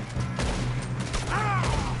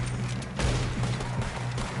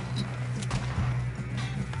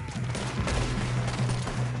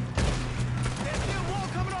 There's still more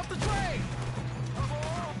coming off the train. Come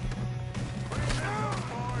on. Bring it down,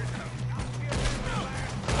 boys.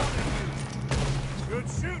 Good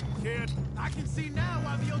shooting, kid. I can see now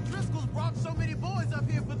why the O'Driscolls brought so many boys up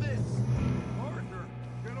here for this. Arthur,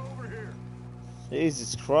 get over here.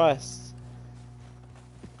 Jesus Christ.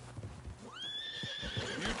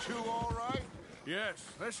 You two all right? Yes,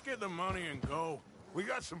 let's get the money and go. We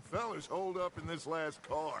got some fellas holed up in this last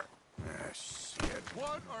car. Ah, shit.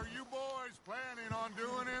 What are you boys planning on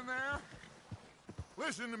doing in there?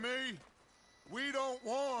 Listen to me. We don't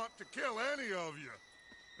want to kill any of you.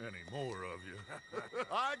 Any more of you.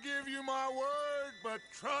 I give you my word, but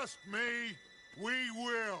trust me, we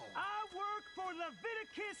will. I work for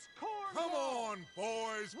Leviticus Corps. Come on,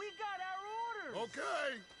 boys. We got our orders.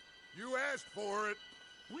 Okay. You asked for it.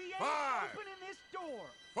 We ain't 5, opening this door.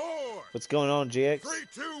 4, What's going on, GX? 3,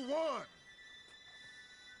 2, 1.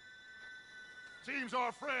 Seems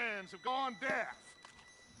our friends have gone deaf.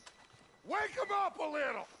 Wake them up a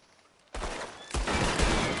little.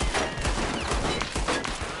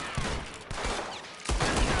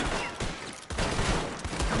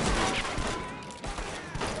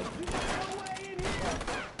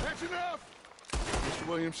 That's enough. Mr.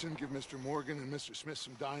 Williamson, give Mr. Morgan and Mr. Smith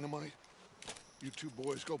some dynamite. You two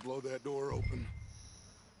boys go blow that door open.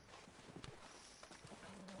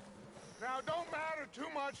 Now, don't matter too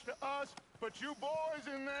much to us, but you boys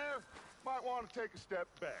in there might want to take a step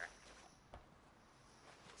back.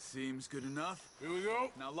 Seems good enough. Here we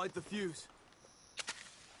go. Now light the fuse.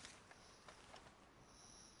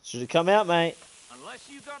 Should have come out, mate. Unless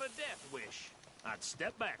you got a death wish, I'd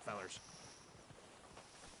step back, fellers.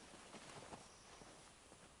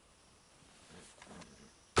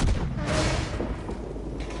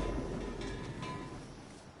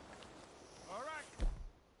 All right.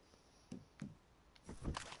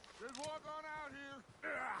 Just walk on out here.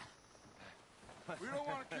 We don't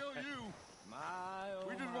want to kill you.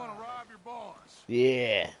 We just want to rob your boss.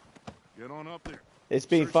 Yeah. Get on up there. It's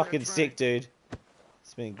been Search fucking that train. sick, dude.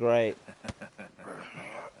 It's been great.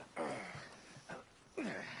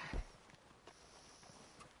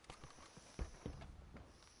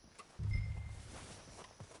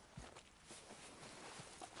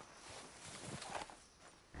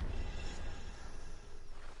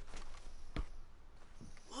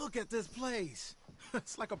 Look at this place.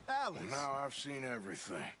 It's like a palace. Now I've seen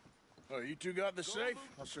everything. Oh, you two got the safe?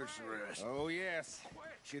 I'll search the rest. Oh, yes.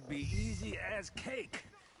 Should be easy as cake.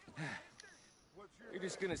 You're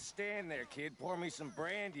just gonna stand there, kid. Pour me some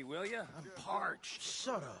brandy, will ya? I'm parched.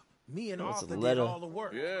 Shut up. Me and That's a Arthur did letter. all the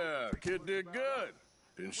work. Yeah, the kid did good.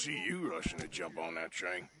 Didn't see you rushing to jump on that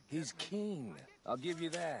train. He's keen. I'll give you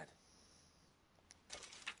that.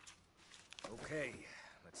 Okay,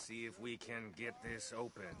 let's see if we can get this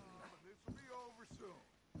open.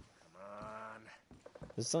 Come on.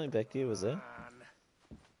 There's something back here, was there? Come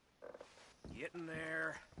on. Get in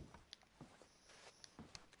there.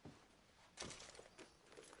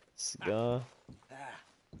 Cigar.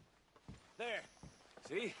 There.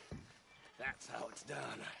 See? That's how it's done.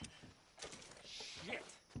 Shit.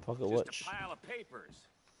 Pocket Just watch. a pile of papers.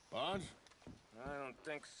 Bonds? I don't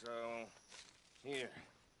think so. Here.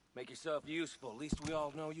 Make yourself useful. At least we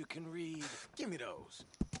all know you can read. Give me those.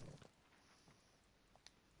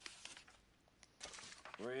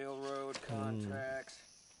 Railroad contracts,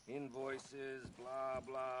 invoices, blah,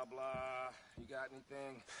 blah, blah. You got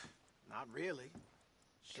anything? Not really.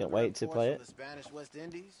 Can't wait to play it. The Spanish West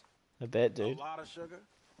Indies. I bet, dude. A lot of sugar.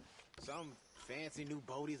 Some fancy new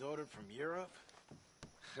boat he's ordered from Europe.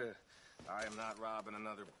 I am not robbing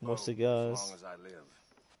another More boat cigars. as long as I live.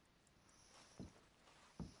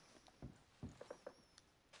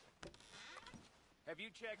 Have you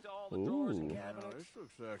checked all the drawers and cabinets? This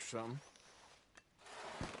looks like something.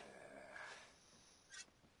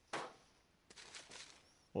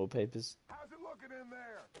 Wallpapers. How's it looking in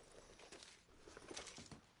there?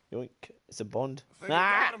 Yoink. It's a Bond. Think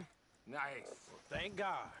I got him? Nice. Thank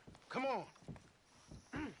God. Come on.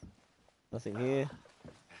 Nothing here.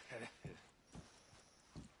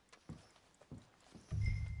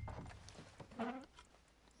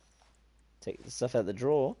 Take the stuff out of the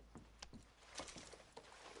drawer.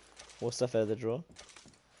 More stuff out of the drawer.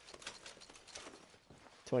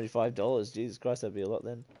 $25. Jesus Christ, that'd be a lot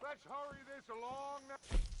then. Let's hurry this along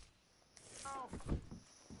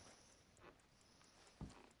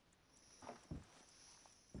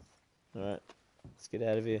now. Alright. Let's get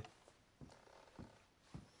out of here.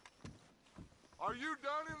 Are you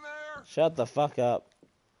done in there? Shut the fuck up.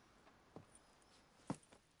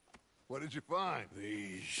 What did you find?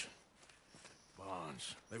 These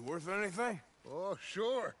bonds. They worth anything? Oh,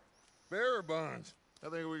 sure. Bearer bonds. I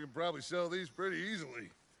think we can probably sell these pretty easily.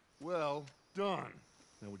 Well done.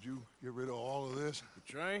 Now, would you get rid of all of this? The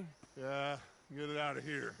train? Yeah, get it out of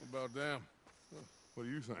here. What about them? What do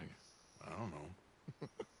you think? I don't know.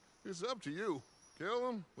 It's up to you. Kill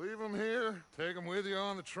them, leave them here, take them with you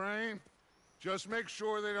on the train. Just make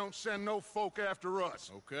sure they don't send no folk after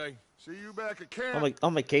us. Okay. See you back at camp.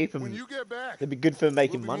 I'm gonna keep them. When you get back, They'd be good for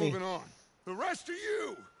making we'll be money. moving on. The rest of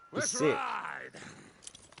you, let's sick. ride.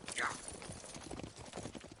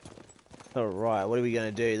 Alright, what are we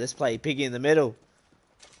gonna do? Let's play Piggy in the Middle.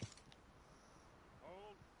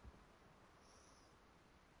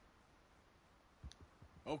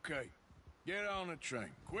 Okay. Get on the train.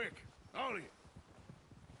 Quick. All of you.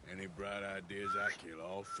 Any bright ideas, I kill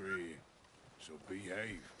all three of you. So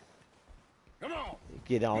behave. Come on.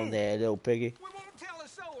 Get on there, little piggy. We won't tell a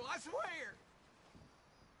soul, I swear.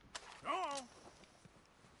 Go on.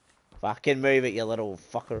 Fucking move it, you little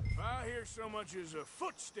fucker. If I hear so much as a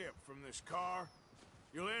footstep from this car,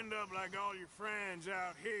 you'll end up like all your friends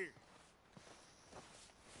out here.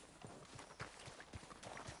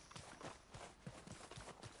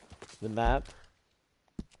 The map.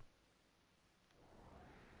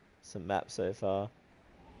 Some map so far.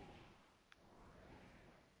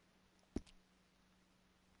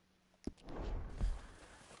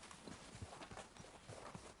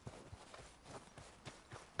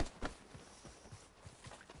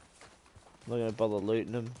 I'm not gonna bother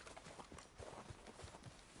looting them.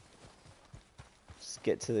 Just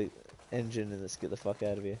get to the engine and let's get the fuck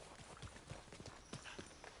out of here.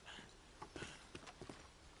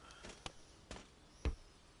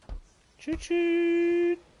 Choo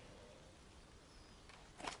choo.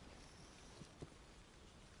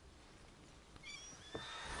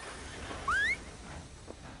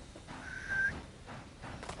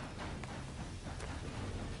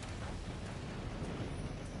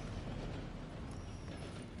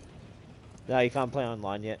 No, you can't play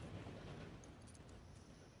online yet.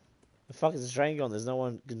 The fuck is the train going? There's no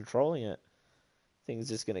one controlling it. I think it's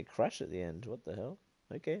just gonna crash at the end. What the hell?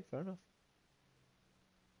 Okay, fair enough.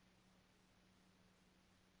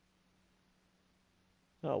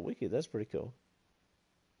 Oh, wicked. That's pretty cool.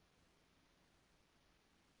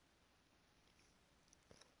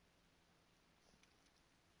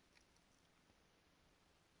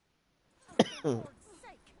 For Lord's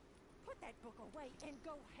sake, put that book away and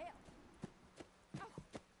go help. Oh,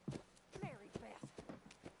 Mary Beth.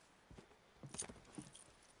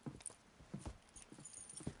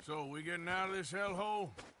 So, we getting out of this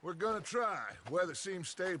hellhole? We're gonna try. Weather seems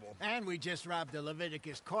stable. And we just robbed the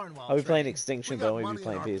Leviticus Cornwall. Are we playing Extinction, but we be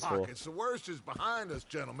playing PS4? Pockets. The worst is behind us,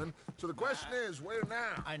 gentlemen. So the question is, where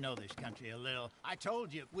now? I know this country a little. I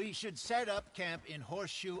told you, we should set up camp in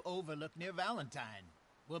Horseshoe Overlook near Valentine.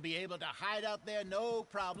 We'll be able to hide out there, no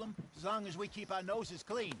problem, as long as we keep our noses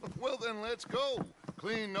clean. Well, then let's go.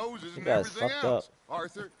 Clean noses and guy's everything fucked else. up.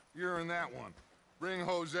 Arthur, you're in that one. Bring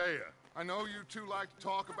Hosea. I know you two like to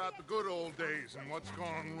talk about the good old days and what's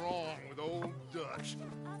gone wrong with old Dutch.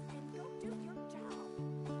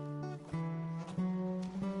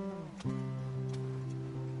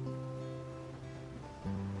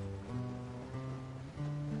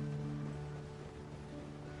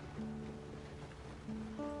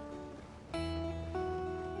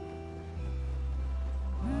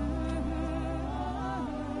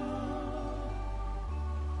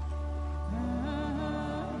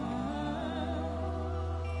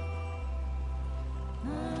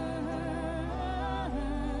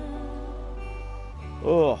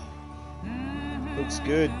 Oh, looks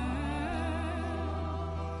good.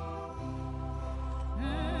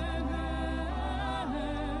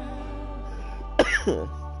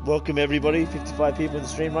 Welcome everybody, 55 people in the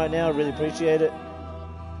stream right now, really appreciate it.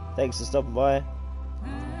 Thanks for stopping by.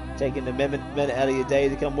 Taking a minute out of your day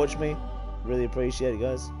to come watch me. Really appreciate it,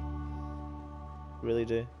 guys. Really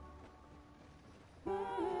do.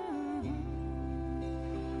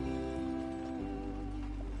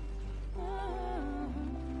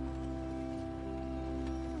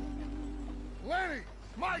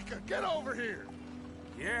 Get over here!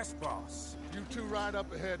 Yes, boss. You two ride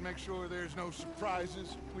up ahead, make sure there's no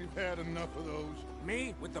surprises. We've had enough of those.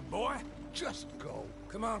 Me? With the boy? Just go.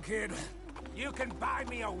 Come on, kid. You can buy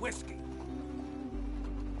me a whiskey.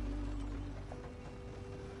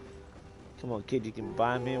 Come on, kid, you can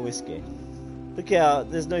buy me a whiskey. Look how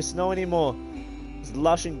there's no snow anymore. It's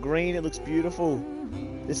lush and green, it looks beautiful.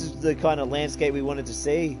 This is the kind of landscape we wanted to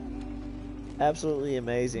see. Absolutely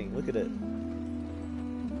amazing. Look at it.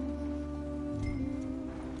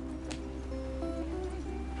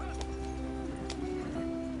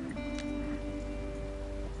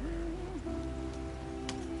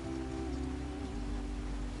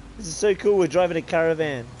 This is so cool, we're driving a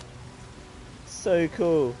caravan. So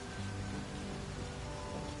cool.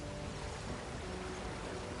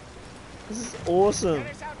 This is awesome.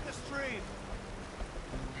 Get us out the stream.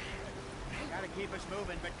 Gotta keep us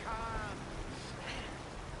moving, but calm.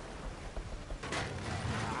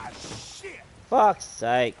 Ah, shit! Fuck's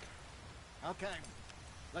sake. Okay,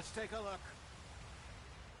 let's take a look.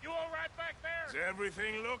 You all right back there? Does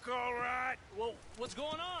everything look all right? Well, what's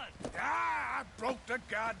going on? Ah, I broke the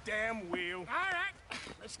goddamn wheel. All right,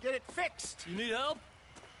 let's get it fixed. You need help?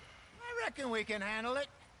 I reckon we can handle it.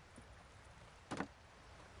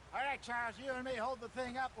 All right, Charles, you and me hold the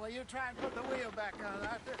thing up while you try and put the wheel back on,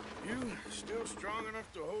 Arthur. You still strong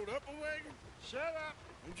enough to hold up a wagon? Shut up.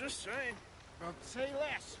 I'm just saying. Well, say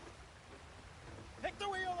less. Pick the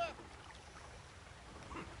wheel up.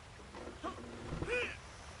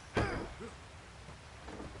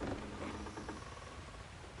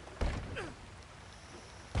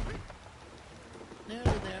 Nearly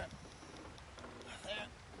there. There.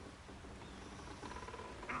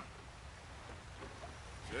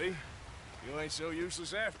 See? You ain't so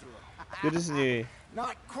useless after all. Good as new.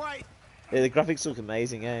 Not quite. Yeah, the graphics look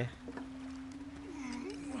amazing, eh?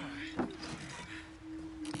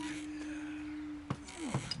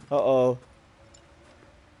 Uh-oh.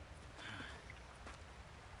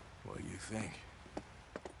 What do you think?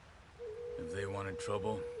 If they wanted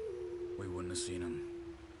trouble, we wouldn't have seen them.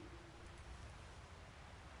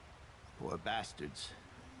 Poor bastards.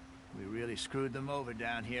 We really screwed them over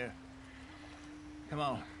down here. Come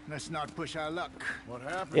on, let's not push our luck. What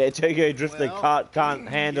happened? Yeah, Tokyo Drift the cart can't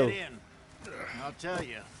handle. Get in. I'll tell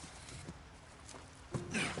you.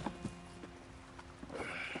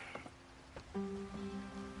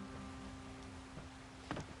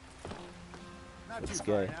 Not too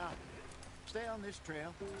far now. Stay on this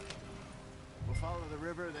trail. We'll follow the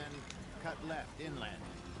river, then cut left inland.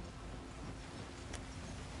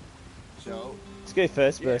 So, let's go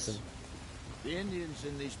first person. The Indians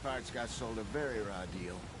in these parts got sold a very raw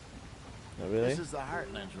deal. Oh, really? This is the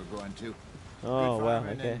heartlands we're going to. Oh, Good wow,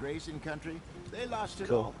 farming okay. and grazing country. They lost it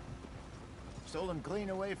Cool. all. Stolen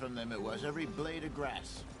clean away from them it was, every blade of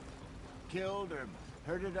grass. Killed or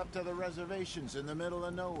herded up to the reservations in the middle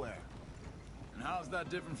of nowhere. And how's that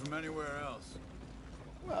different from anywhere else?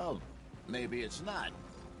 Well, maybe it's not.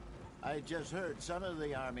 I just heard some of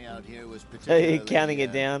the army out here was Hey, particularly counting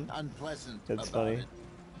it down. unpleasant That's about funny. it.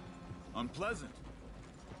 Unpleasant?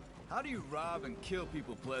 How do you rob and kill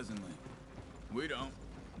people pleasantly? We don't.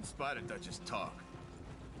 in spite of Dutch's talk.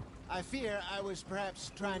 I fear I was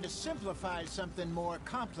perhaps trying to simplify something more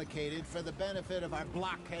complicated for the benefit of our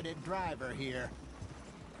block-headed driver here.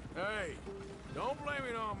 Hey, don't blame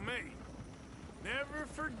it on me. Never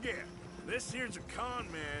forget, this here's a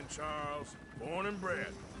con man, Charles, born and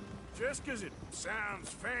bred. Just 'cause it sounds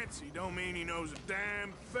fancy don't mean he knows a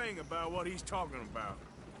damn thing about what he's talking about.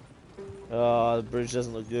 Oh, the bridge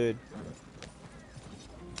doesn't look good.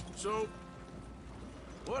 So,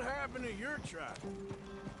 what happened to your tribe?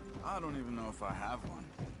 I don't even know if I have one.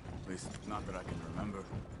 At least, not that I can remember.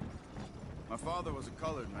 My father was a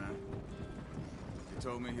colored man. He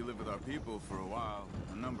told me he lived with our people for a while.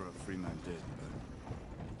 A number of free men did,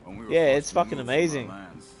 but when we were it's fucking amazing.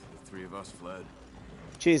 Lands, the three of us fled.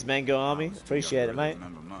 Cheers, Mango Army. Appreciate it, mate.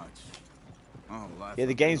 Yeah,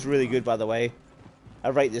 the game's really good, by the way. I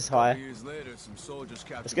rate this high. Years later, some soldiers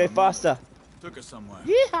captured Let's go faster. Took us somewhere.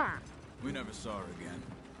 Yeah. We never saw her again.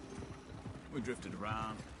 We drifted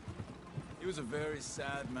around. He was a very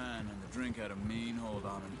sad man, and the drink had a mean hold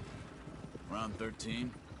on him. Around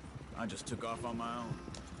 13, I just took off on my own.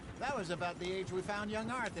 That was about the age we found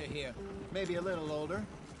young Arthur here. Maybe a little older.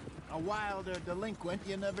 A wilder delinquent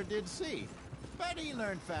you never did see. But he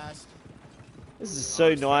learned fast. This is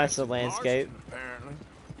so nice, the landscape. Apparently.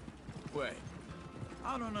 Wait,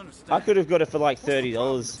 I don't understand. I could have got it for like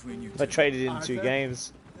 $30 if I traded in 2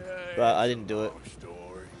 games, but I didn't do it.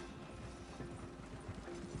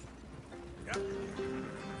 Yep.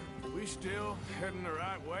 We still heading the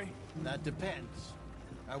right way? That depends.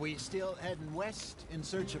 Are we still heading west in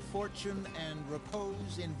search of fortune and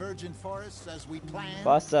repose in virgin forests as we planned?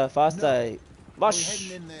 Faster, faster. No. Are we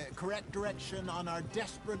heading in the correct direction on our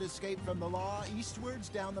desperate escape from the law eastwards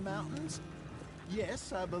down the mountains?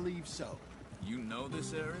 Yes, I believe so. You know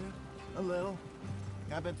this area? A little.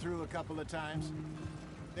 I've been through a couple of times.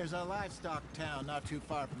 There's a livestock town not too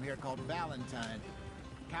far from here called Valentine.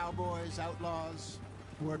 Cowboys, outlaws,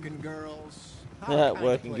 working girls.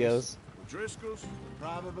 Working girls. Driscoll's?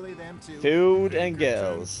 Probably them too. Food and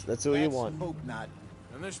girls. That's all you want. Hope not.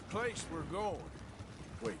 And this place we're going.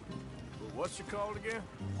 Wait, what's it called again?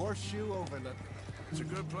 Horseshoe Overlook. It's a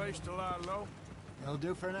good place to lie low? It'll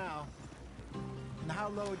do for now. And how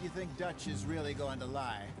low do you think Dutch is really going to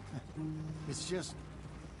lie? It's just,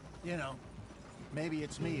 you know, maybe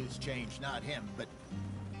it's me who's changed, not him, but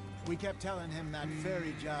we kept telling him that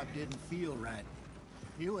ferry job didn't feel right.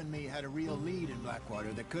 You and me had a real lead in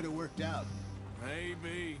Blackwater that could have worked out.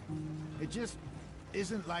 Maybe. It just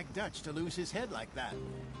isn't like Dutch to lose his head like that.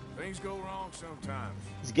 Things go wrong sometimes.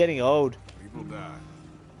 He's getting old. People die.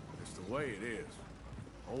 It's the way it is.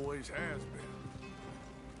 Always has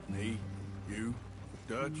been. Me, you,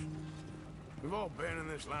 Dutch. We've all been in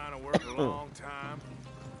this line of work a long time.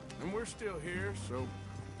 And we're still here, so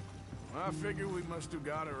I figure we must have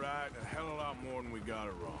got it right a hell of a lot more than we got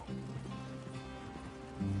it wrong.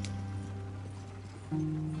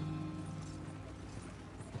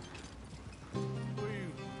 What are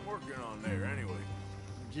you working on there, anyway?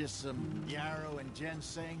 Just some yarrow and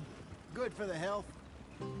ginseng. Good for the health.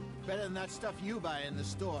 Better than that stuff you buy in the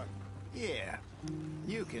store. Yeah,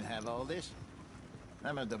 you can have all this.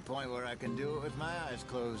 I'm at the point where I can do it with my eyes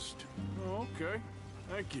closed. Oh, okay.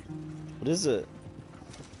 Thank you. What is it?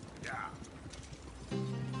 Yeah.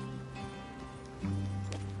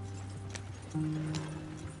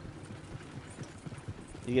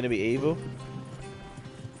 You gonna be evil?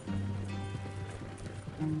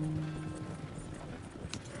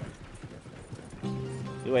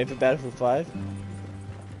 You waiting for Battlefield 5?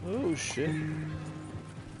 Oh shit.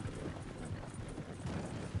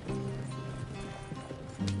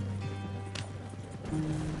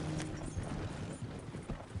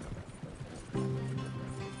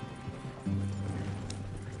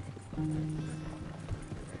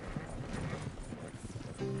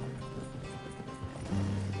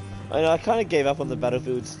 I know, I kind of gave up on the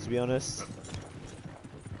Battlefields, to be honest.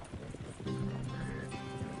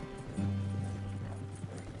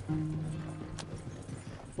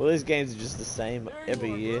 Well, these games are just the same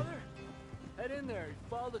every year. Head in there,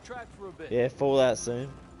 follow the track for a bit. Yeah, Fallout soon.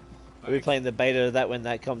 We'll be playing the beta of that when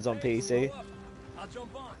that comes on PC. I'll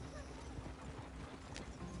jump on.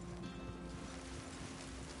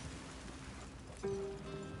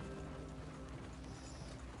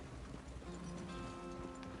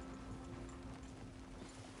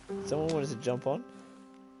 Someone wanted to jump on?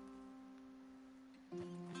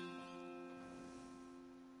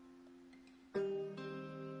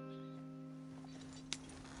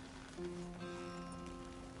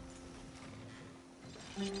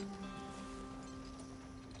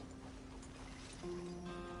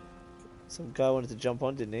 Some guy wanted to jump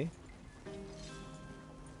on, didn't he?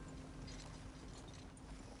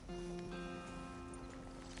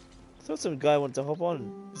 I thought some guy wanted to hop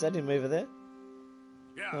on. Is that him over there?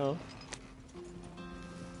 Yeah. Oh.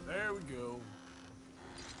 There we go.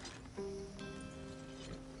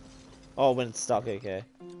 Oh, when it's stuck, okay.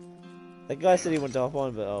 That guy said he wanted to hop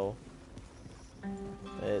on, but oh.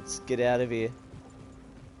 Let's get out of here.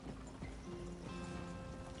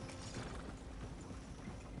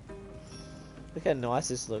 Look how nice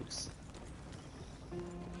this looks.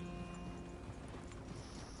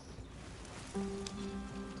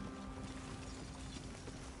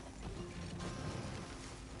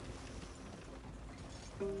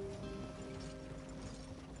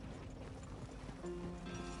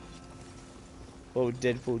 What would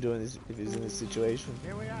Deadpool do if he's in this situation?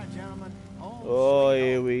 Here we are, gentlemen. Oh,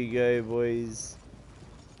 here we go, boys.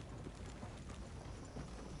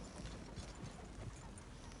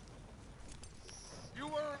 You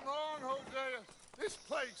weren't wrong, Hosea. This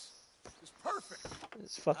place is perfect.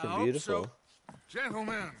 It's fucking beautiful. So.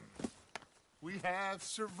 Gentlemen, we have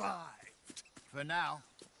survived. For now.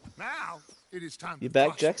 Now, it is time You to back,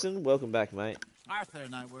 prosper. Jackson? Welcome back, mate. Arthur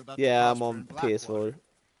and I were about Yeah, to I'm on PS4.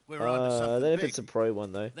 We were on to I something don't know if big. it's a pro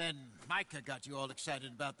one, though. Then Micah got you all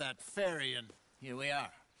excited about that ferry, and here we are.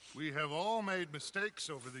 We have all made mistakes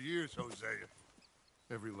over the years, Hosea.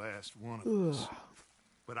 Every last one of us.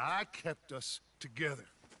 But I kept us together.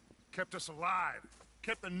 Kept us alive.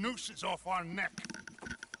 Kept the nooses off our neck.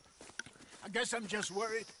 I guess I'm just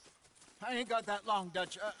worried. I ain't got that long,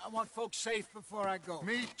 Dutch. I want folks safe before I go.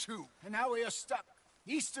 Me too. And now we are stuck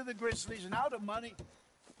east of the Grizzlies and out of money.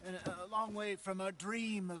 And a long way from our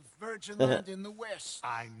dream of virgin land in the west.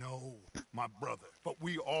 I know, my brother, but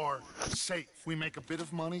we are safe. We make a bit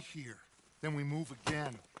of money here, then we move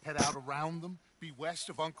again, head out around them, be west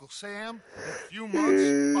of Uncle Sam, in a few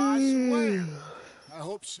months, buy some land. I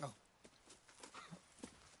hope so.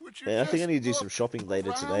 Yeah, I think I need to do some shopping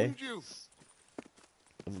later today. You. I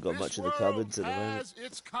haven't got This much in the world cupboards at the moment. has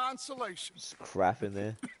its consolation. There's crap in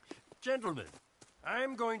there. Gentlemen,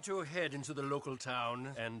 I'm going to head into the local town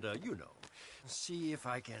and, you know, see if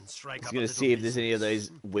I can strike I was up going a to little see if there's any of business.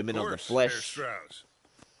 those women on the Herr flesh. Strauss.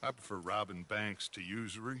 I prefer robbing banks to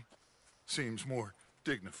usury. Seems more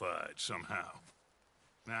dignified somehow.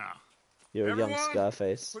 Now, You're a young everyone,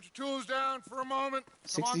 Scarface. put your tools down for a moment.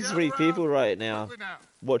 Come on, 63 gather people around. right now Quickly now.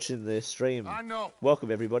 watching the stream. I know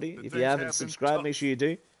Welcome, everybody. that If you things haven't have been subscribed, tough, make sure you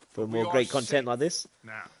do for but we more are great content safe like this.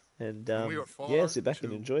 now. And we are far yeah, sit back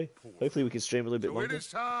and too enjoy. poor. Hopefully we can stream a little bit So longer. it is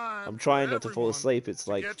time I'm trying for not to fall everyone asleep. It's to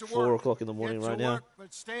like get to 4 work. o'clock in the morning Get to right now. work,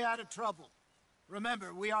 but stay out of trouble.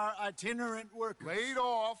 Remember, we are itinerant workers. Laid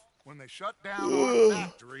off when they shut down our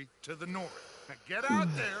factory to the north. Now get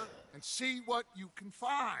out there and see what you can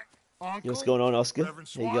find. Uncle, What's going on, Oscar? Reverend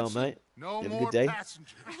How you going, Swanson, mate? No You have a more good day?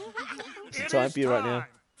 passengers. It's It time is for you right now. time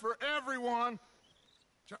for everyone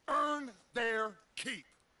to earn their keep.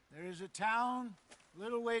 There is a town a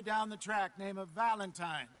little way down the track named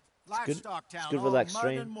Valentine. good. Livestock It's town. good All relaxed mud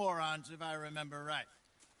stream. and morons, if I remember right.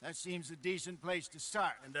 That seems a decent place to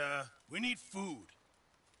start. And, we need food.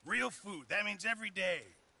 Real food. That means every day.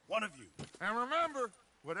 One of you. And remember,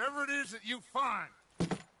 whatever it is that you find,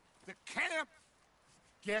 the camp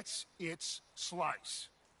gets its slice.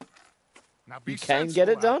 Now be You can get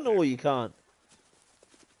it sensible out done or you can't.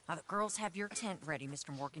 Now the girls have your tent ready, Mr.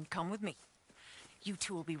 Morgan. Come with me. You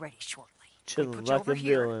two will be ready shortly. Chilling put you like over a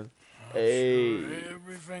here. villain. Hey. Sure,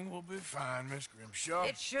 everything will be fine, Miss Grimshaw.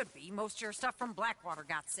 It should be. Most of your stuff from Blackwater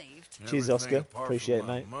got saved. Cheers, Everything Oscar. apart Appreciate it, from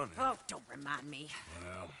my mate. Money. Oh, don't remind me.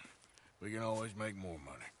 Well, we can always make more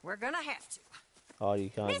money. We're gonna have to. Oh, you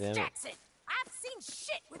can't, Miss damn it. Jackson, I've seen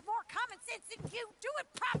shit with more common sense than you. Do it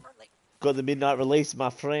properly. Got the midnight release, my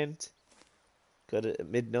friend. Got it at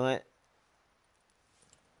midnight.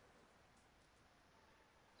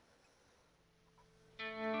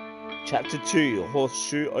 Chapter 2,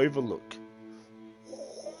 Horseshoe Overlook.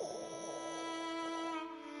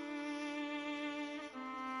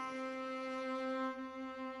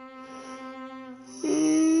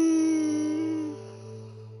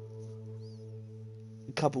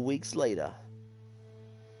 A couple weeks later.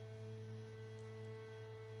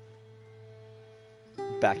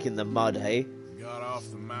 Back in the mud, hey? Got off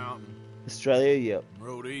the mountain, Australia, yep.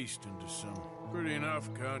 rode east into some pretty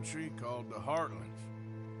enough country called the Heartlands.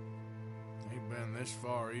 Ain't been this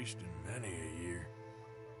far east in many a year.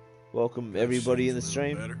 Welcome everybody in the Seems a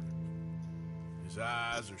little stream. better. His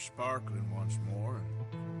eyes are sparkling once more,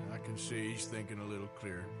 and I can see he's thinking a little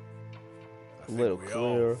clearer. I think little we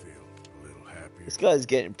clearer. all feel a little happier. This guy's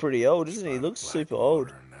getting pretty old, isn't he? He looks super old.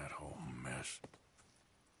 And that whole mess.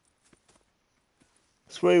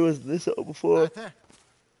 I swear he wasn't this old before. Arthur,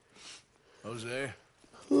 Jose,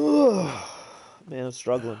 Man, I'm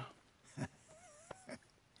struggling.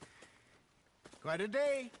 Quite a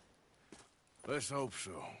day. Let's hope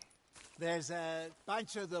so. There's a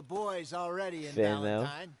bunch of the boys already in Fan mail.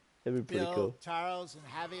 Valentine. That'd be pretty Bill, cool. Charles, and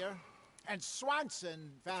Javier. And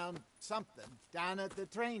Swanson found something down at the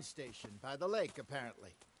train station by the lake,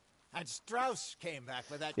 apparently. And Strauss came back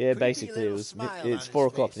with that Yeah, creepy basically little smile on it's his 4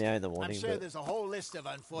 o'clock face. in the hour in the morning. I'm sure but there's a whole list of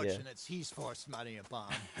unfortunates he's forced money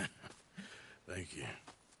upon. Thank you.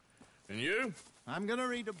 And you? I'm gonna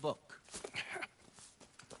read a book.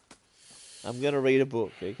 I'm gonna read a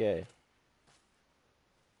book, okay.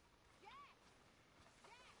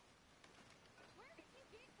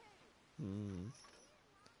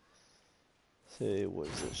 So, what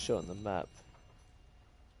is it? Show on the map.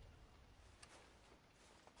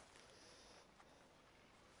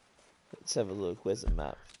 Let's have a look. Where's the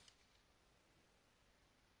map?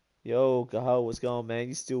 Yo, Gahal, what's going on, man?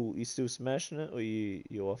 You still smashing it, or you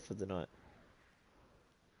off for the night?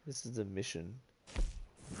 This is the mission.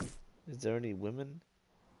 Is there any women?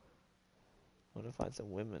 I want to find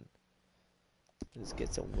some women. Let's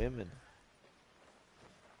get some women.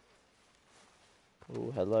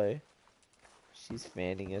 Oh, hello. She's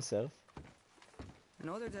fanning herself.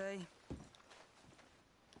 Another day.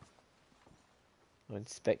 I'll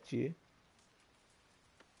inspect you.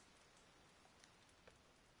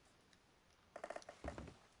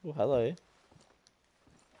 Oh, hello.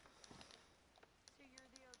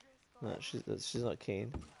 No, she's not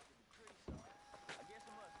keen.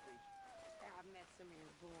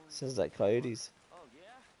 Sounds like coyotes. Oh, yeah?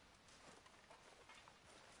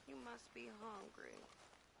 You must be hungry.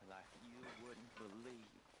 Like you wouldn't believe.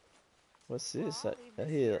 What's this? Well, I leave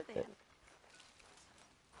hear this here,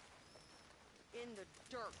 then. In the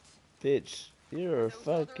dirt. Bitch, you're a Those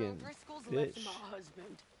other fucking O'Driscolls bitch. left my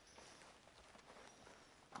husband.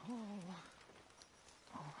 Oh,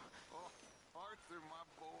 Arthur, my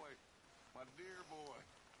boy. My dear boy.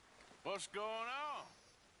 What's going on?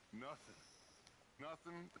 Nothing.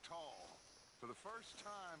 Nothing at all. For the first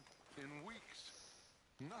time in weeks.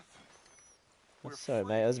 Nothing. I'm sorry,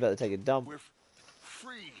 mate. I was about to take a dump. We're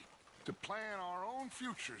free to plan our own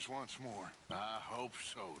futures once more. I hope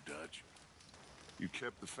so, Dutch. You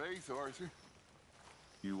kept the faith, Arthur.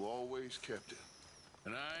 You always kept it.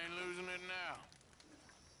 And I ain't losing it now.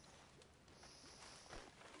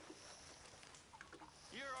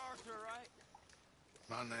 You're Arthur, right?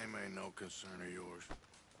 My name ain't no concern of yours.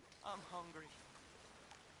 I'm hungry.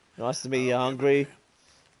 Nice to meet you, hungry.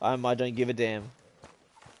 I don't give a damn.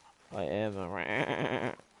 I am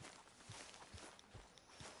a...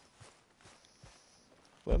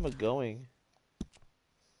 Where am I going?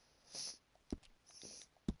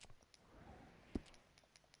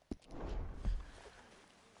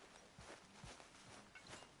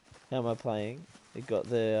 How am I playing? It got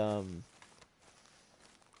the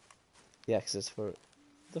access for it.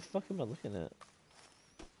 The fuck am I looking at?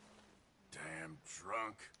 Damn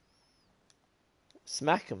drunk.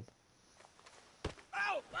 Smack him.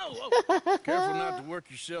 Ow! Careful not to work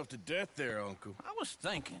yourself to death there, Uncle. I was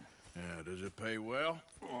thinking. Yeah, does it pay well?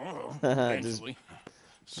 Eventually.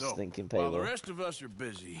 Just thinking pay while well. the rest of us are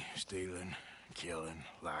busy stealing, killing,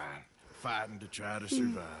 lying, fighting to try to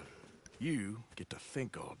survive, you get to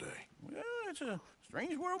think all day. Well, it's a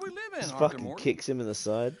strange world we live in, Just Arthur fucking Morton. kicks him in the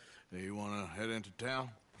side. Hey, you want to head into town?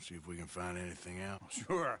 See if we can find anything out?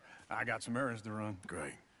 Sure. I got some errands to run.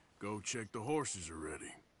 Great. Go check the horses are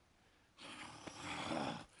ready.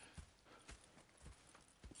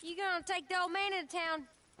 You gonna take the old man into town?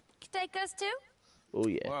 Take us too? Oh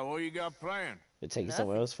yeah. Well, what you got planned? We'll take you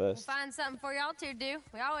somewhere else We'll first. find something for y'all to do.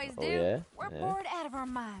 We always Oh do. yeah. We're Yeah. bored out of our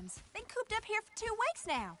minds. Been cooped up here for 2 weeks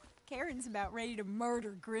now. Karen's about ready to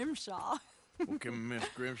murder Grimshaw. Well, can Miss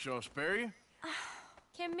Grimshaw spare you?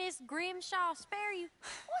 Can Miss Grimshaw spare you?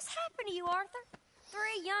 What's happened to you, Arthur? 3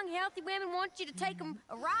 young, healthy women want you to take them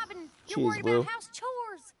a robbing. You're Cheers, worried Will. about house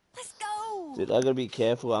chores. Let's go. Dude, I gotta be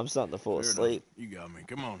careful. I'm starting to fall Fair asleep. enough. You got me.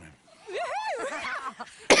 Come on then.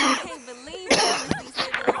 I can't believe this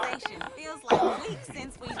civilization. Feels like weeks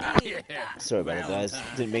since we did. Sorry about it, guys.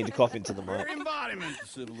 Didn't mean to cough into the mic. Her embodiment of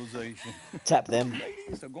civilization. Tap them.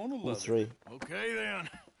 Ladies are gonna All love 3. Okay then.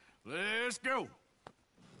 Let's go.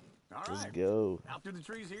 All Let's right. go. Out through the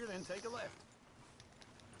trees here, then take a left.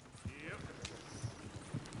 Yep.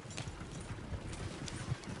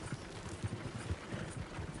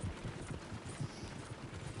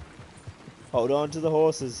 Hold on to the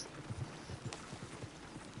horses.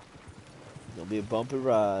 It'll be a bumpy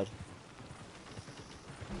ride.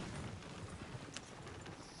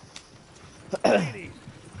 Ladies,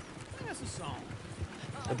 sing us a song.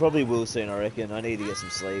 I probably will soon, I reckon. I need to get some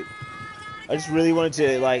sleep. I just really wanted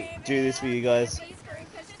to, like, do this for you guys.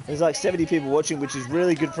 There's like 70 people watching, which is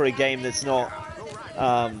really good for a game that's not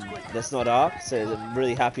That's not Ark, so I'm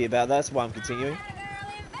really happy about that. That's why I'm continuing.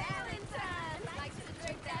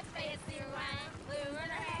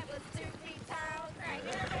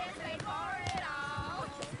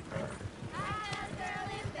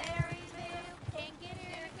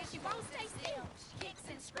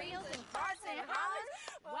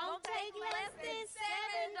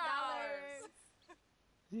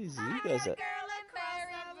 Jeez, you guys are...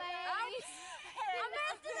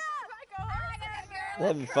 They're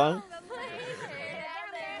having fun.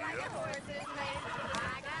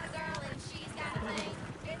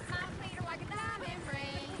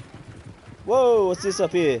 Whoa, what's this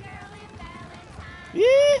up here?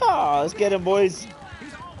 Yeah, let's get him, boys.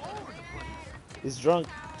 He's drunk.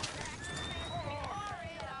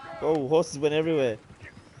 Oh, horses went everywhere.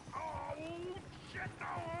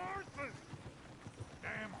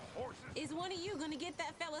 Is one of you gonna get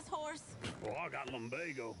that fella's horse? Well, I got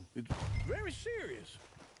lumbago. It's very serious.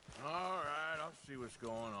 All right, I'll see what's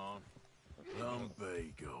going on.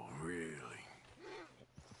 Lumbago, really?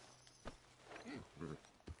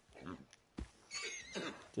 Do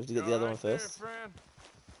you have to get the other one first?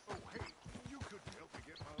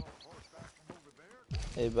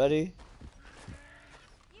 Hey, buddy.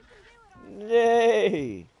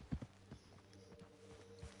 Yay!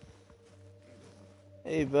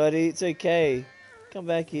 Hey, buddy, it's okay. Come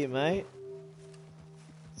back here, mate.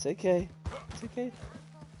 It's okay. It's okay.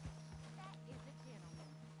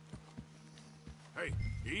 Hey,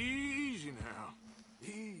 easy now.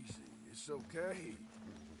 Easy. It's okay.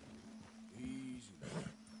 Easy.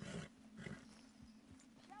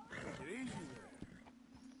 Take it easy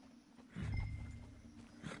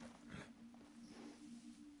there.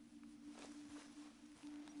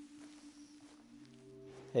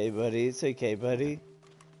 Hey, buddy, it's okay, buddy.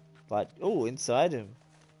 But, oh, inside him.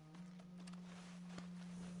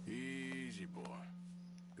 Easy, boy.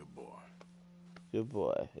 Good boy. Good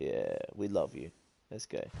boy. Yeah, we love you. Let's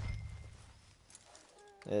go.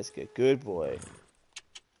 Let's go. Good boy.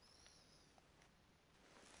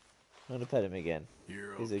 I'm gonna pet him again.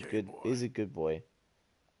 He's a good boy.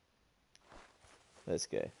 Let's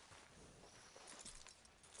go.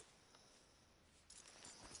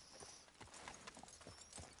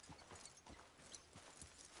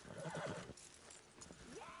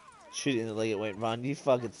 Shoot it in the leg, it won't run. You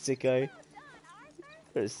fucking sicko.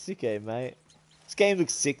 You're a sicko, mate. This game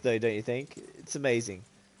looks sick though, don't you think? It's amazing.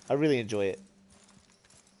 I really enjoy it.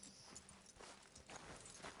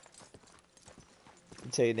 I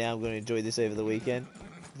tell you now, I'm going to enjoy this over the weekend.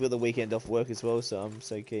 I've got the weekend off work as well, so I'm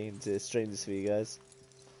so keen to stream this for you guys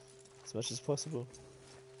as much as possible.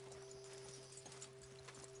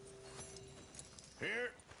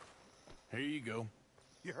 Here you go.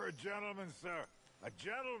 You're a gentleman, sir. A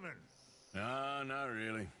gentleman. No, not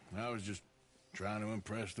really. I was just trying to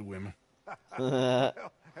impress the women. Well,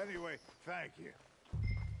 anyway, thank you.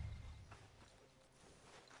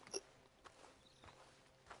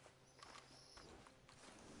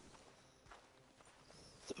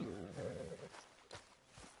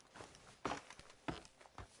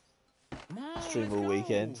 Stream all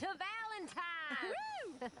weekend. To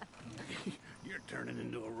Valentine! You're turning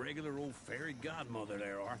into a regular old fairy godmother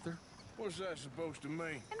there, Arthur. What's that supposed to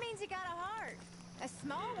mean? It means you got a heart. A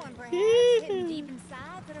small one, perhaps, hidden deep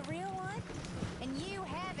inside, but a real one. And you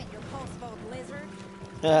haven't, you pulse-boat lizard.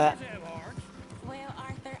 Lizards have hearts. Well,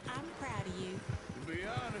 Arthur, I'm proud of you. To be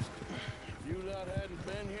honest, if you lot hadn't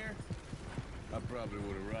been here, I probably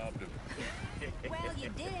would have robbed him. Well, you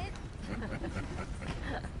did.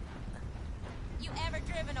 You ever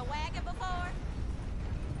driven a wagon before?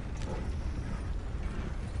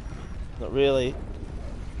 Not really.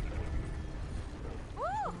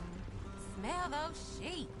 Woo! Smell those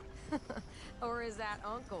sheep. Or is that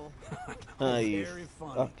Uncle? Oh, you Very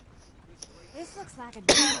funny. fuck. This looks like a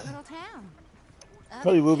decent little town.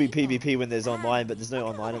 Probably will be PvP when there's online, but there's no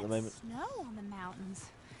online at the moment. Snow on the mountains.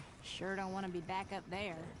 Sure don't want to be back up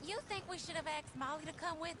there. You think we should have asked Molly to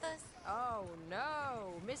come with us? Oh,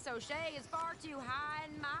 no. Miss O'Shea is far too high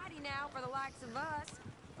and mighty now for the likes of us.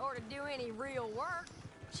 Or to do any real work.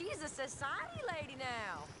 She's a society lady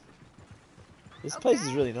now. This place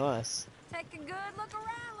is really nice. Take a good look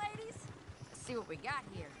around, ladies. See what we got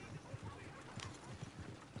here.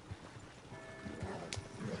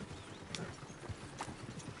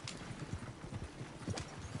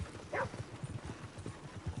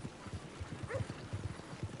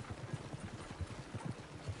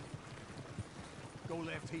 Go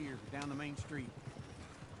left here, down the main street.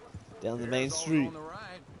 Down the main street. On the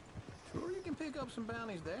right. Sure, you can pick up some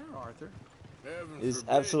bounties there, Arthur. It's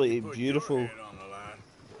absolutely beautiful.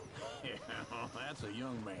 Yeah, that's a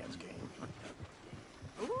young man's game.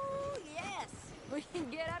 Ooh, yes. We can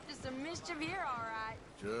get up to some mischief here, all right.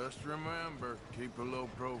 Just remember, keep a low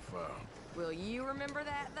profile. Will you remember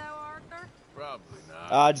that, though, Arthur? Probably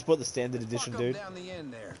not. I just bought the standard edition, dude. Down the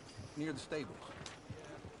end there, near the stable.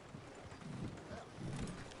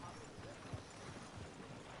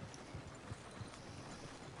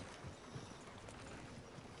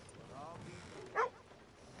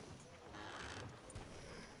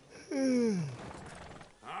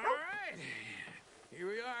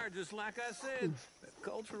 Just like I said, the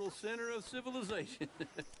cultural center of civilization.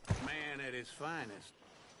 Man at his finest.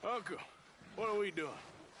 Uncle, what are we doing?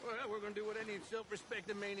 Well, we're gonna do what any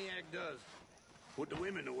self-respecting maniac does. Put the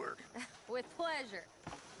women to work. With pleasure.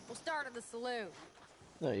 We'll start at the saloon.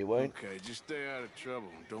 No, you won't. Okay, just stay out of trouble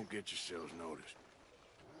and don't get yourselves noticed.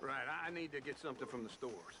 Right, I need to get something from the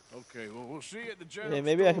stores. Okay, well, we'll see you at the general Yeah,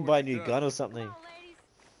 maybe I can buy a new gun or something.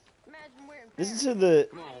 Listen to the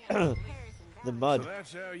the mud. So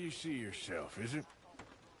that's how you see yourself, is it?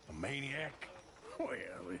 A maniac?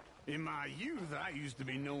 Well, in my youth, I used to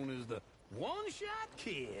be known as the one-shot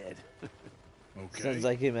kid. Okay. Sounds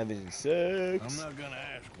like him having sex. I'm not gonna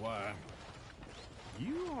ask why.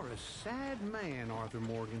 You are a sad man, Arthur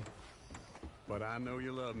Morgan. But I know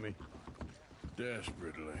you love me.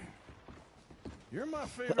 Desperately. You're my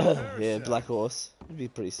favorite parasite. Yeah, Black Horse. It'd be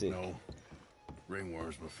pretty sick. No.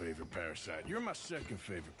 Ringworm's my favorite parasite. You're my second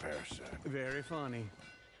favorite parasite. Very funny.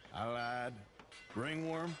 I lied.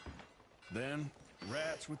 Ringworm, then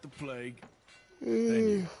rats with the plague,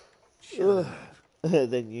 then you.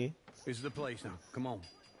 Then you. This is the place now. Come on.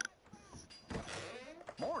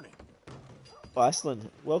 Morning. Iceland.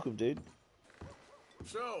 Welcome, dude.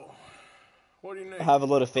 So, what do you need? I have a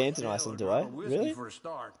lot of fans in Iceland, do I? Really? For a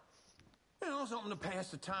start. You know, something to pass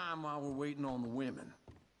the time while we're waiting on the women.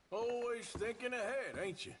 Always thinking ahead,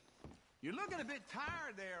 ain't you? You're looking a bit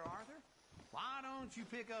tired there, Arthur. Why don't you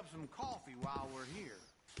pick up some coffee while we're here?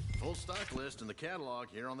 Full stock list in the catalog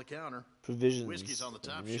here on the counter. Provisions. Whiskey's on the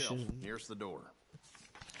top shelf, nearest the door.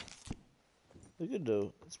 Look at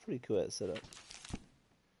though. It's pretty cool that setup.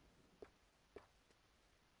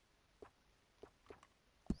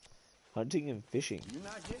 Hunting and fishing. You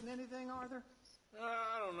not getting anything, Arthur?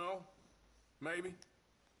 I don't know. Maybe.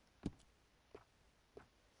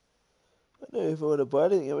 I don't know if I want to buy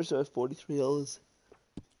anything. How much do I have? $43.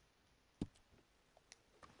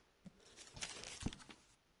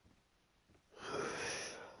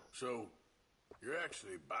 So, you're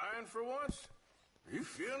actually buying for once? Are you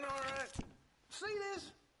feeling all right? See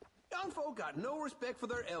this? Young folk got no respect for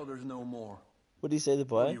their elders no more. What do you say to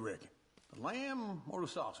buy? What do you reckon? The lamb or the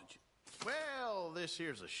sausage? Well, this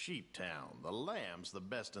here's a sheep town. The lamb's the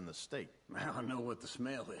best in the state. Now I know what the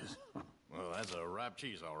smell is. Well, that's a ripe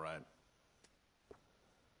cheese, all right.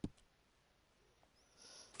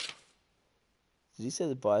 Did he say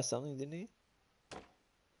to buy something, didn't he?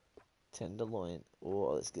 Tenderloin.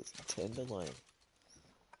 Oh, let's get some tenderloin.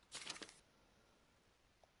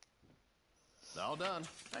 All done.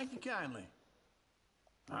 Thank you kindly.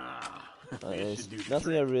 There's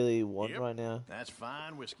nothing I really want right now. That's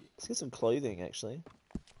fine whiskey. Let's get some clothing, actually.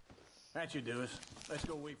 That should do us. Let's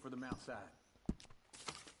go wait for them outside.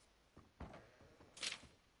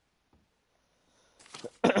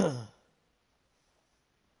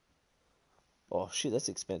 Oh shit, that's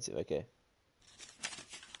expensive. Okay.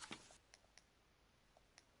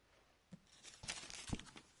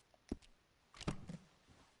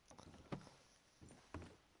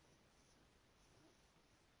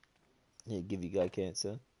 Yeah, give you guy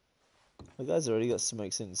cancer. My guy's already got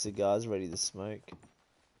smokes and cigars ready to smoke.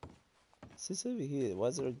 What's this over here? Why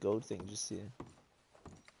is there a gold thing just here?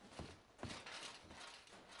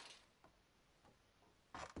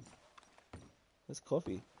 That's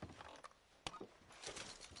coffee.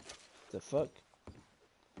 The fuck?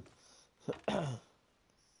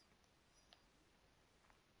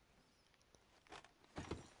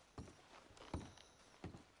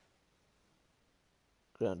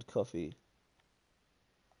 Ground coffee.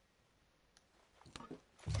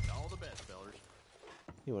 All the best, fellers.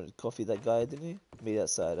 He wanted coffee, that guy, didn't he? Meet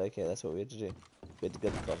outside. Okay, that's what we had to do. We had to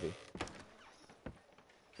get the coffee.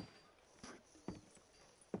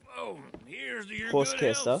 Oh, here's to your Horse good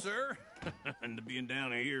care health, stuff. sir. And to being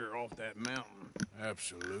down here off that mountain.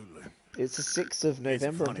 Absolutely. It's the 6th of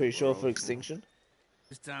November, I'm pretty sure, for Extinction.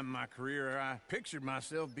 This time in my career, I pictured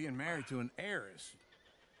myself being married to an heiress.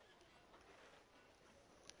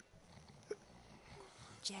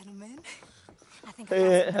 Gentlemen, I think I got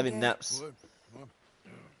something Having good. naps.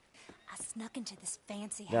 I snuck into this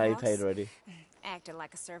fancy house. No, you paid already. Acted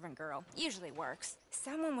like a servant girl. Usually works.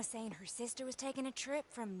 Someone was saying her sister was taking a trip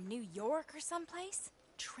from New York or someplace.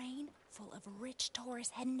 train full of rich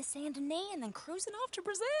tourists heading to Saint Denis and then cruising off to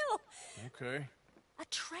Brazil. Okay. A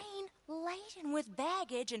train laden with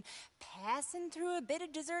baggage and passing through a bit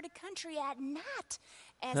of deserted country at night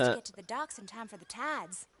as to get to the docks in time for the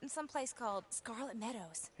tides in some place called Scarlet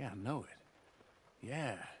Meadows. Yeah, I know it.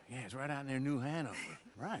 Yeah, it's right out near New Hanover.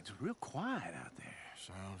 Right, it's real quiet out there.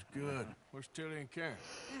 Sounds good. Where's Tilly and Karen?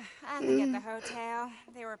 I think at the hotel.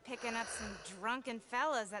 They were picking up some drunken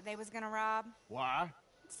fellas that they was gonna rob. Why?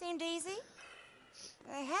 It seemed easy.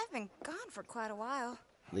 They have been gone for quite a while.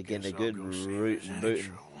 They're getting a good root and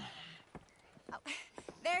booting. Oh,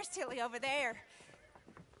 there's Tilly over there.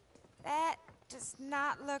 That does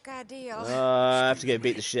not look ideal. I have to go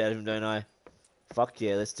beat the shit out of him, don't I? Fuck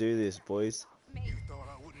yeah, let's do this, boys. You thought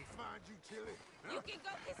I wouldn't find you, Tilly? You can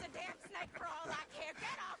go kiss a damn snake for all I care.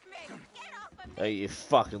 Get off me! Get off of me! Oh, you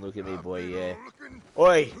fucking look at me, boy, yeah.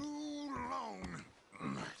 Oi!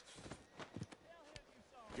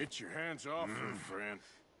 Get your hands off her, friend.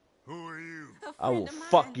 Who are you? I will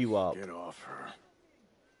fuck you up. Get off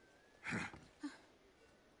her.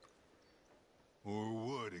 Or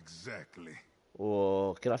what exactly?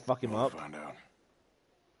 Oh, can I fuck him up? Find out.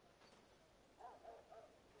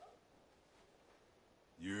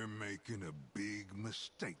 You're making a big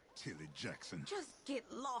mistake, Tilly Jackson. Just get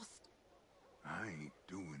lost. I ain't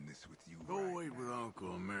doing this with you. Go wait with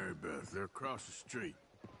Uncle and Mary Beth. They're across the street.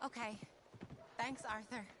 Okay. Thanks,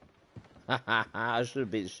 Arthur. I should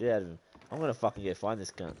have beat the shit out of him. I'm gonna fucking go find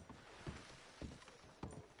this cunt.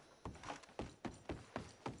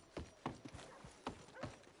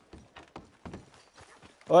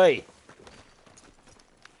 Oi!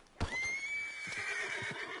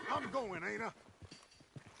 I'm going, ain't I?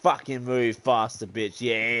 Fucking move faster, bitch.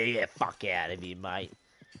 Yeah, fuck out of here, mate.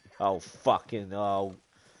 Oh,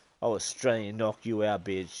 I'll Australian knock you out,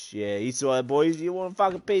 bitch. Yeah, you saw that, boys. You want a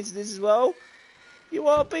fucking piece of this as well? You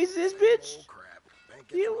want a piece of this, bitch?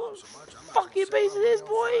 You want a fucking piece of this,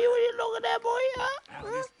 boy? You looking at that, boy?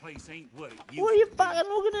 Huh? This place ain't what it used What are you to be. fucking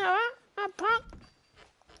looking at, huh? Punk?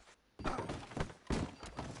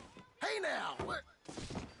 Hey now, what?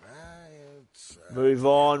 Move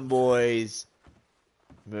on, boys.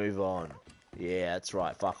 Move on. Yeah, that's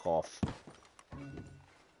right. Fuck off.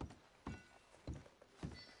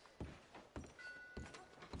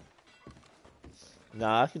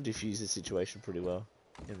 Nah, I can defuse the situation pretty well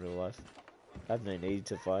in real life. I have no need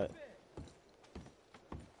to fight.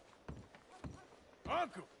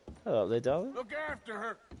 Uncle! Hello there, darling. Look after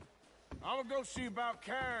her. I'm gonna go see about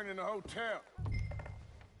Karen in the hotel.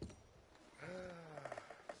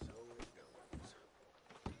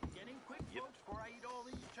 Getting quick, folks, before I eat all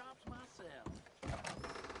these chops myself.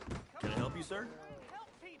 Can I help you, sir? Help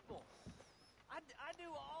people. I do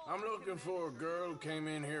all. I'm looking for a girl who came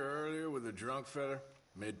in here earlier with a drunk fella.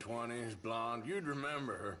 Mid-20s, blonde. You'd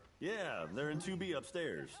remember her. Yeah, they're in 2B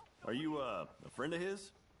upstairs. Are you, a friend of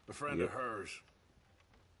his? A friend of hers.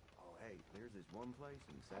 Oh, hey, there's this one place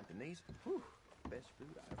in Saint Denis. Whew, best food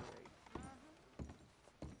I ever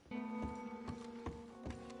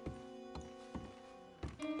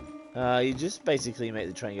ate. You just basically make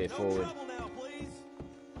the train go forward.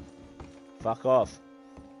 Fuck off.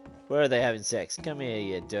 Where are they having sex? Come here,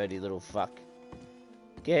 you dirty little fuck.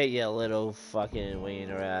 Get your little fucking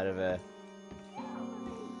wiener out of her.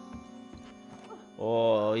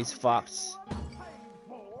 Oh, he's fucked.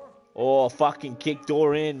 Oh, fucking kick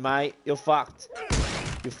door in, mate. You're fucked.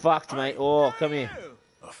 You're fucked, mate. Oh, come here.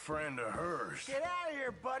 A friend of hers. Get out of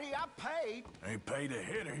here, buddy. I paid. Ain't paid to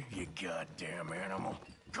hit her, you goddamn animal.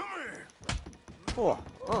 Come here. Oh,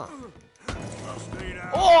 I'll stay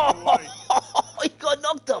down. oh, he got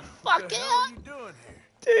knocked the fuck What the hell out. are you doing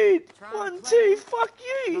here? Dude, 1, 2, fuck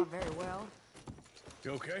you. Not very well.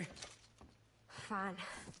 You okay? Fine.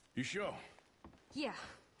 You sure? Yeah.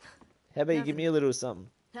 How about you give me a little something?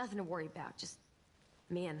 Nothing to worry about. Just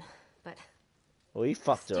men. But Well, he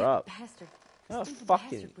fucked her stupid up. bastard. Oh, Stupid fucking.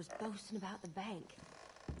 bastard was boasting about the bank.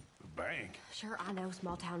 The bank? Sure, I know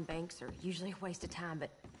small town banks are usually a waste of time,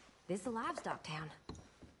 but this is a livestock town.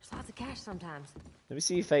 There's lots of cash sometimes. Let me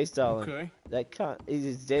see your face, darling. Okay. That cunt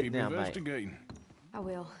is dead Keep now, mate. investigating. I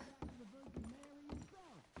will.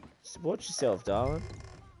 Just watch yourself, darling.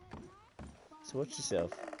 Just watch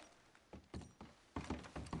yourself.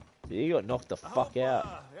 Dude, you got knocked the fuck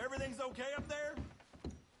out. Everything's okay up there?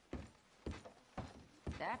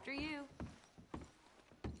 After you.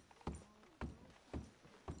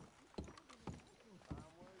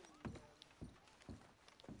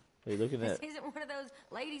 What are you looking This at? isn't one of those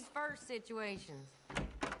ladies first situations.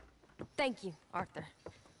 Thank you, Arthur.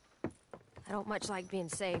 I don't much like being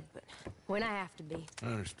saved, but when I have to be. I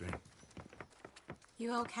understand.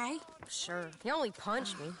 You okay? Sure. He only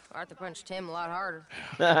punched me. Arthur punched him a lot harder.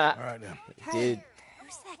 All right, then. Hey,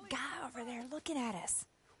 who's that guy over there looking at us?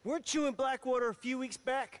 Weren't you in Blackwater a few weeks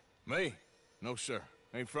back? Me? No, sir.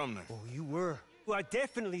 Ain't from there. Oh, you were. Well, I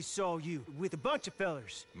definitely saw you with a bunch of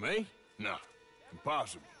fellers. Me? No.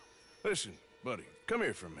 Impossible. Listen, buddy, come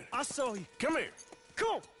here for a minute. I saw you. Come here.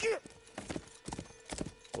 Come on, get.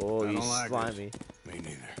 Oh, I you don't like slimy. this. Me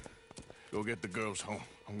neither. Go get the girls home.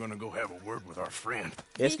 I'm gonna go have a word with our friend.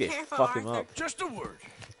 Let's get fuck him up. Just a word.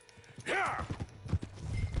 Yeah.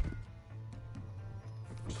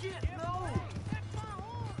 Shit, no!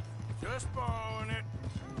 Just borrowing it.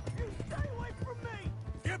 You stay away from me!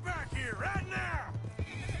 Get back here right now!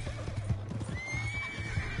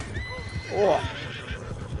 Oh.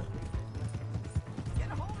 Get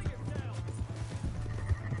a hold of yourself!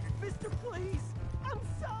 Mister, please! I'm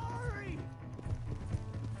sorry!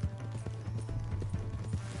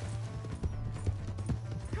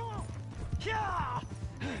 Come on! Yeah!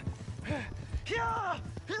 Yeah!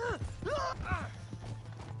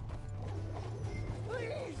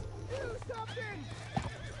 Please! Do something!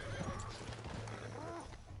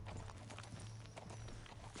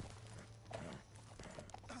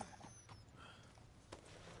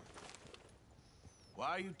 Why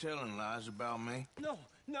are you telling lies about me? No.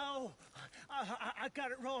 I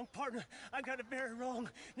got it wrong, partner. I got it very wrong.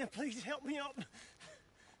 Now please help me up.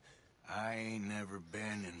 I ain't never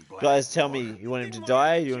been in Blackwater. Guys, tell me, you want him to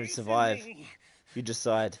die or you want him to survive? You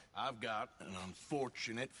decide. I've got an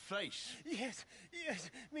unfortunate face. Yes,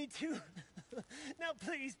 me too. Now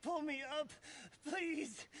please pull me up,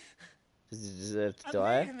 please. Does he deserve to I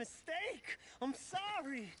die? made a mistake. I'm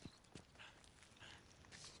sorry.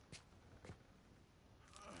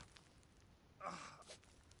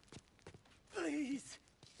 Please.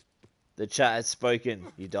 The chat has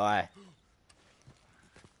spoken. You die.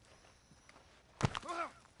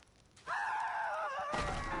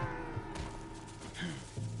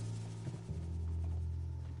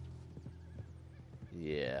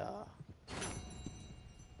 Yeah.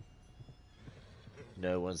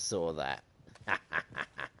 No one saw that.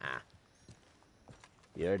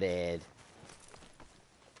 You're dead.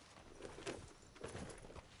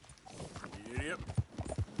 Yep.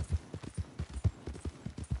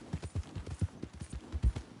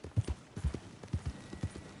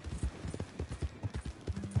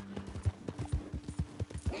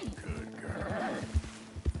 Good girl.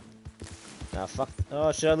 Nah, fuck.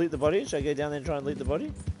 Oh, should I loot the body? Should I go down there and try and loot the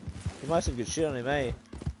body? He might have some good shit on him, eh?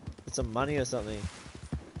 Get some money or something.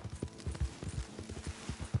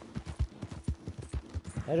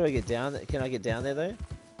 How do I get down there? Can I get down there though?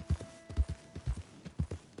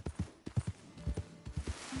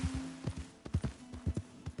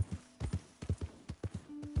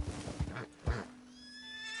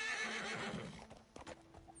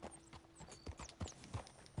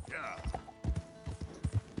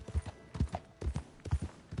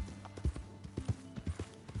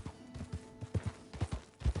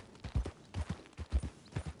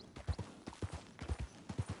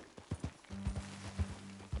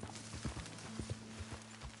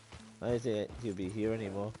 I don't think he'll be here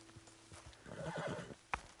anymore.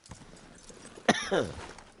 He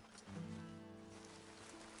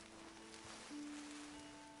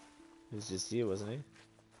was just here, wasn't he?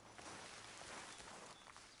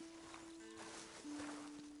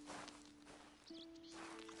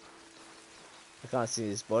 I can't see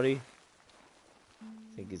his body.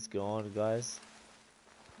 I think it's gone, guys.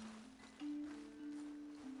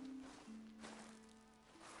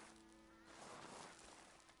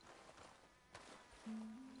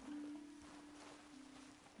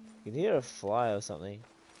 You can hear a fly or something.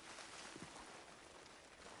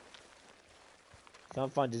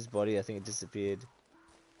 Can't find his body, I think it disappeared.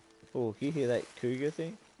 Oh, can you hear that cougar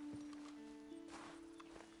thing?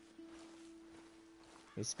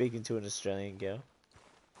 He's speaking to an Australian girl.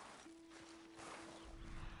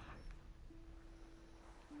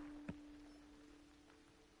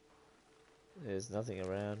 There's nothing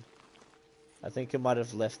around. I think I might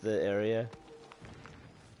have left the area.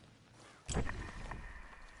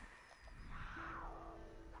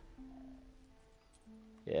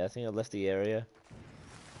 Yeah, I think I left the area.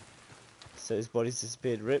 So his body's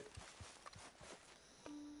disappeared. Rip.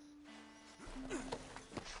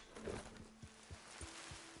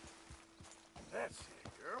 That's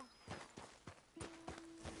it, girl.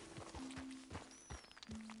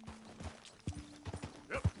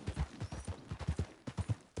 Yep.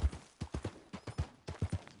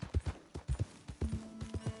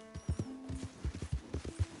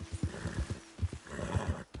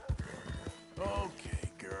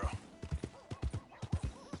 Okay, girl.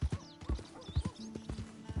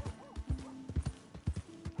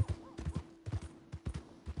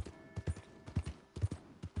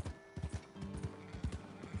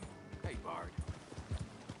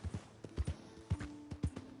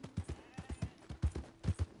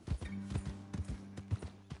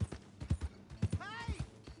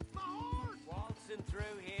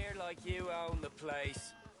 through here like you own the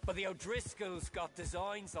place, but the O'Driscolls got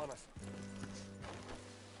designs on it.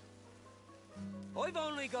 I've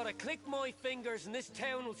only got to click my fingers and this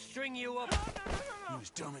town will string you up. You as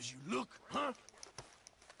dumb as you look, huh?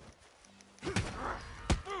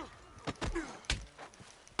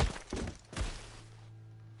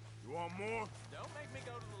 You want more? Don't make me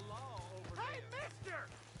go to the law over Hey, mister!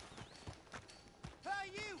 Hey,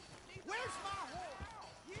 you! Where's my horse?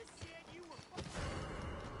 You said you were...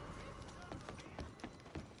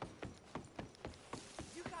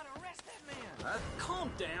 You gotta arrest that man! Calm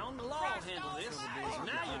down, the law will handle this.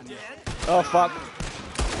 Now you're dead. Oh, fuck.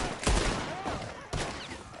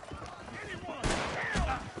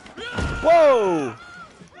 Whoa!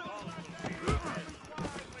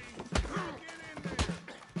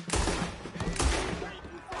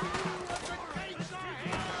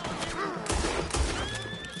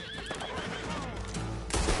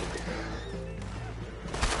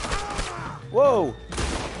 Whoa!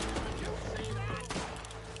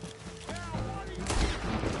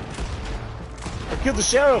 I killed the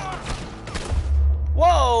sheriff!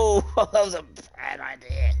 Whoa! That was a bad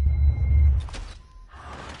idea.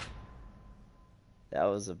 That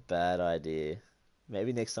was a bad idea.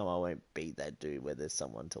 Maybe next time I won't beat that dude where there's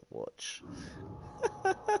someone to watch.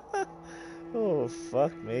 Oh,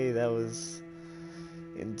 fuck me. That was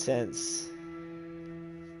intense.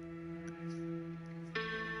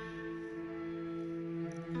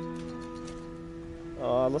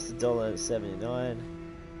 Oh, I lost $1.79.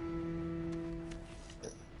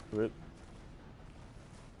 Rip.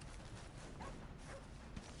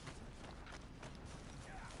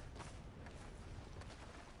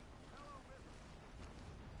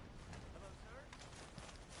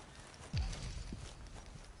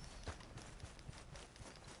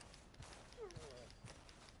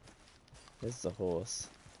 There's the horse.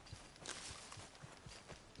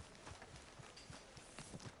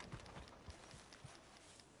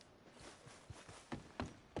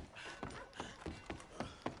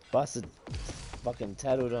 Bastard fucking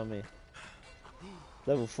tattled on me.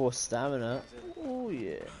 Level 4 stamina. Oh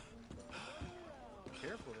yeah.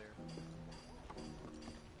 Careful there.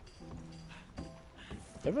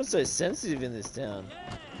 Everyone's so sensitive in this town.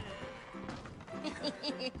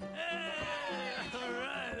 Alright,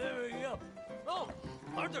 there we go. Oh,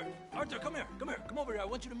 Arthur, come here, come over here. I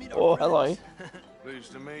want you to meet our Oh, friends. hello.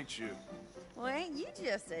 Pleased to meet you. Well, ain't you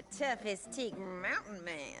just a toughest-teak mountain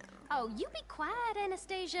man? Oh, you be quiet,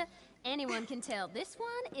 Anastasia. Anyone can tell this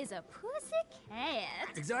one is a pussy cat.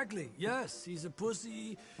 Exactly, yes, he's a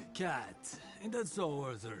pussy cat. Ain't that so,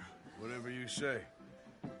 Arthur? Whatever you say.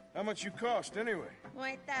 How much you cost, anyway? Well,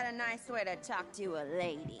 ain't that a nice way to talk to a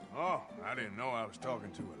lady? Oh, I didn't know I was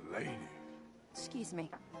talking to a lady. Excuse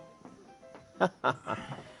me.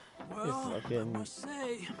 Well, I must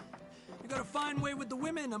say, you got a fine way with the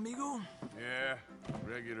women, amigo. Yeah,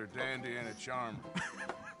 regular dandy and a charmer.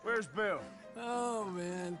 Where's Bill? Oh,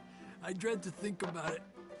 man, I dread to think about it.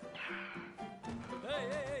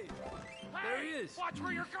 Hey, there he is. Watch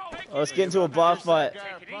where you're going. Oh, let's get into a bar fight.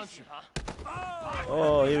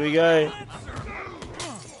 Oh, here we go.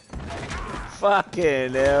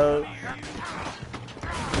 Fucking hell.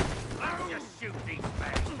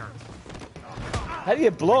 How do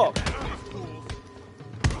you block?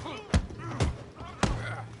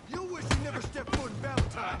 You wish you never stepped foot in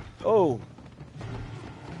Valentine. Oh.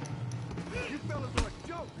 You fellas are a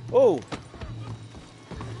joke. Oh.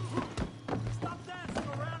 Stop dancing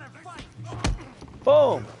around and fight.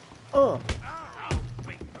 Boom. Oh.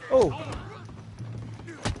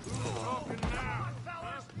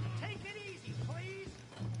 Fellas, take it easy, please.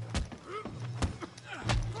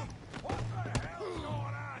 What the hell's going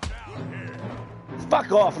on down here?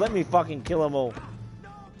 Fuck off. Let me fucking kill them all.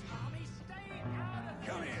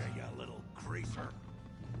 Come here, you little greaser.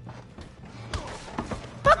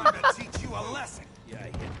 Time to teach you a lesson. Yeah, I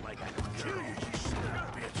hit like a girl, you son of a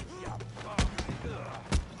bitch.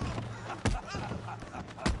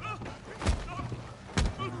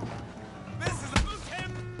 This is a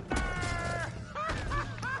timber.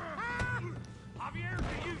 Javier,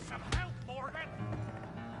 could use some help, Morgan.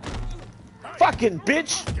 Fucking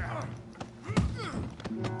bitch.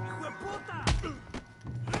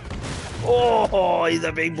 Oh, he's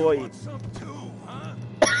a big boy.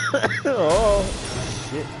 Oh,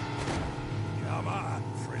 shit. Come on,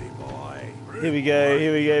 pretty boy. Here we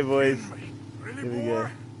go, boys. Here we go.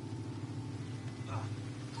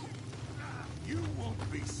 You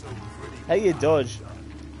won't be so pretty. How you dodge?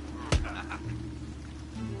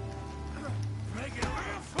 Making a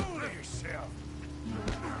real fool of yourself.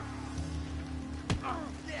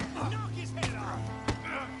 Knock his head off.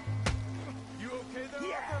 You okay there?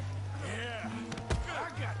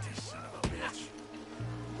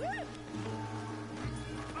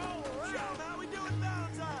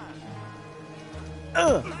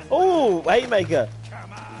 Oh, haymaker.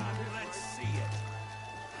 Come on, let's see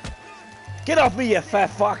it. Get off me, you fat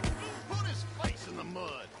fuck. Put his face in the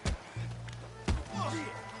mud.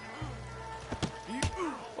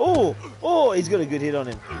 Oh, he's got a good hit on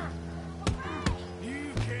him.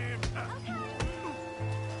 You can't.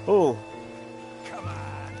 Oh. Come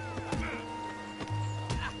on.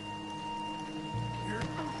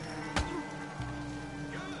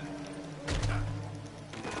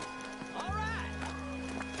 All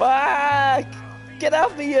Fuck! right. Get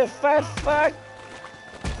off me, you fat fuck!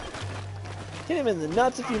 Hit him in the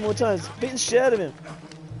nuts a few more times. Beat the shit out of him.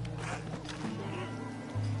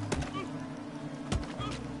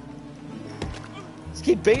 Just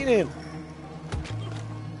keep beating him.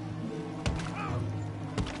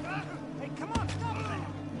 Hey, come on, stop that!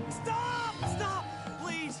 Stop! Stop!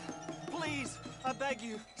 Please! Please! I beg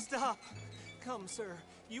you, stop! Come, sir.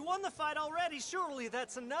 You won the fight already. Surely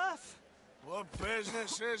that's enough. What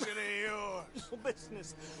business is it of yours? No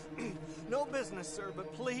business. No business, sir,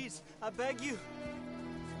 but please, I beg you.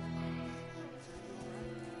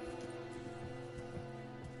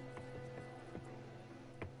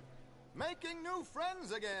 Making new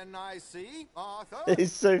friends again, I see, Arthur.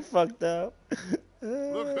 He's so fucked up.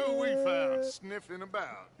 Look who we found sniffing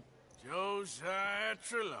about. Josiah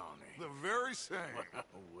Trelawney. The very same.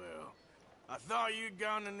 Well, I thought you'd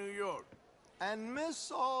gone to New York. And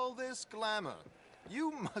miss all this glamour.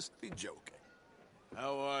 You must be joking.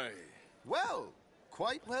 How are you? Well,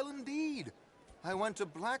 quite well indeed. I went to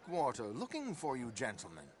Blackwater looking for you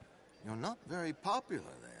gentlemen. You're not very popular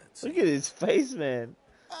there. Look at his face, man.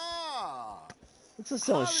 Ah! Looks like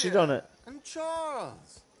someone shit on it. And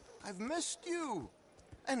Charles, I've missed you.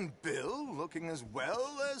 And Bill, looking as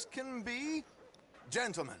well as can be.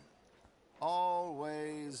 Gentlemen,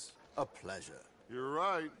 always a pleasure. You're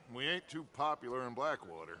right. We ain't too popular in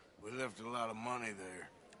Blackwater. We left a lot of money there.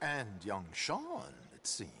 And young Sean, it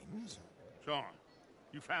seems. Sean,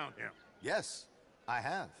 you found him? Yes, I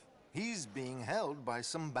have. He's being held by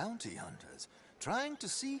some bounty hunters, trying to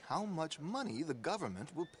see how much money the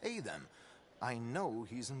government will pay them. I know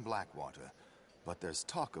he's in Blackwater, but there's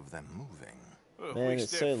talk of them moving. Man,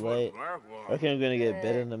 it's so late. I reckon I'm gonna get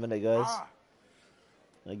better in a minute, guys.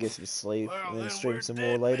 I get some sleep and then stream some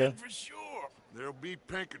more later. For sure. There'll be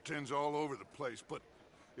Pinkertons all over the place, but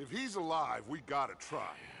if he's alive, we gotta try.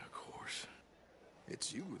 Yeah, of course.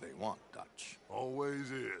 It's you they want, Dutch.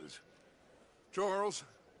 Always is. Charles,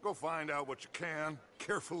 go find out what you can,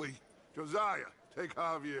 carefully. Josiah, take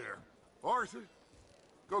Javier. Arthur,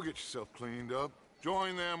 go get yourself cleaned up.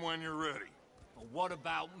 Join them when you're ready. Well, what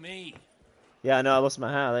about me? Yeah, I know, I lost my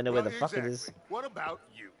hat. I don't know where the fuck exactly. it is. What about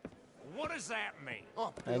you? What does that mean?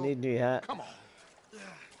 Oh, I need a new hat. Come on.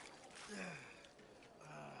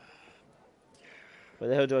 Where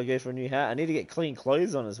the hell do I go for a new hat? I need to get clean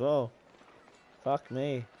clothes on as well. Fuck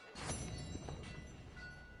me.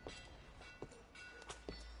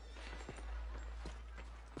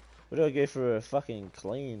 Where do I go for a fucking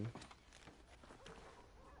clean?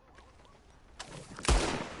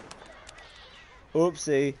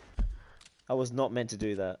 Oopsie. I was not meant to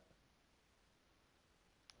do that.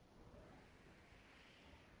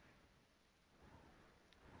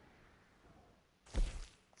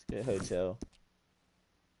 Let's go hotel.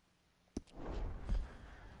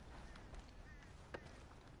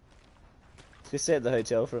 Let's go stay at the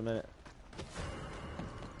hotel for a minute.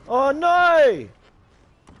 Oh no!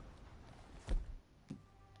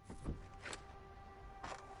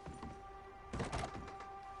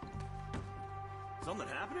 Something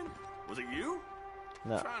happening? Was it you?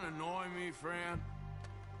 No. Trying to annoy me, friend?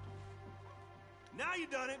 Now you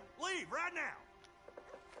done it. Leave right now.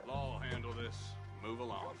 Law will handle this. Move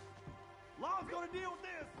along. Law's gonna deal with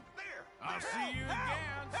this. There. I'll see you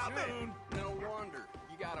again soon. No wonder.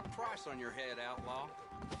 You got a price on your head, outlaw.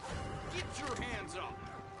 Get your hands up.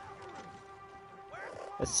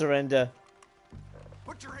 Let's surrender.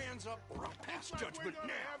 Put your hands up or I'll pass judgment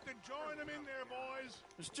now. Have to join them in there, boys.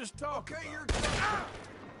 Let's just talk. Okay, you're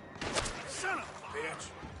Son of a bitch.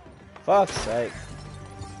 Fuck's sake.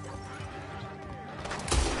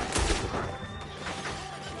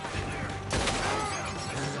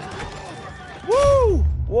 Woo!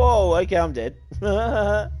 Whoa, okay, I'm dead.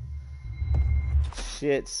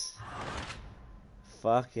 Shit.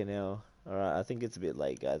 Fucking hell. Alright, I think it's a bit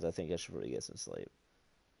late, guys. I think I should probably get some sleep.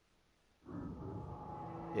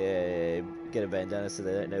 Yeah, get a bandana so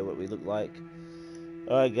they don't know what we look like.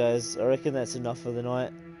 Alright, guys. I reckon that's enough for the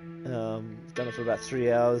night. Done it for about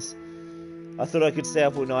 3 hours. I thought I could stay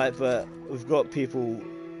up all night, but we've got people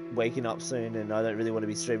waking up soon, and I don't really want to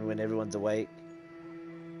be streaming when everyone's awake.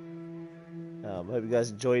 I hope you guys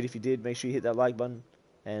enjoyed. If you did, make sure you hit that like button.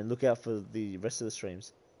 And look out for the rest of the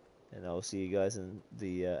streams. And I'll see you guys in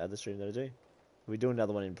the other stream that I do. We'll do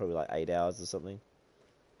another one in probably like 8 hours or something.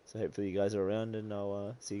 So hopefully you guys are around, and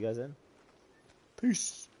I'll see you guys then.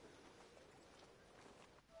 Peace.